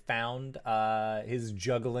actually found his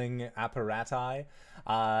juggling apparati,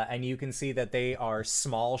 and you can see that they are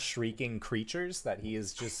small shrieking creatures that he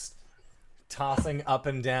is just tossing up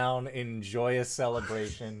and down in joyous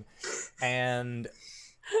celebration. And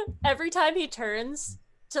every time he turns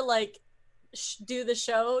to like do the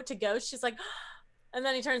show to Ghost, she's like and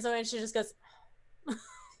then he turns away and she just goes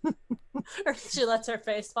or she lets her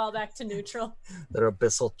face fall back to neutral. They're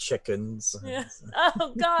abyssal chickens. Yeah.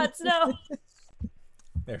 Oh gods, no.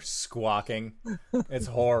 They're squawking. It's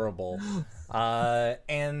horrible.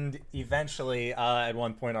 And eventually, at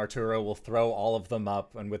one point, Arturo will throw all of them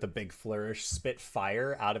up and with a big flourish spit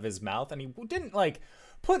fire out of his mouth. And he didn't like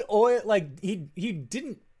put oil, like he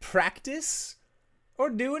didn't practice or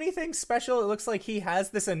do anything special. It looks like he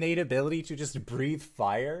has this innate ability to just breathe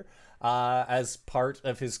fire as part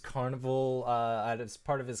of his carnival,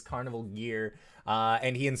 gear.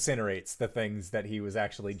 And he incinerates the things that he was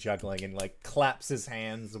actually juggling and like claps his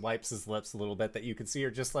hands, wipes his lips a little bit, that you can see are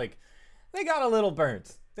just like, they got a little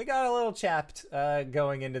burnt. They got a little chapped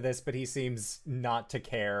going into this, but he seems not to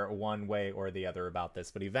care one way or the other about this.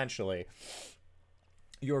 But eventually,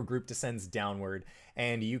 your group descends downward,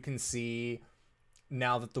 and you can see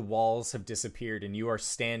now that the walls have disappeared and you are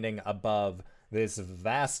standing above this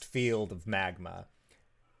vast field of magma.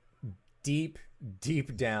 Deep,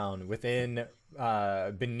 deep down within,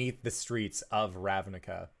 beneath the streets of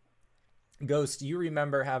Ravnica. Ghost, you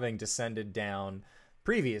remember having descended down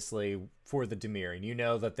previously for the Dimir, and you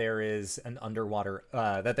know that there is an underwater,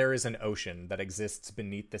 that there is an ocean that exists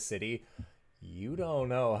beneath the city. You don't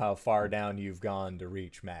know how far down you've gone to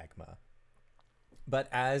reach magma. But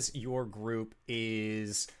as your group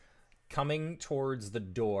is coming towards the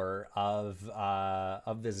door of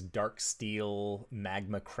this dark steel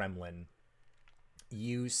magma Kremlin,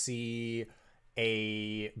 you see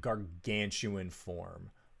a gargantuan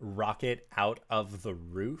form rocket out of the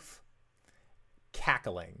roof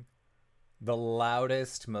cackling. The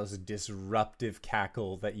loudest, most disruptive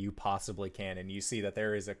cackle that you possibly can. And you see that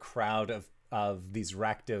there is a crowd of these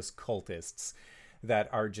Rakdos cultists that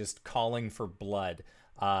are just calling for blood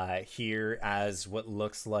here, as what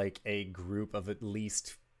looks like a group of at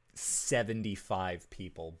least 75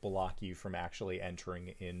 people block you from actually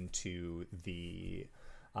entering into the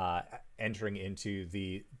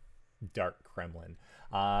Dark Kremlin.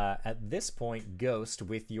 At this point, Ghost,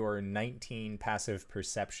 with your 19 passive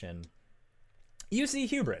perception, you see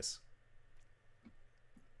Hubris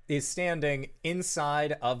is standing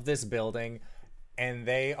inside of this building, and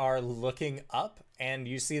they are looking up, and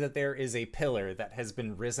you see that there is a pillar that has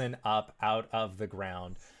been risen up out of the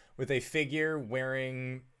ground with a figure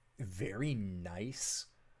wearing very nice,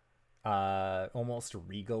 almost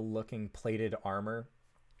regal looking plated armor.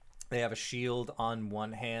 They have a shield on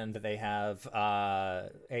one hand. They have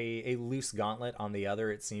a loose gauntlet on the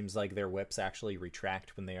other. It seems like their whips actually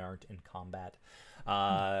retract when they aren't in combat.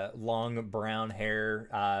 Long brown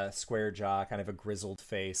hair, square jaw, kind of a grizzled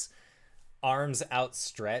face. Arms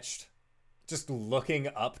outstretched, just looking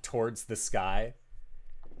up towards the sky.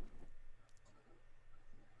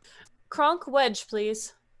 Kronk, wedge,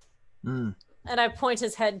 please. Mm. And I point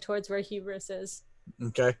his head towards where Hubris is.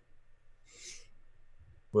 Okay.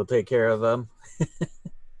 We'll take care of them.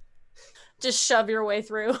 Just shove your way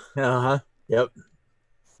through. Uh-huh. Yep.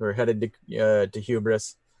 We're headed to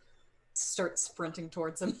Hubris. Start sprinting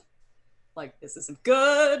towards him. Like, this isn't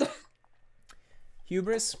good.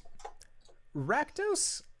 Hubris,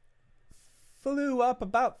 Rakdos flew up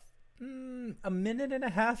about a minute and a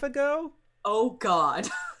half ago. Oh, God.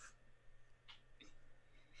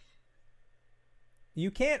 You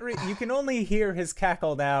can't. You can only hear his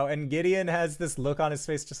cackle now, and Gideon has this look on his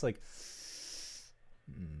face, just like,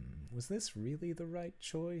 was this really the right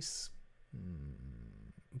choice?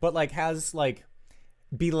 But like has like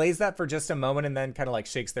belays that for just a moment, and then kind of like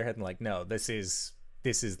shakes their head and like, no, this is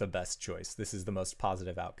the best choice. This is the most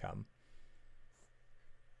positive outcome.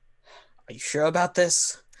 Are you sure about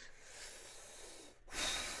this?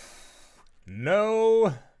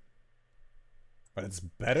 No. But it's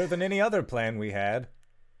better than any other plan we had.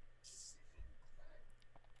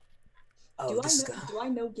 Do I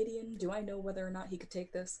know Gideon? Do I know whether or not he could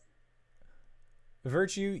take this?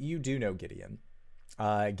 Virtue, you do know Gideon.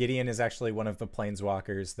 Gideon is actually one of the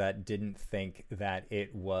planeswalkers that didn't think that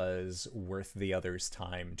it was worth the others'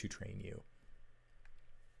 time to train you.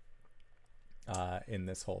 In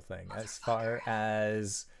this whole thing. As far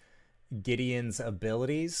as Gideon's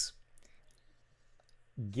abilities...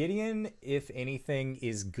 Gideon, if anything,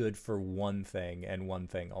 is good for one thing and one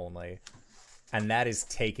thing only, and that is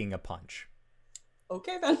taking a punch.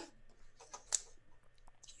 Okay, then.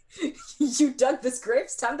 You dug this grave,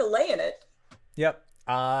 it's time to lay in it. Yep.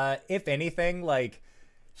 If anything, like,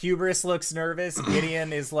 Hubris looks nervous,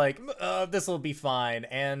 Gideon is like, this'll be fine,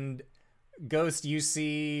 and Ghost, you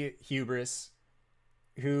see Hubris,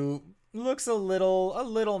 who... looks a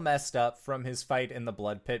little messed up from his fight in the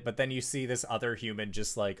blood pit, but then you see this other human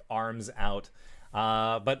just like arms out.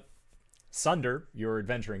 But Sunder, your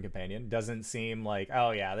adventuring companion, doesn't seem like,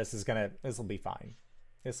 oh yeah, this'll be fine.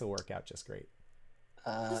 This'll work out just great.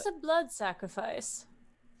 It's a blood sacrifice.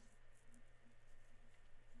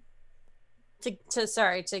 To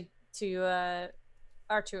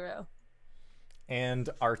Arturo. And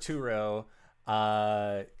Arturo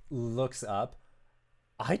looks up.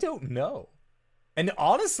 I don't know. And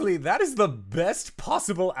honestly, that is the best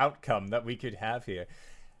possible outcome that we could have here.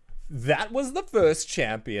 That was the first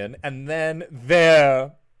champion, and then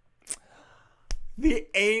the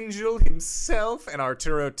angel himself, and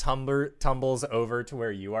Arturo tumbles over to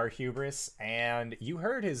where you are, Hubris, and you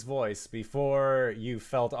heard his voice before you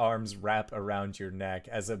felt arms wrap around your neck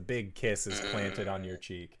as a big kiss is planted on your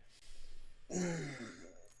cheek.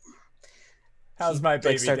 How's my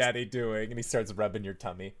baby daddy doing? And he starts rubbing your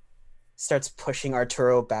tummy. Starts pushing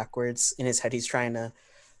Arturo backwards. In his head, he's trying to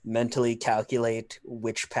mentally calculate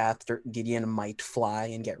which path Gideon might fly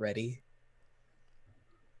and get ready.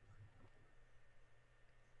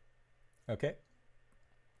 Okay.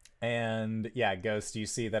 And yeah, Ghost, you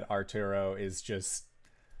see that Arturo is just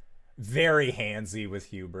very handsy with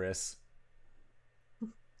Hubris.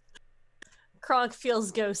 Kronk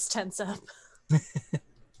feels Ghost tense up.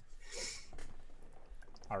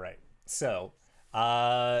 All right. So,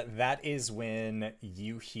 that is when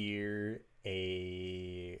you hear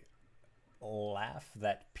a laugh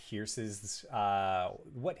that pierces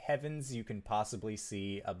what heavens you can possibly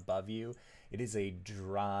see above you. It is a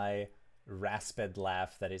dry, rasped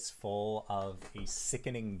laugh that is full of a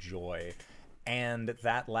sickening joy. And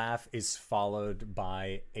that laugh is followed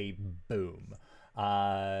by a boom.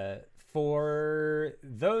 For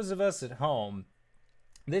those of us at home,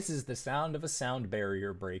 this is the sound of a sound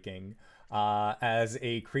barrier breaking as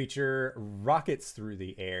a creature rockets through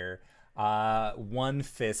the air, one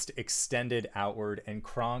fist extended outward. And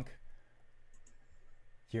Kronk,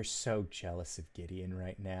 you're so jealous of Gideon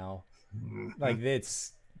right now. Like,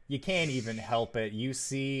 you can't even help it. You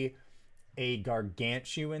see a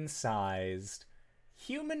gargantuan-sized,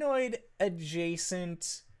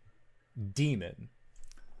 humanoid-adjacent demon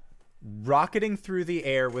rocketing through the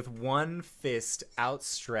air with one fist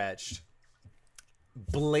outstretched,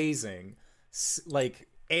 blazing, like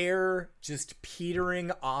air just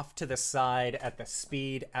petering off to the side at the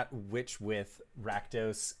speed at which with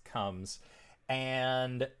Rakdos comes.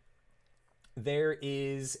 And there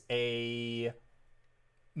is a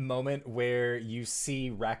moment where you see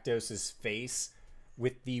Rakdos's face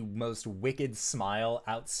with the most wicked smile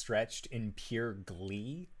outstretched in pure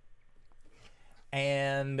glee.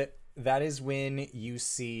 And that is when you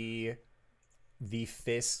see the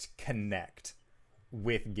fist connect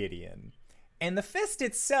with Gideon. And the fist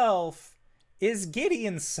itself is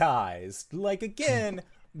Gideon-sized. Like, again,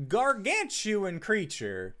 gargantuan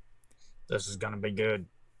creature. This is gonna be good.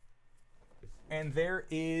 And there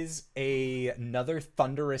is another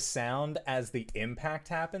thunderous sound as the impact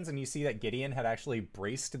happens, and you see that Gideon had actually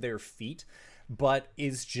braced their feet, but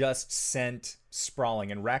is just sent sprawling.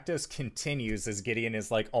 And Rakdos continues as Gideon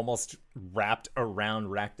is like almost wrapped around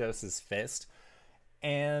Rakdos's fist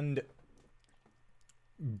and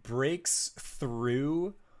breaks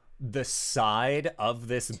through the side of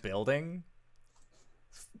this building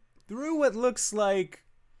through what looks like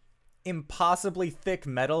impossibly thick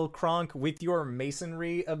metal. Kronk, with your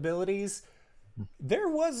masonry abilities, there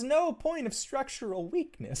was no point of structural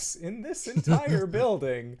weakness in this entire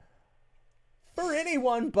building for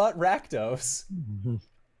anyone but Rakdos.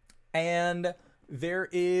 And there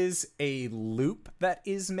is a loop that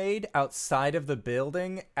is made outside of the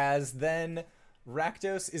building as then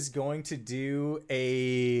Rakdos is going to do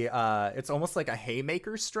it's almost like a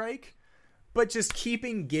haymaker strike, but just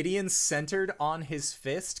keeping Gideon centered on his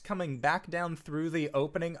fist, coming back down through the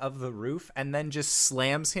opening of the roof, and then just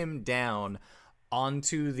slams him down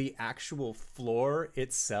onto the actual floor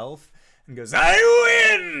itself and goes,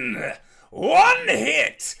 "I win! One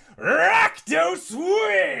hit! Rakdos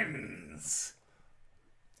wins!"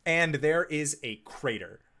 And there is a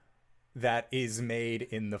crater that is made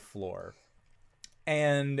in the floor.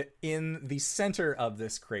 And in the center of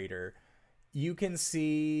this crater, you can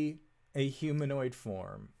see a humanoid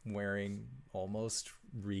form wearing almost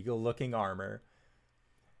regal-looking armor.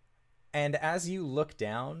 And as you look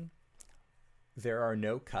down, there are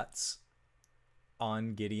no cuts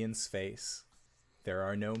on Gideon's face. There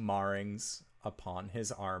are no marrings upon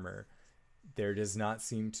his armor. There does not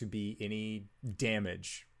seem to be any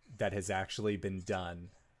damage that has actually been done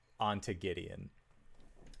onto Gideon.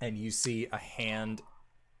 And you see a hand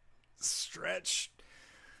stretch,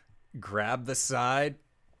 grab the side,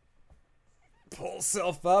 pull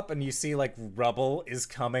self up, and you see like rubble is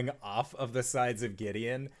coming off of the sides of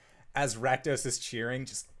Gideon as Rakdos is cheering.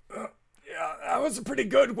 Just, yeah, that was a pretty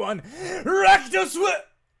good one. Rakdos,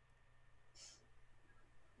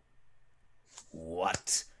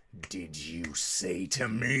 what did you say to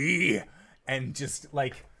me? And just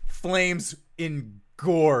like flames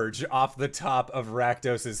engorge off the top of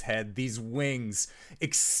Rakdos's head. These wings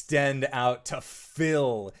extend out to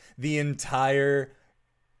fill the entire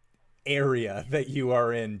area that you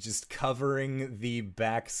are in, just covering the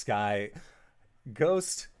back sky.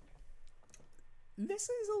 Ghost, this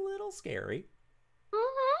is a little scary.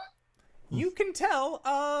 You can tell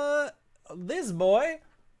this boy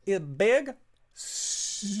is big,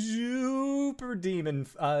 super demon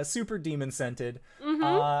scented,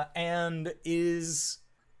 and is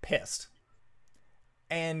pissed.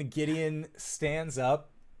 And Gideon stands up.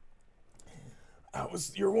 "That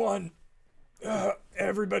was your one.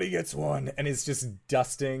 Everybody gets one," and is just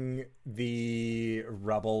dusting the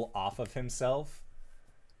rubble off of himself.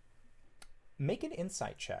 Make an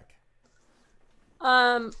insight check.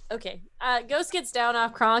 Okay. Ghost gets down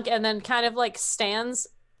off Kronk and then kind of like stands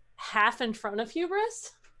half in front of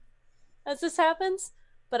Hubris as this happens,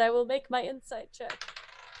 but I will make my insight check.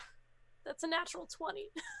 That's a natural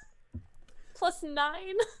 20. Plus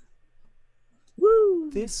 9.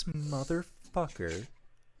 Woo! This motherfucker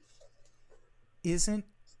isn't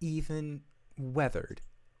even weathered.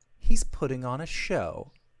 He's putting on a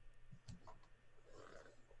show.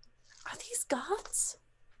 Are these gods?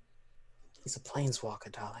 He's a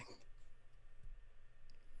planeswalker, darling.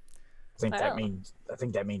 I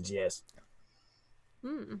think that means yes.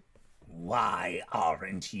 Why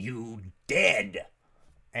aren't you dead?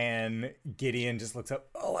 And Gideon just looks up.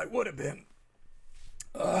 Oh, I would have been.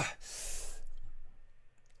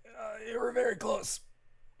 You were very close.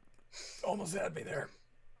 Almost had me there.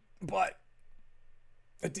 But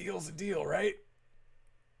a deal's a deal, right?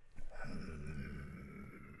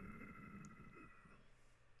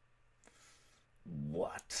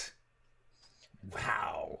 What?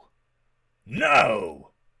 Wow.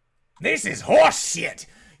 No! This is horse shit!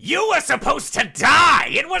 You were supposed to die!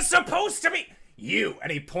 It was supposed to be you!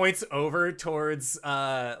 And he points over towards he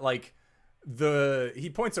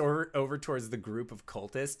points over towards the group of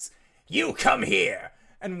cultists. You come here!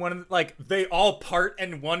 And one of they all part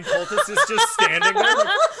and one cultist is just standing there like,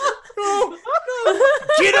 no,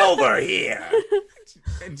 get over here!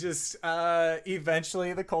 And just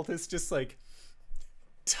eventually the cultist just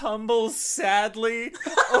tumbles sadly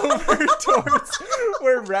over towards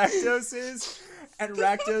where Rakdos is, and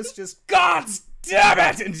Rakdos just, God damn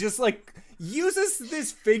it, and just uses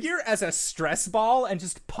this figure as a stress ball and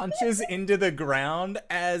just punches into the ground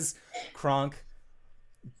as Kronk.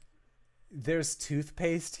 There's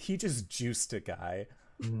toothpaste. He just juiced a guy.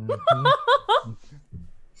 Mm-hmm.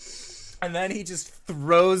 And then he just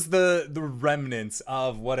throws the remnants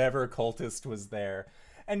of whatever cultist was there.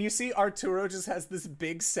 And you see Arturo just has this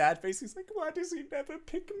big sad face. He's like, why does he never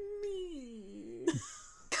pick me?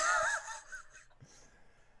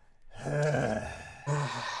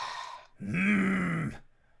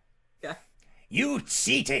 Yeah. You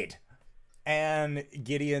cheated! And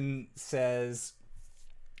Gideon says,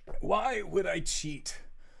 why would I cheat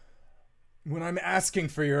when I'm asking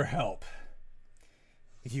for your help?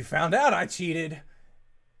 If you found out I cheated,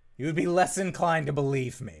 you would be less inclined to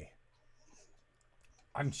believe me.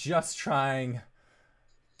 I'm just trying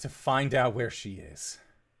to find out where she is.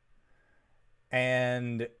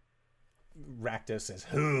 And Rakdos says,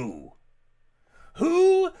 Who?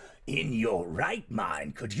 Who in your right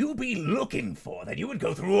mind could you be looking for that you would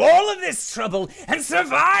go through all of this trouble and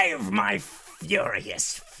survive my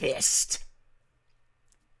furious fist?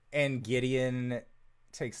 And Gideon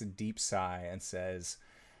takes a deep sigh and says,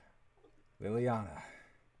 Liliana,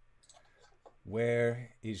 where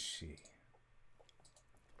is she?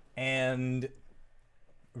 And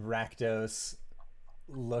Rakdos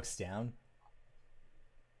looks down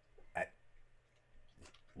at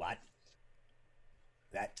what?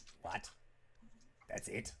 What? That's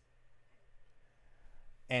it?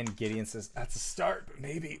 And Gideon says, that's a start, but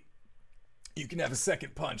maybe you can have a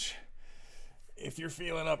second punch if you're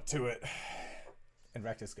feeling up to it. And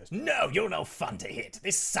Rakdos goes, no, you're no fun to hit.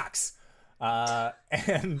 This sucks.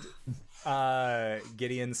 And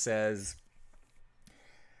Gideon says,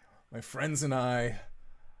 my friends and I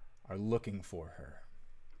are looking for her.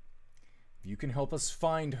 If you can help us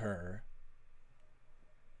find her,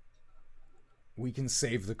 we can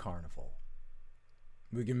save the carnival.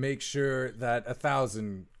 We can make sure that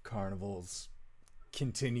 1,000 carnivals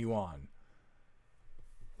continue on.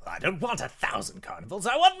 I don't want 1,000 carnivals.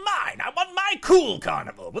 I want mine. I want my cool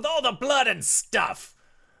carnival with all the blood and stuff.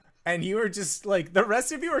 And you are just the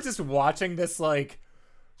rest of you are just watching this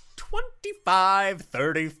 25,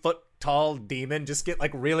 30 foot tall demon just get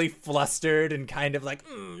really flustered and kind of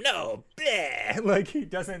no, bleh. He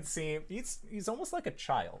doesn't seem, he's almost like a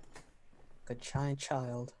child. A giant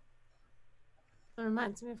child. It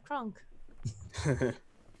reminds me of Kronk.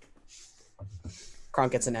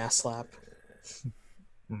 Kronk gets an ass slap.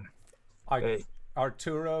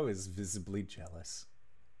 Arturo is visibly jealous.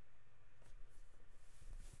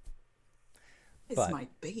 It's my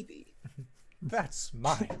baby. That's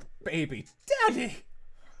my baby daddy.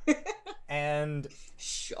 And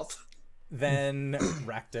shut. Then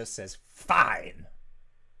Rakdos says, fine.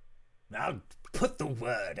 I'll put the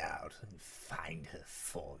word out and find her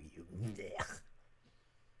for you.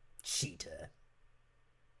 Cheater.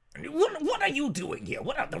 What are you doing here?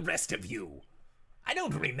 What are the rest of you? I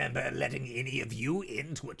don't remember letting any of you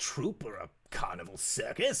into a troupe or a carnival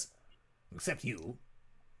circus. Except you.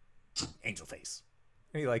 Angel Face.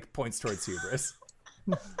 And he points towards Hubris.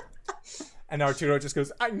 And Arturo just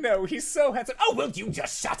goes, I know, he's so handsome. Oh, will you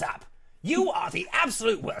just shut up? You are the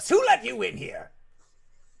absolute worst. Who let you in here?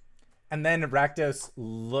 And then Rakdos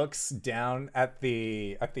looks down at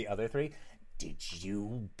the other three. Did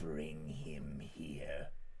you bring him here?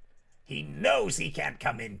 He knows he can't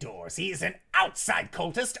come indoors. He is an outside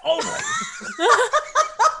cultist only.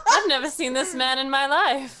 I've never seen this man in my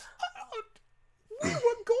life. We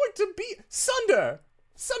were going to be... Sunder,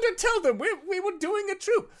 tell them we were doing a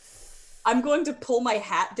troupe. I'm going to pull my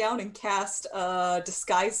hat down and cast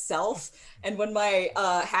Disguise Self. And when my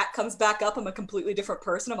hat comes back up, I'm a completely different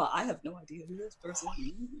person. I have no idea who this person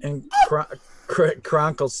is. And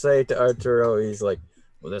Kronk will say to Arturo, he's like,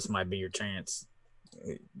 well, this might be your chance.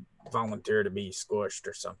 Volunteer to be squished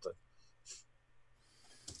or something.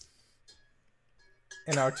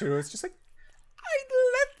 And Arturo's just like, I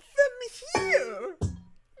let them here.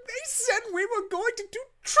 They said we were going to do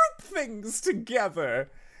troop things together.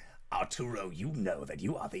 Arturo, you know that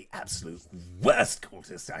you are the absolute worst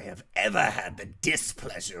cultist I have ever had the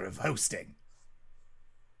displeasure of hosting.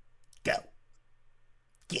 Go.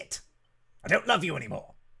 Get. I don't love you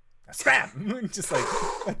anymore. Now scram! Just like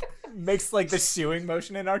makes like the shooing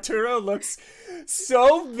motion, and Arturo looks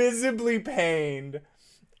so visibly pained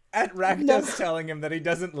at Rakdos telling him that he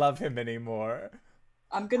doesn't love him anymore.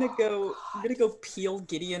 I'm gonna go peel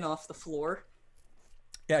Gideon off the floor.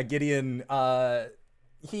 Yeah, Gideon,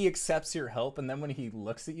 he accepts your help, and then when he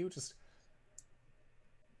looks at you, just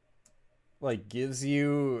like gives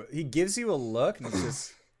you a look, and it's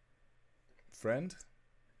just, friend.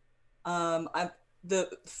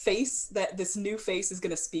 This new face is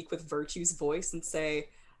gonna speak with Virtue's voice and say,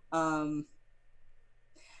 well,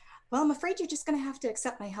 I'm afraid you're just gonna have to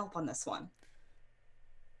accept my help on this one.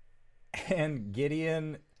 And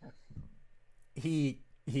Gideon, he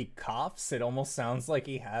coughs. It almost sounds like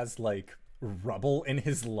he has like rubble in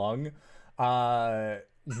his lung,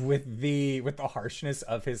 with the harshness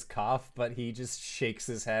of his cough, but he just shakes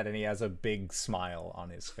his head and he has a big smile on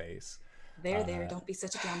his face. There, don't be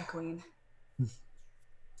such a drama queen.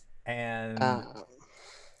 And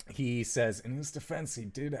he says, in his defense, he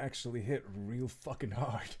did actually hit real fucking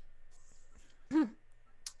hard.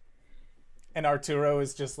 And Arturo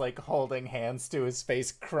is just like holding hands to his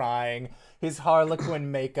face, crying. His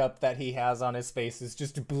Harlequin makeup that he has on his face is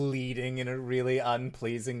just bleeding in a really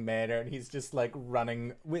unpleasing manner. And he's just like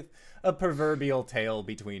running with a proverbial tail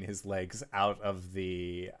between his legs out of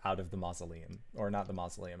the mausoleum. Or not the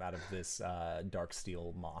mausoleum, out of this dark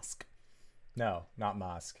steel mosque. No, not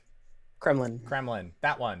mosque. Kremlin.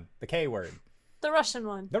 That one. The K word. The Russian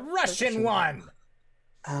one. The Russian one!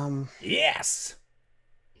 Yes!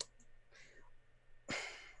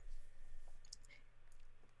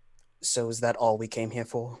 So is that all we came here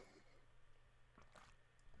for?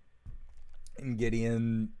 And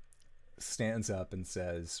Gideon stands up and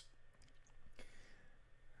says,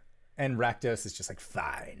 and Rakdos is just like,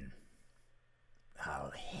 fine.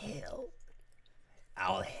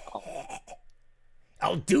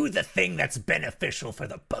 I'll do the thing that's beneficial for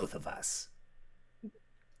the both of us.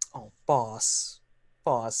 Oh, boss.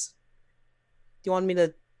 Do you want me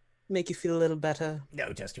to make you feel a little better?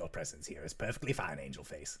 No, just your presence here is perfectly fine, Angel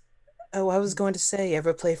Face. Oh, I was going to say,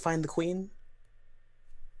 ever play Find the Queen?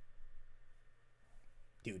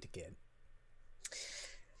 Do it again.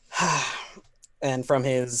 And from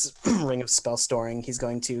his Ring of Spell Storing, he's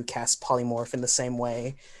going to cast Polymorph in the same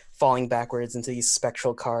way, falling backwards into these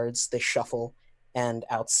spectral cards. They shuffle, and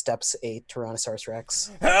out steps a Tyrannosaurus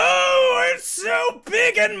Rex. Oh, it's so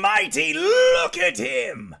big and mighty! Look at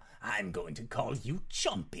him! I'm going to call you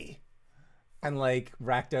Chompy. And like,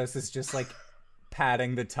 Rakdos is just like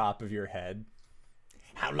patting the top of your head.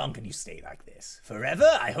 How long can you stay like this?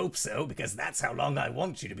 Forever? I hope so, because that's how long I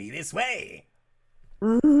want you to be this way.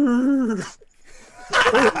 His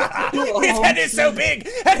head is so big,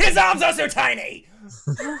 and his arms are so tiny!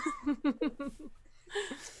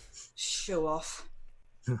 Show off.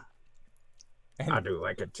 I do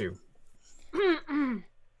like it too. And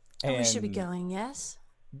we should be going, yes?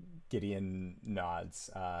 Gideon nods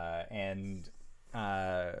and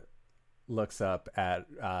looks up at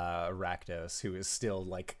Rakdos, who is still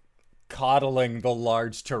like coddling the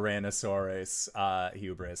large Tyrannosaurus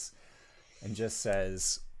hubris, and just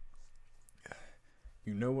says,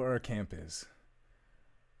 you know where our camp is?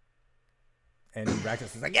 And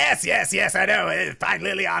Rakdos is like, yes, I know. Find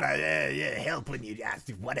Liliana. Help when you ask,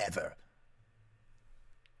 whatever.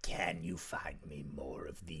 Can you find me more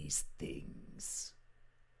of these things?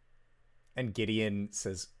 And Gideon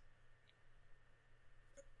says,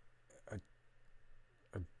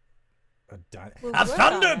 a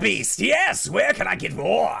thunder beast, yes! Where can I get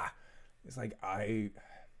more? It's like, I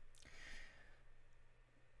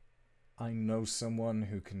know someone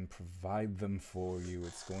who can provide them for you.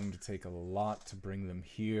 It's going to take a lot to bring them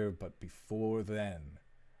here, but before then...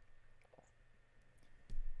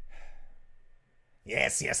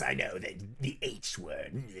 Yes, I know, the H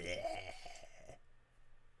word.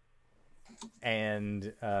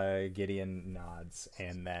 And Gideon nods,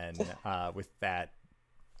 and then with that,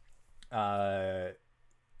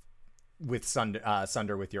 with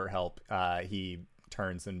Sunder, with your help, he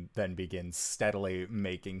turns and then begins steadily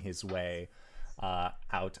making his way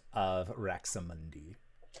out of Raxamundi.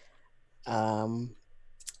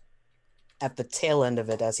 At the tail end of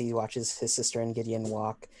it, as he watches his sister and Gideon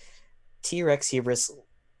walk, T-Rex Hubris...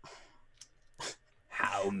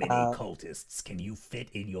 How many cultists can you fit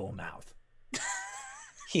in your mouth?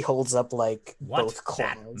 He holds up, like, What both claws.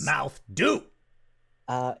 that mouth do?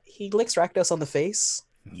 He licks Rakdos on the face,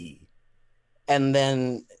 Ye. and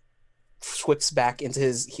then whips back into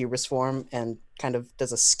his hubris form and kind of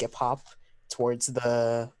does a skip hop towards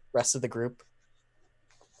the rest of the group.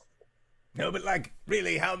 No, but like,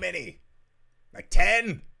 really, how many? Like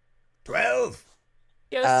 10? 12?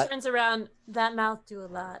 Ghost turns around. That mouth do a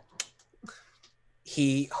lot.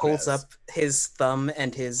 He holds Yes. up his thumb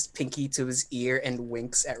and his pinky to his ear and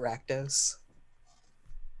winks at Rakdos.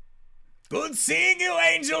 Good seeing you,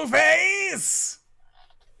 Angel Face!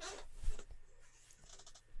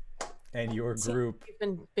 And your group, You've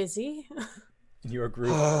been busy.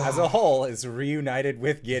 as a whole is reunited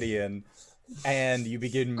with Gideon, and you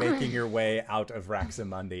begin making your way out of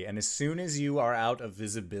Raxamundi. And as soon as you are out of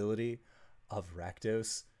visibility of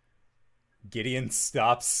Rakdos, Gideon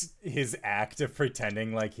stops his act of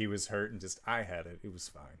pretending like he was hurt and just, I had it. It was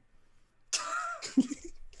fine.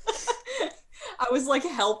 I was like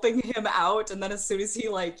helping him out, and then as soon as he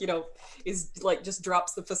like, is like just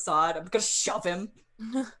drops the facade, I'm gonna shove him.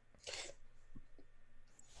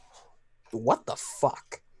 What the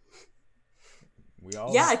fuck? We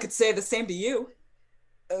all Yeah, I could say the same to you.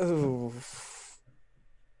 Oh.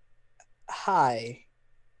 Hi.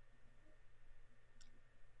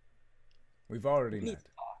 We've already Need met. to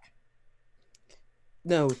talk.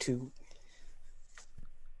 No, to...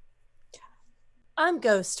 I'm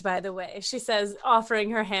Ghost, by the way, she says,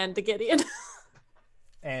 offering her hand to Gideon.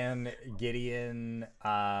 And Gideon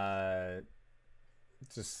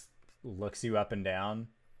just looks you up and down.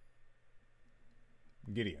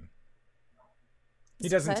 Gideon. He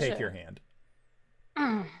It's a doesn't take pleasure. your hand.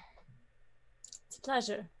 It's a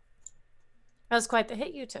pleasure. That was quite the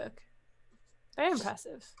hit you took. Very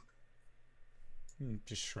impressive.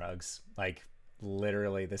 Just shrugs. Like,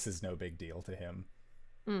 literally, this is no big deal to him.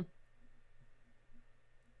 Mm.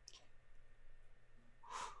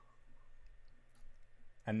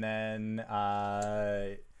 And then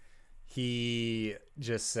he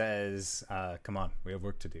just says, come on, we have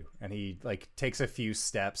work to do. And he like takes a few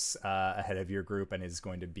steps ahead of your group and is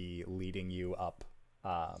going to be leading you up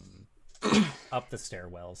up the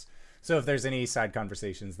stairwells. So if there's any side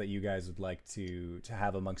conversations that you guys would like to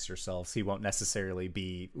have amongst yourselves, he won't necessarily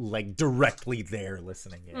be like directly there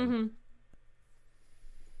listening in. Mm-hmm.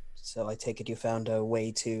 So I take it you found a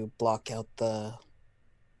way to block out the...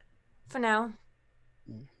 For now.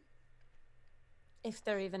 Mm. If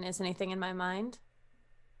there even is anything in my mind.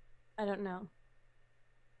 I don't know.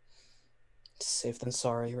 Safe than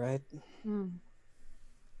sorry, right?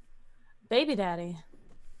 Baby daddy.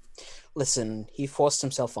 Listen, he forced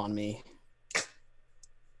himself on me.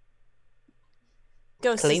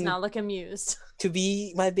 Ghost does Claim- not look amused. To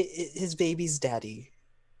be his baby's daddy.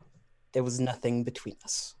 There was nothing between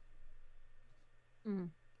us.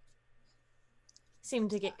 Seem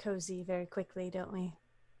to get cozy very quickly, don't we?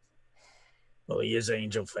 Well, he is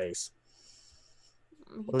Angel Face.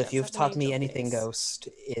 He Well, if does you've have an taught me angel anything, face. Ghost,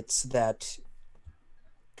 it's that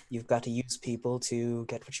you've got to use people to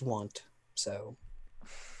get what you want. So,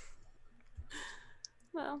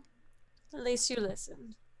 Well, at least you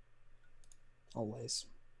listened. always.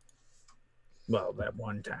 Well, that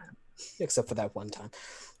one time. Except for that one time.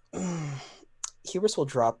 Hubris will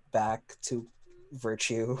drop back to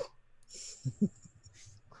virtue.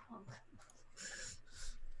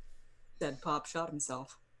 Dead Pop shot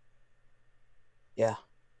himself. Yeah.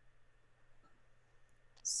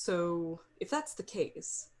 So, if that's the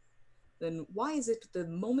case, then why is it the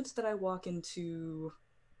moment that I walk into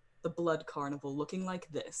the blood carnival looking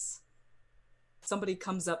like this, somebody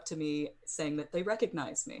comes up to me saying that they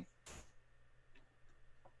recognize me?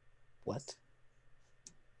 What?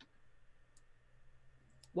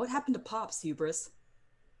 What happened to Pop's, Hubris?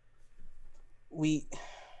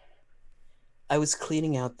 I was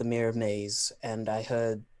cleaning out the mirror maze and I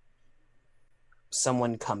heard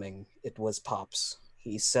someone coming. It was Pops.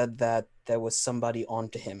 He said that there was somebody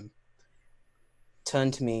onto him.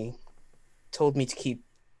 Turned to me, told me to keep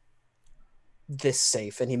this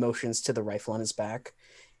safe, and he motions to the rifle on his back.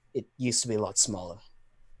 It used to be a lot smaller.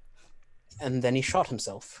 And then he shot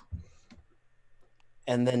himself.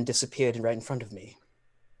 And then disappeared right in front of me.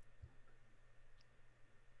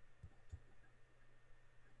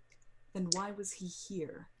 Then why was he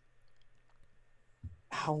here?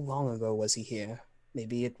 How long ago was he here?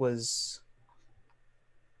 Maybe it was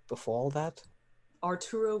before all that?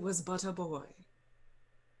 Arturo was but a boy.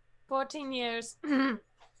 14 years.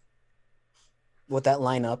 Would that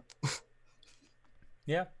line up?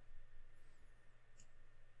 Yeah.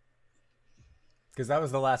 Because that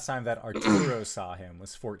was the last time that Arturo saw him,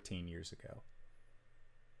 was 14 years ago.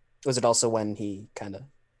 Was it also when he kind of...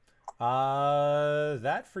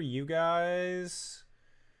 That for you guys,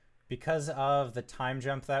 because of the time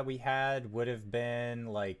jump that we had, would have been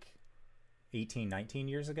like 18, 19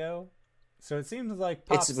 years ago. So it seems like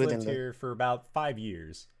Pop's lived here for about 5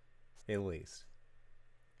 years, at least.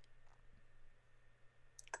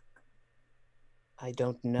 I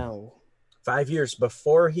don't know. 5 years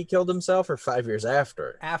before he killed himself or 5 years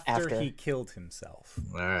after? After he killed himself.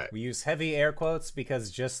 All right. We use heavy air quotes because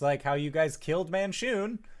just like how you guys killed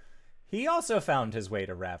Manshoon, he also found his way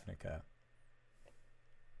to Ravnica.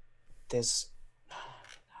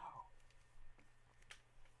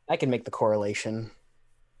 I can make the correlation.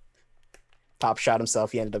 Pop shot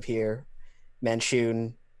himself, he ended up here.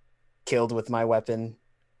 Manshoon killed with my weapon,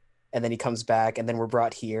 and then he comes back, and then we're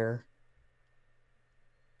brought here.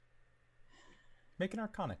 Make an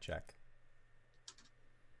Arcana check.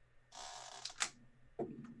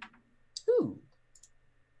 Ooh.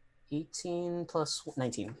 18 plus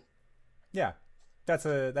 19. Yeah,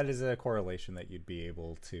 that is a correlation that you'd be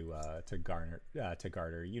able to garner.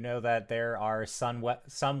 You know that there are some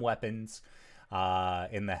weapons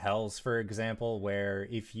in the Hells, for example, where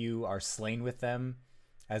if you are slain with them,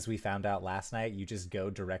 as we found out last night, you just go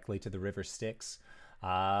directly to the River Styx.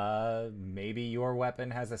 Maybe your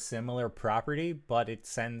weapon has a similar property, but it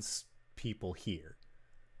sends people here.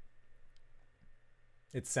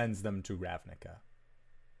 It sends them to Ravnica.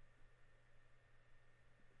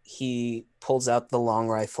 He pulls out the long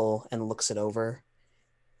rifle and looks it over.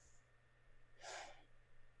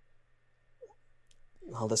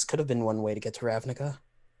 Well, this could have been one way to get to Ravnica.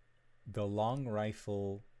 The long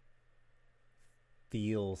rifle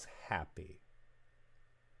feels happy.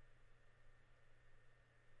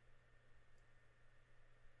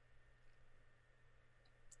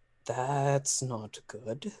 That's not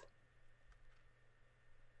good.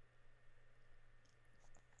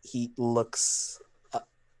 He looks up.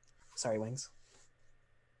 Sorry, Wings.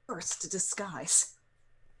 Worst disguise.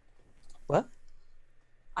 What?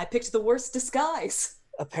 I picked the worst disguise.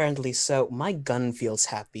 Apparently so. My gun feels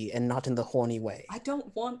happy and not in the horny way. I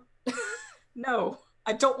don't want... No,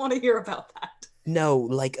 I don't want to hear about that. No,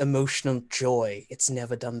 like emotional joy. It's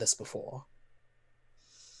never done this before.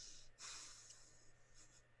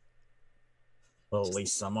 Well, at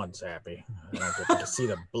least someone's happy. I don't get to see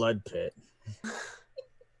the blood pit.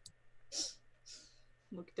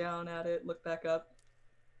 Look down at it, look back up.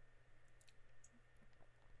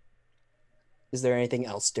 Is there anything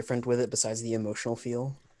else different with it besides the emotional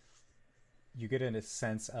feel? You get a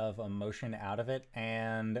sense of emotion out of it.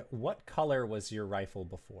 And what color was your rifle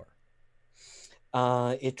before?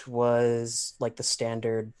 It was like the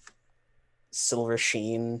standard silver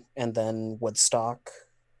sheen and then woodstock,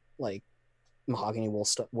 like mahogany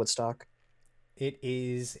woodstock. It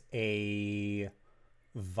is a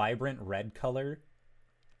vibrant red color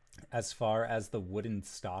as far as the wooden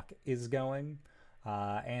stock is going.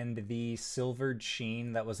 And the silvered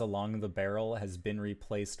sheen that was along the barrel has been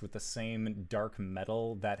replaced with the same dark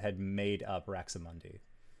metal that had made up Raxamundi.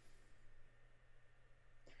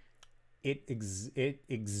 It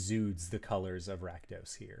exudes the colors of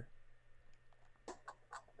Rakdos here.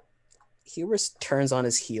 Hubris turns on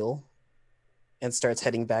his heel and starts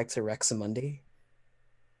heading back to Raxamundi.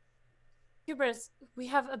 Hubris, we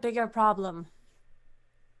have a bigger problem.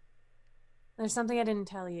 There's something I didn't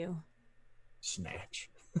tell you.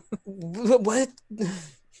 Snatch. What?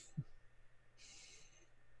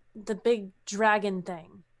 The big dragon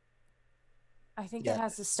thing. I think Yeah. it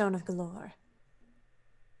has the Stone of Galore.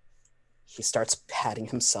 He starts patting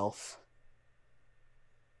himself.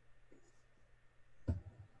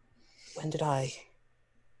 When did I?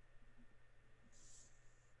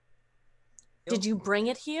 Did you bring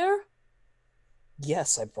it here?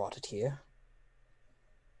 Yes, I brought it here.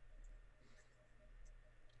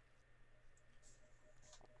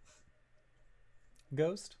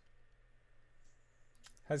 Ghost?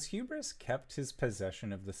 Has Hubris kept his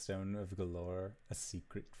possession of the Stone of Galore a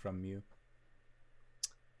secret from you?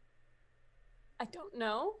 I don't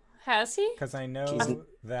know. Has he? Because I know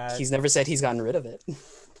that... He's never said he's gotten rid of it.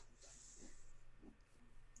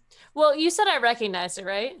 Well, you said I recognized it,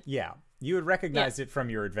 right? Yeah. You had recognized it from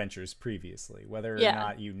your adventures previously, whether or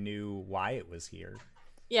not you knew why it was here.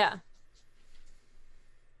 Yeah.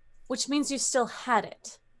 Which means you still had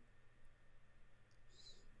it.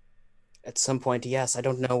 At some point, yes. I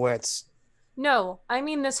don't know where it's No, I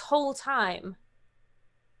mean this whole time.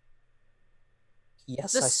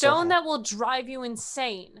 Yes, The I saw stone that. that will drive you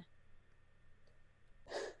insane.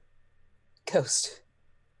 Ghost.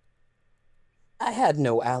 I had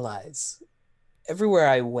no allies. Everywhere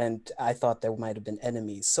I went, I thought there might have been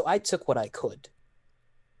enemies, so I took what I could.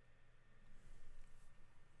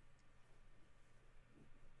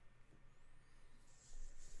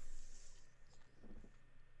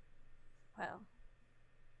 Well,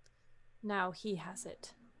 now he has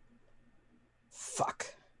it.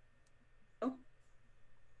 Fuck.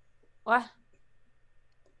 What?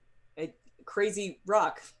 A crazy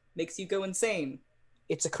rock makes you go insane.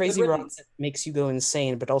 It's a crazy rock that makes you go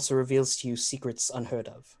insane, but also reveals to you secrets unheard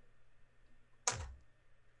of.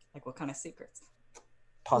 Like what kind of secrets?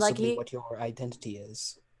 Possibly what your identity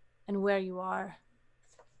is. And where you are.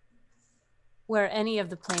 Where any of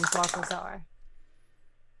the planeswalkers are.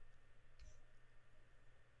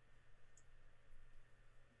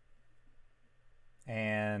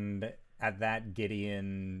 And at that,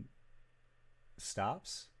 Gideon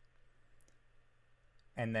stops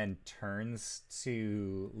and then turns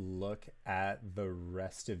to look at the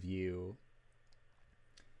rest of you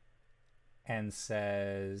and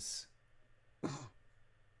says, and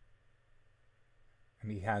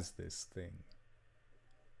he has this thing.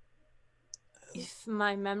 If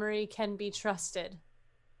my memory can be trusted.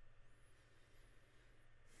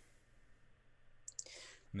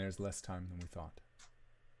 And there's less time than we thought.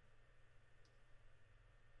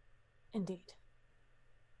 Indeed.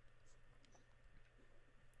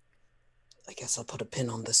 I guess I'll put a pin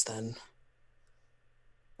on this then.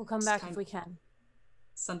 We'll come back if we can.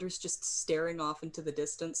 Sunder's just staring off into the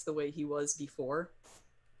distance the way he was before.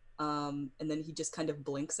 And then he just kind of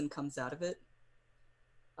blinks and comes out of it.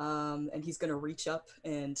 And he's going to reach up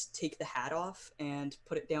and take the hat off and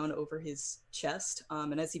put it down over his chest.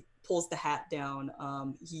 And as he pulls the hat down,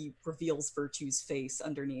 he reveals Virtue's face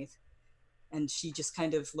underneath. And she just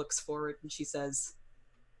kind of looks forward and she says,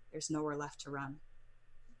 "There's nowhere left to run."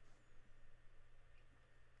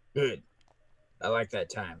 Good. I like that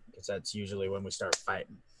time, because that's usually when we start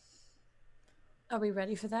fighting. Are we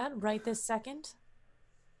ready for that right this second?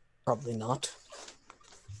 Probably not.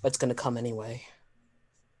 But it's gonna come anyway.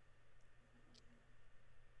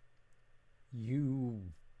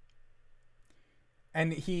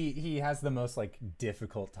 And he has the most like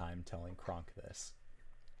difficult time telling Kronk this.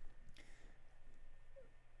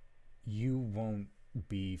 You won't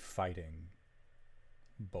be fighting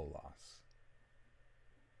Bolas.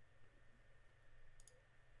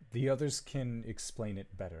 The others can explain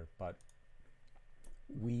it better, but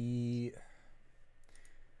one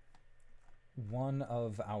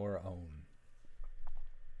of our own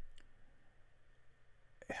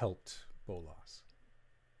helped Bolas.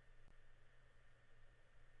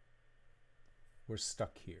 We're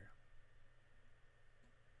stuck here.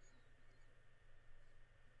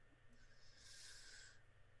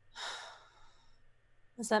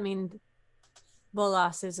 Does that mean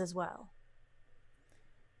Bolas is as well?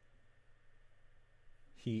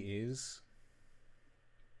 He is,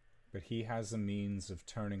 but he has a means of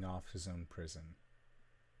turning off his own prison.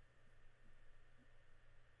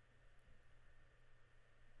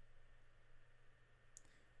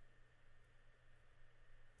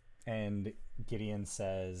 And Gideon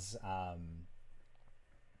says,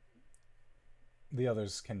 the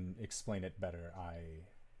others can explain it better.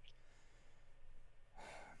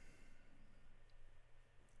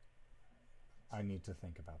 I need to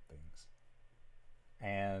think about things.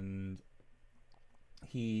 And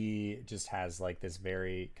he just has like this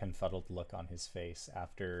very confuddled look on his face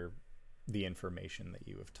after the information that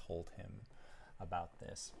you have told him about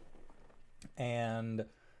this. And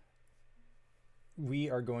we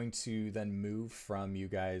are going to then move from you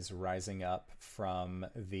guys rising up from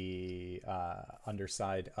the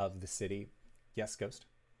underside of the city. Yes, Ghost?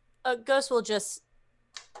 Ghost will just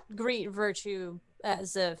greet Virtue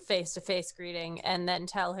as a face-to-face greeting and then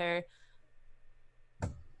tell her,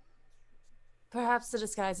 perhaps the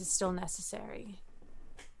disguise is still necessary,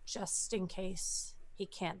 just in case he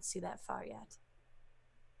can't see that far yet.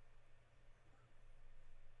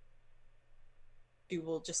 She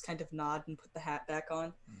will just kind of nod and put the hat back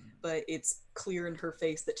on, but it's clear in her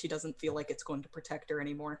face that she doesn't feel like it's going to protect her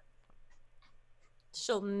anymore.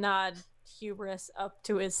 She'll nod hubris up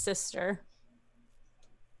to his sister.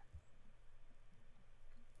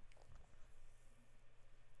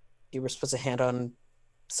 Hubris puts a hand on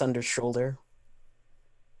Sunder's shoulder.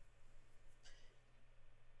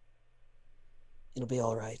 It'll be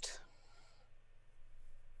all right.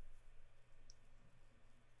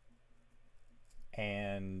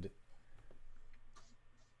 And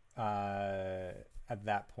at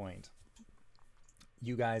that point,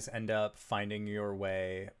 you guys end up finding your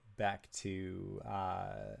way back to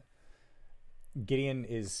Gideon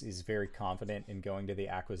is very confident in going to the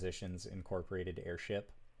Acquisitions Incorporated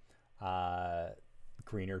airship,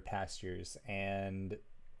 greener pastures, and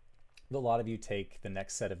a lot of you take the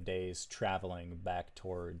next set of days traveling back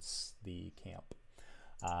towards the camp.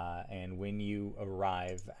 And when you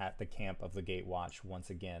arrive at the camp of the Gatewatch once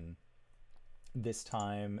again, this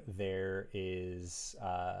time there is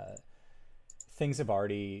things have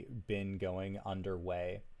already been going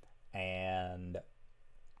underway, and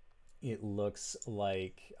it looks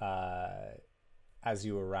like as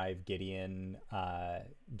you arrive, Gideon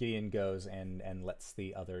goes and lets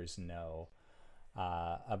the others know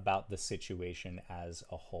about the situation as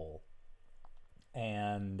a whole.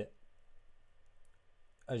 And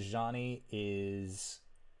Ajani is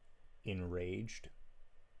enraged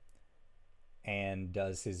and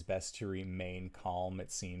does his best to remain calm.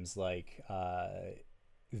 It seems like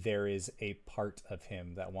there is a part of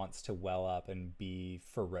him that wants to well up and be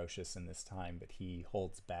ferocious in this time, but he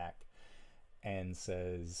holds back and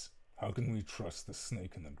says, "How can we trust the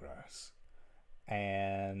snake in the grass?"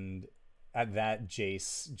 And at that,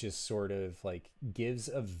 Jace just sort of like gives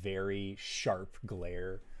a very sharp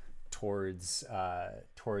glare towards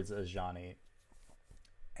Ajani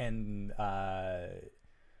and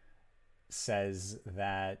says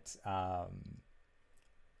that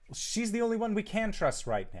she's the only one we can trust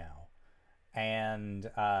right now. And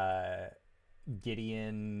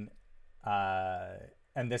Gideon,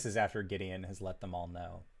 and this is after Gideon has let them all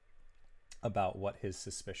know about what his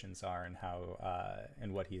suspicions are and how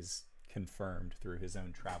and what he's confirmed through his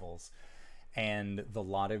own travels. And the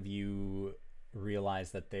lot of you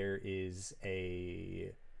realize that there is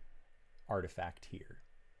a artifact here.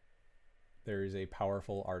 There is a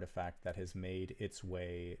powerful artifact that has made its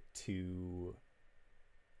way to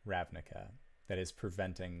Ravnica that is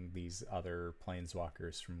preventing these other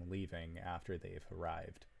planeswalkers from leaving after they've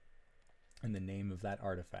arrived. And the name of that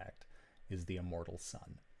artifact is the Immortal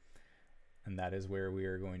Sun. And that is where we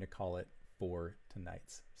are going to call it for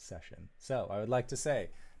tonight's session. So I would like to say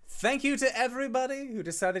thank you to everybody who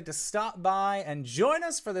decided to stop by and join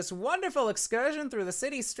us for this wonderful excursion through the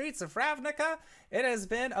city streets of Ravnica. It has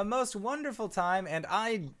been a most wonderful time, and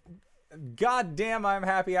goddamn, I'm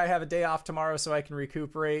happy I have a day off tomorrow so I can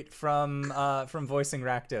recuperate from voicing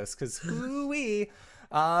Rakdos, because we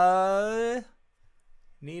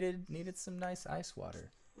needed some nice ice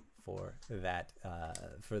water for that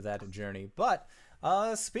journey. But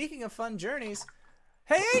speaking of fun journeys,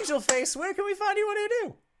 hey Angelface, where can we find you? What do you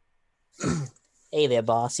do? Hey there,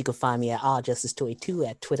 boss. You can find me at RJusticeToy2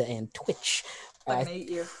 at Twitter and Twitch. I hate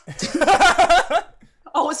you.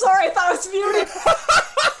 Oh, sorry, I thought I was muted.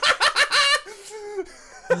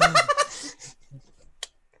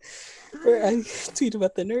 Where I tweet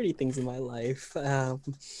about the nerdy things in my life. You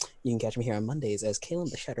can catch me here on Mondays as Caleb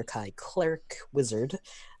the Shatterkai Cleric Wizard.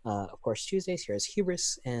 Of course, Tuesdays here as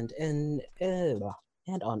Hubris, and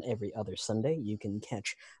on every other Sunday, you can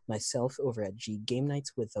catch myself over at G Game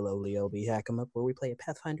Nights with the lowly LB Hackemup, where we play a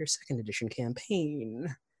Pathfinder 2nd Edition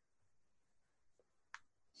campaign.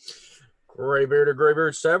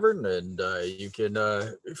 Graybeard Severn, and you can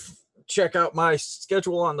check out my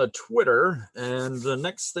schedule on the Twitter. And the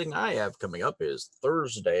next thing I have coming up is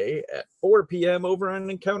Thursday at 4 p.m. over on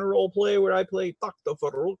Encounter Roleplay, where I play Dr.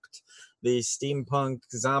 Verrückt, the steampunk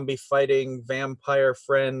zombie fighting vampire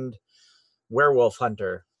friend werewolf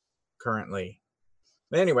hunter currently.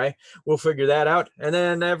 Anyway, we'll figure that out. And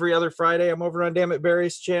then every other Friday, I'm over on Dammit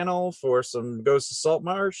Barry's channel for some Ghosts of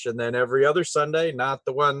Saltmarsh. And then every other Sunday, not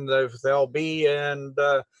the one with LB and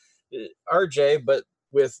RJ, but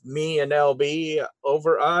with me and LB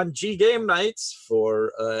over on G Game Nights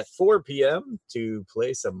for 4 p.m. to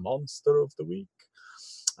play some Monster of the Week.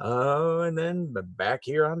 And then back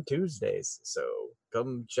here on Tuesdays. So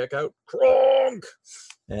come check out Kronk,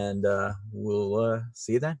 and we'll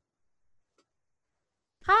see you then.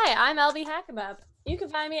 Hi, I'm LB Hackemup. You can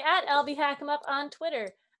find me at LB Hackemup on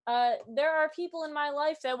Twitter. There are people in my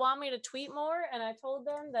life that want me to tweet more, and I told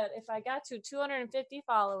them that if I got to 250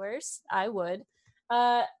 followers, I would.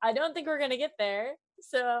 I don't think we're going to get there,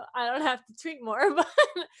 so I don't have to tweet more. But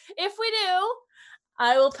if we do,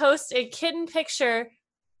 I will post a kitten picture,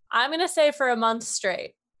 I'm going to say for a month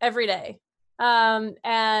straight, every day.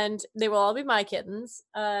 And they will all be my kittens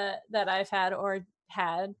that I've had or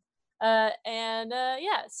had.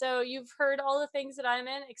 Yeah, so you've heard all the things that I'm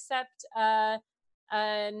in, except not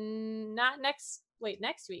next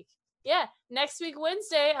week. Yeah, next week,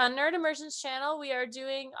 Wednesday, on Nerd Immersion's channel, we are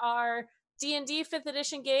doing our D&D 5th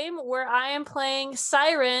edition game where I am playing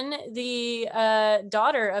Siren, the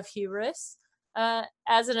daughter of Hubris,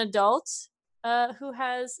 as an adult who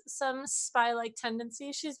has some spy-like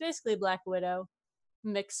tendencies. She's basically Black Widow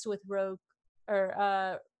mixed with Rogue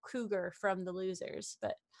or Cougar from The Losers.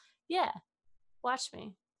 But yeah, watch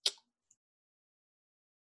me.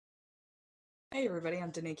 Hey everybody,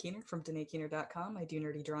 I'm Danae Keener from DanaeKeener.com. I do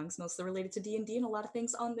nerdy drawings mostly related to D&D and a lot of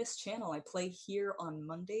things on this channel. I play here on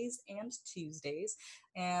Mondays and Tuesdays,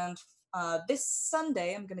 and this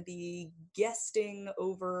Sunday I'm going to be guesting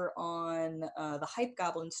over on the Hype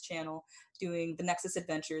Goblins channel doing the Nexus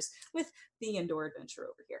Adventures with the Indoor Adventure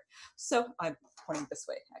over here. So I'm pointing this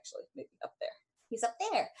way, actually, maybe up there. He's up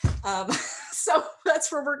there. So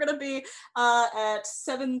that's where we're going to be at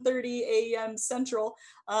 7:30 a.m. Central,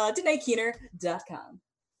 DanaeKeener.com.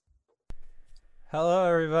 Hello,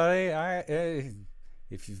 everybody.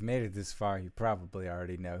 If you've made it this far, you probably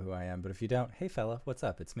already know who I am. But if you don't, hey, fella, what's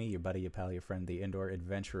up? It's me, your buddy, your pal, your friend, the Indoor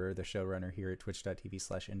Adventurer, the showrunner here at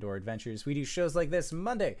twitch.tv/Indoor Adventures. We do shows like this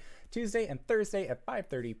Monday, Tuesday, and Thursday at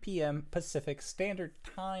 5:30 p.m. Pacific Standard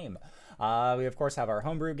Time. We, of course, have our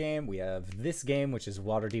homebrew game. We have this game, which is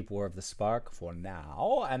Waterdeep War of the Spark for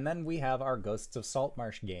now. And then we have our Ghosts of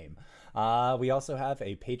Saltmarsh game. We also have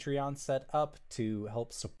a Patreon set up to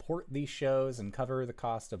help support these shows and cover the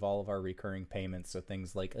cost of all of our recurring payments. So things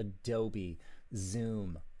like Adobe,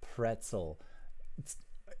 Zoom, Pretzel,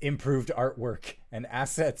 improved artwork, and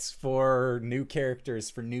assets for new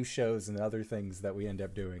characters, for new shows, and other things that we end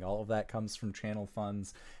up doing. All of that comes from channel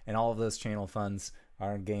funds, and all of those channel funds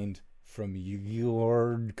are gained from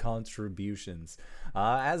your contributions.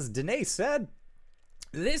 As Danae said,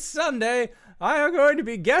 this Sunday, I am going to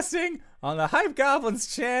be guesting on the Hype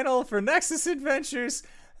Goblins channel for Nexus Adventures,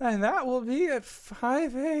 and that will be at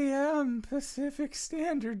 5 a.m. Pacific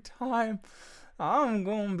Standard Time. I'm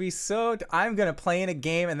going to be I'm going to play in a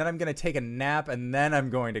game, and then I'm going to take a nap, and then I'm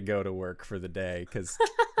going to go to work for the day, because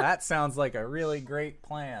that sounds like a really great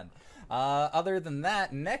plan. Other than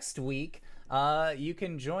that, next week, you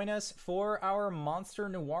can join us for our Monster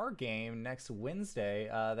Noir game next Wednesday.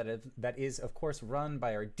 That is, of course, run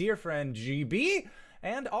by our dear friend GB,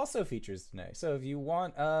 and also features Danae. So if you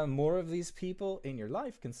want more of these people in your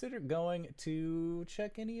life, consider going to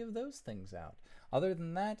check any of those things out. Other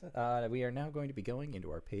than that, we are now going to be going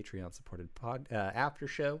into our Patreon-supported after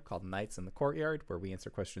show called Nights in the Courtyard, where we answer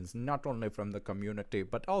questions not only from the community,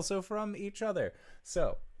 but also from each other.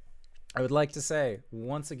 So I would like to say,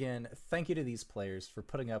 once again, thank you to these players for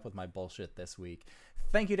putting up with my bullshit this week.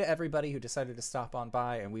 Thank you to everybody who decided to stop on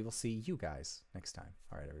by, and we will see you guys next time.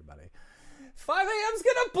 All right, everybody. 5 a.m.'s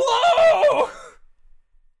gonna blow!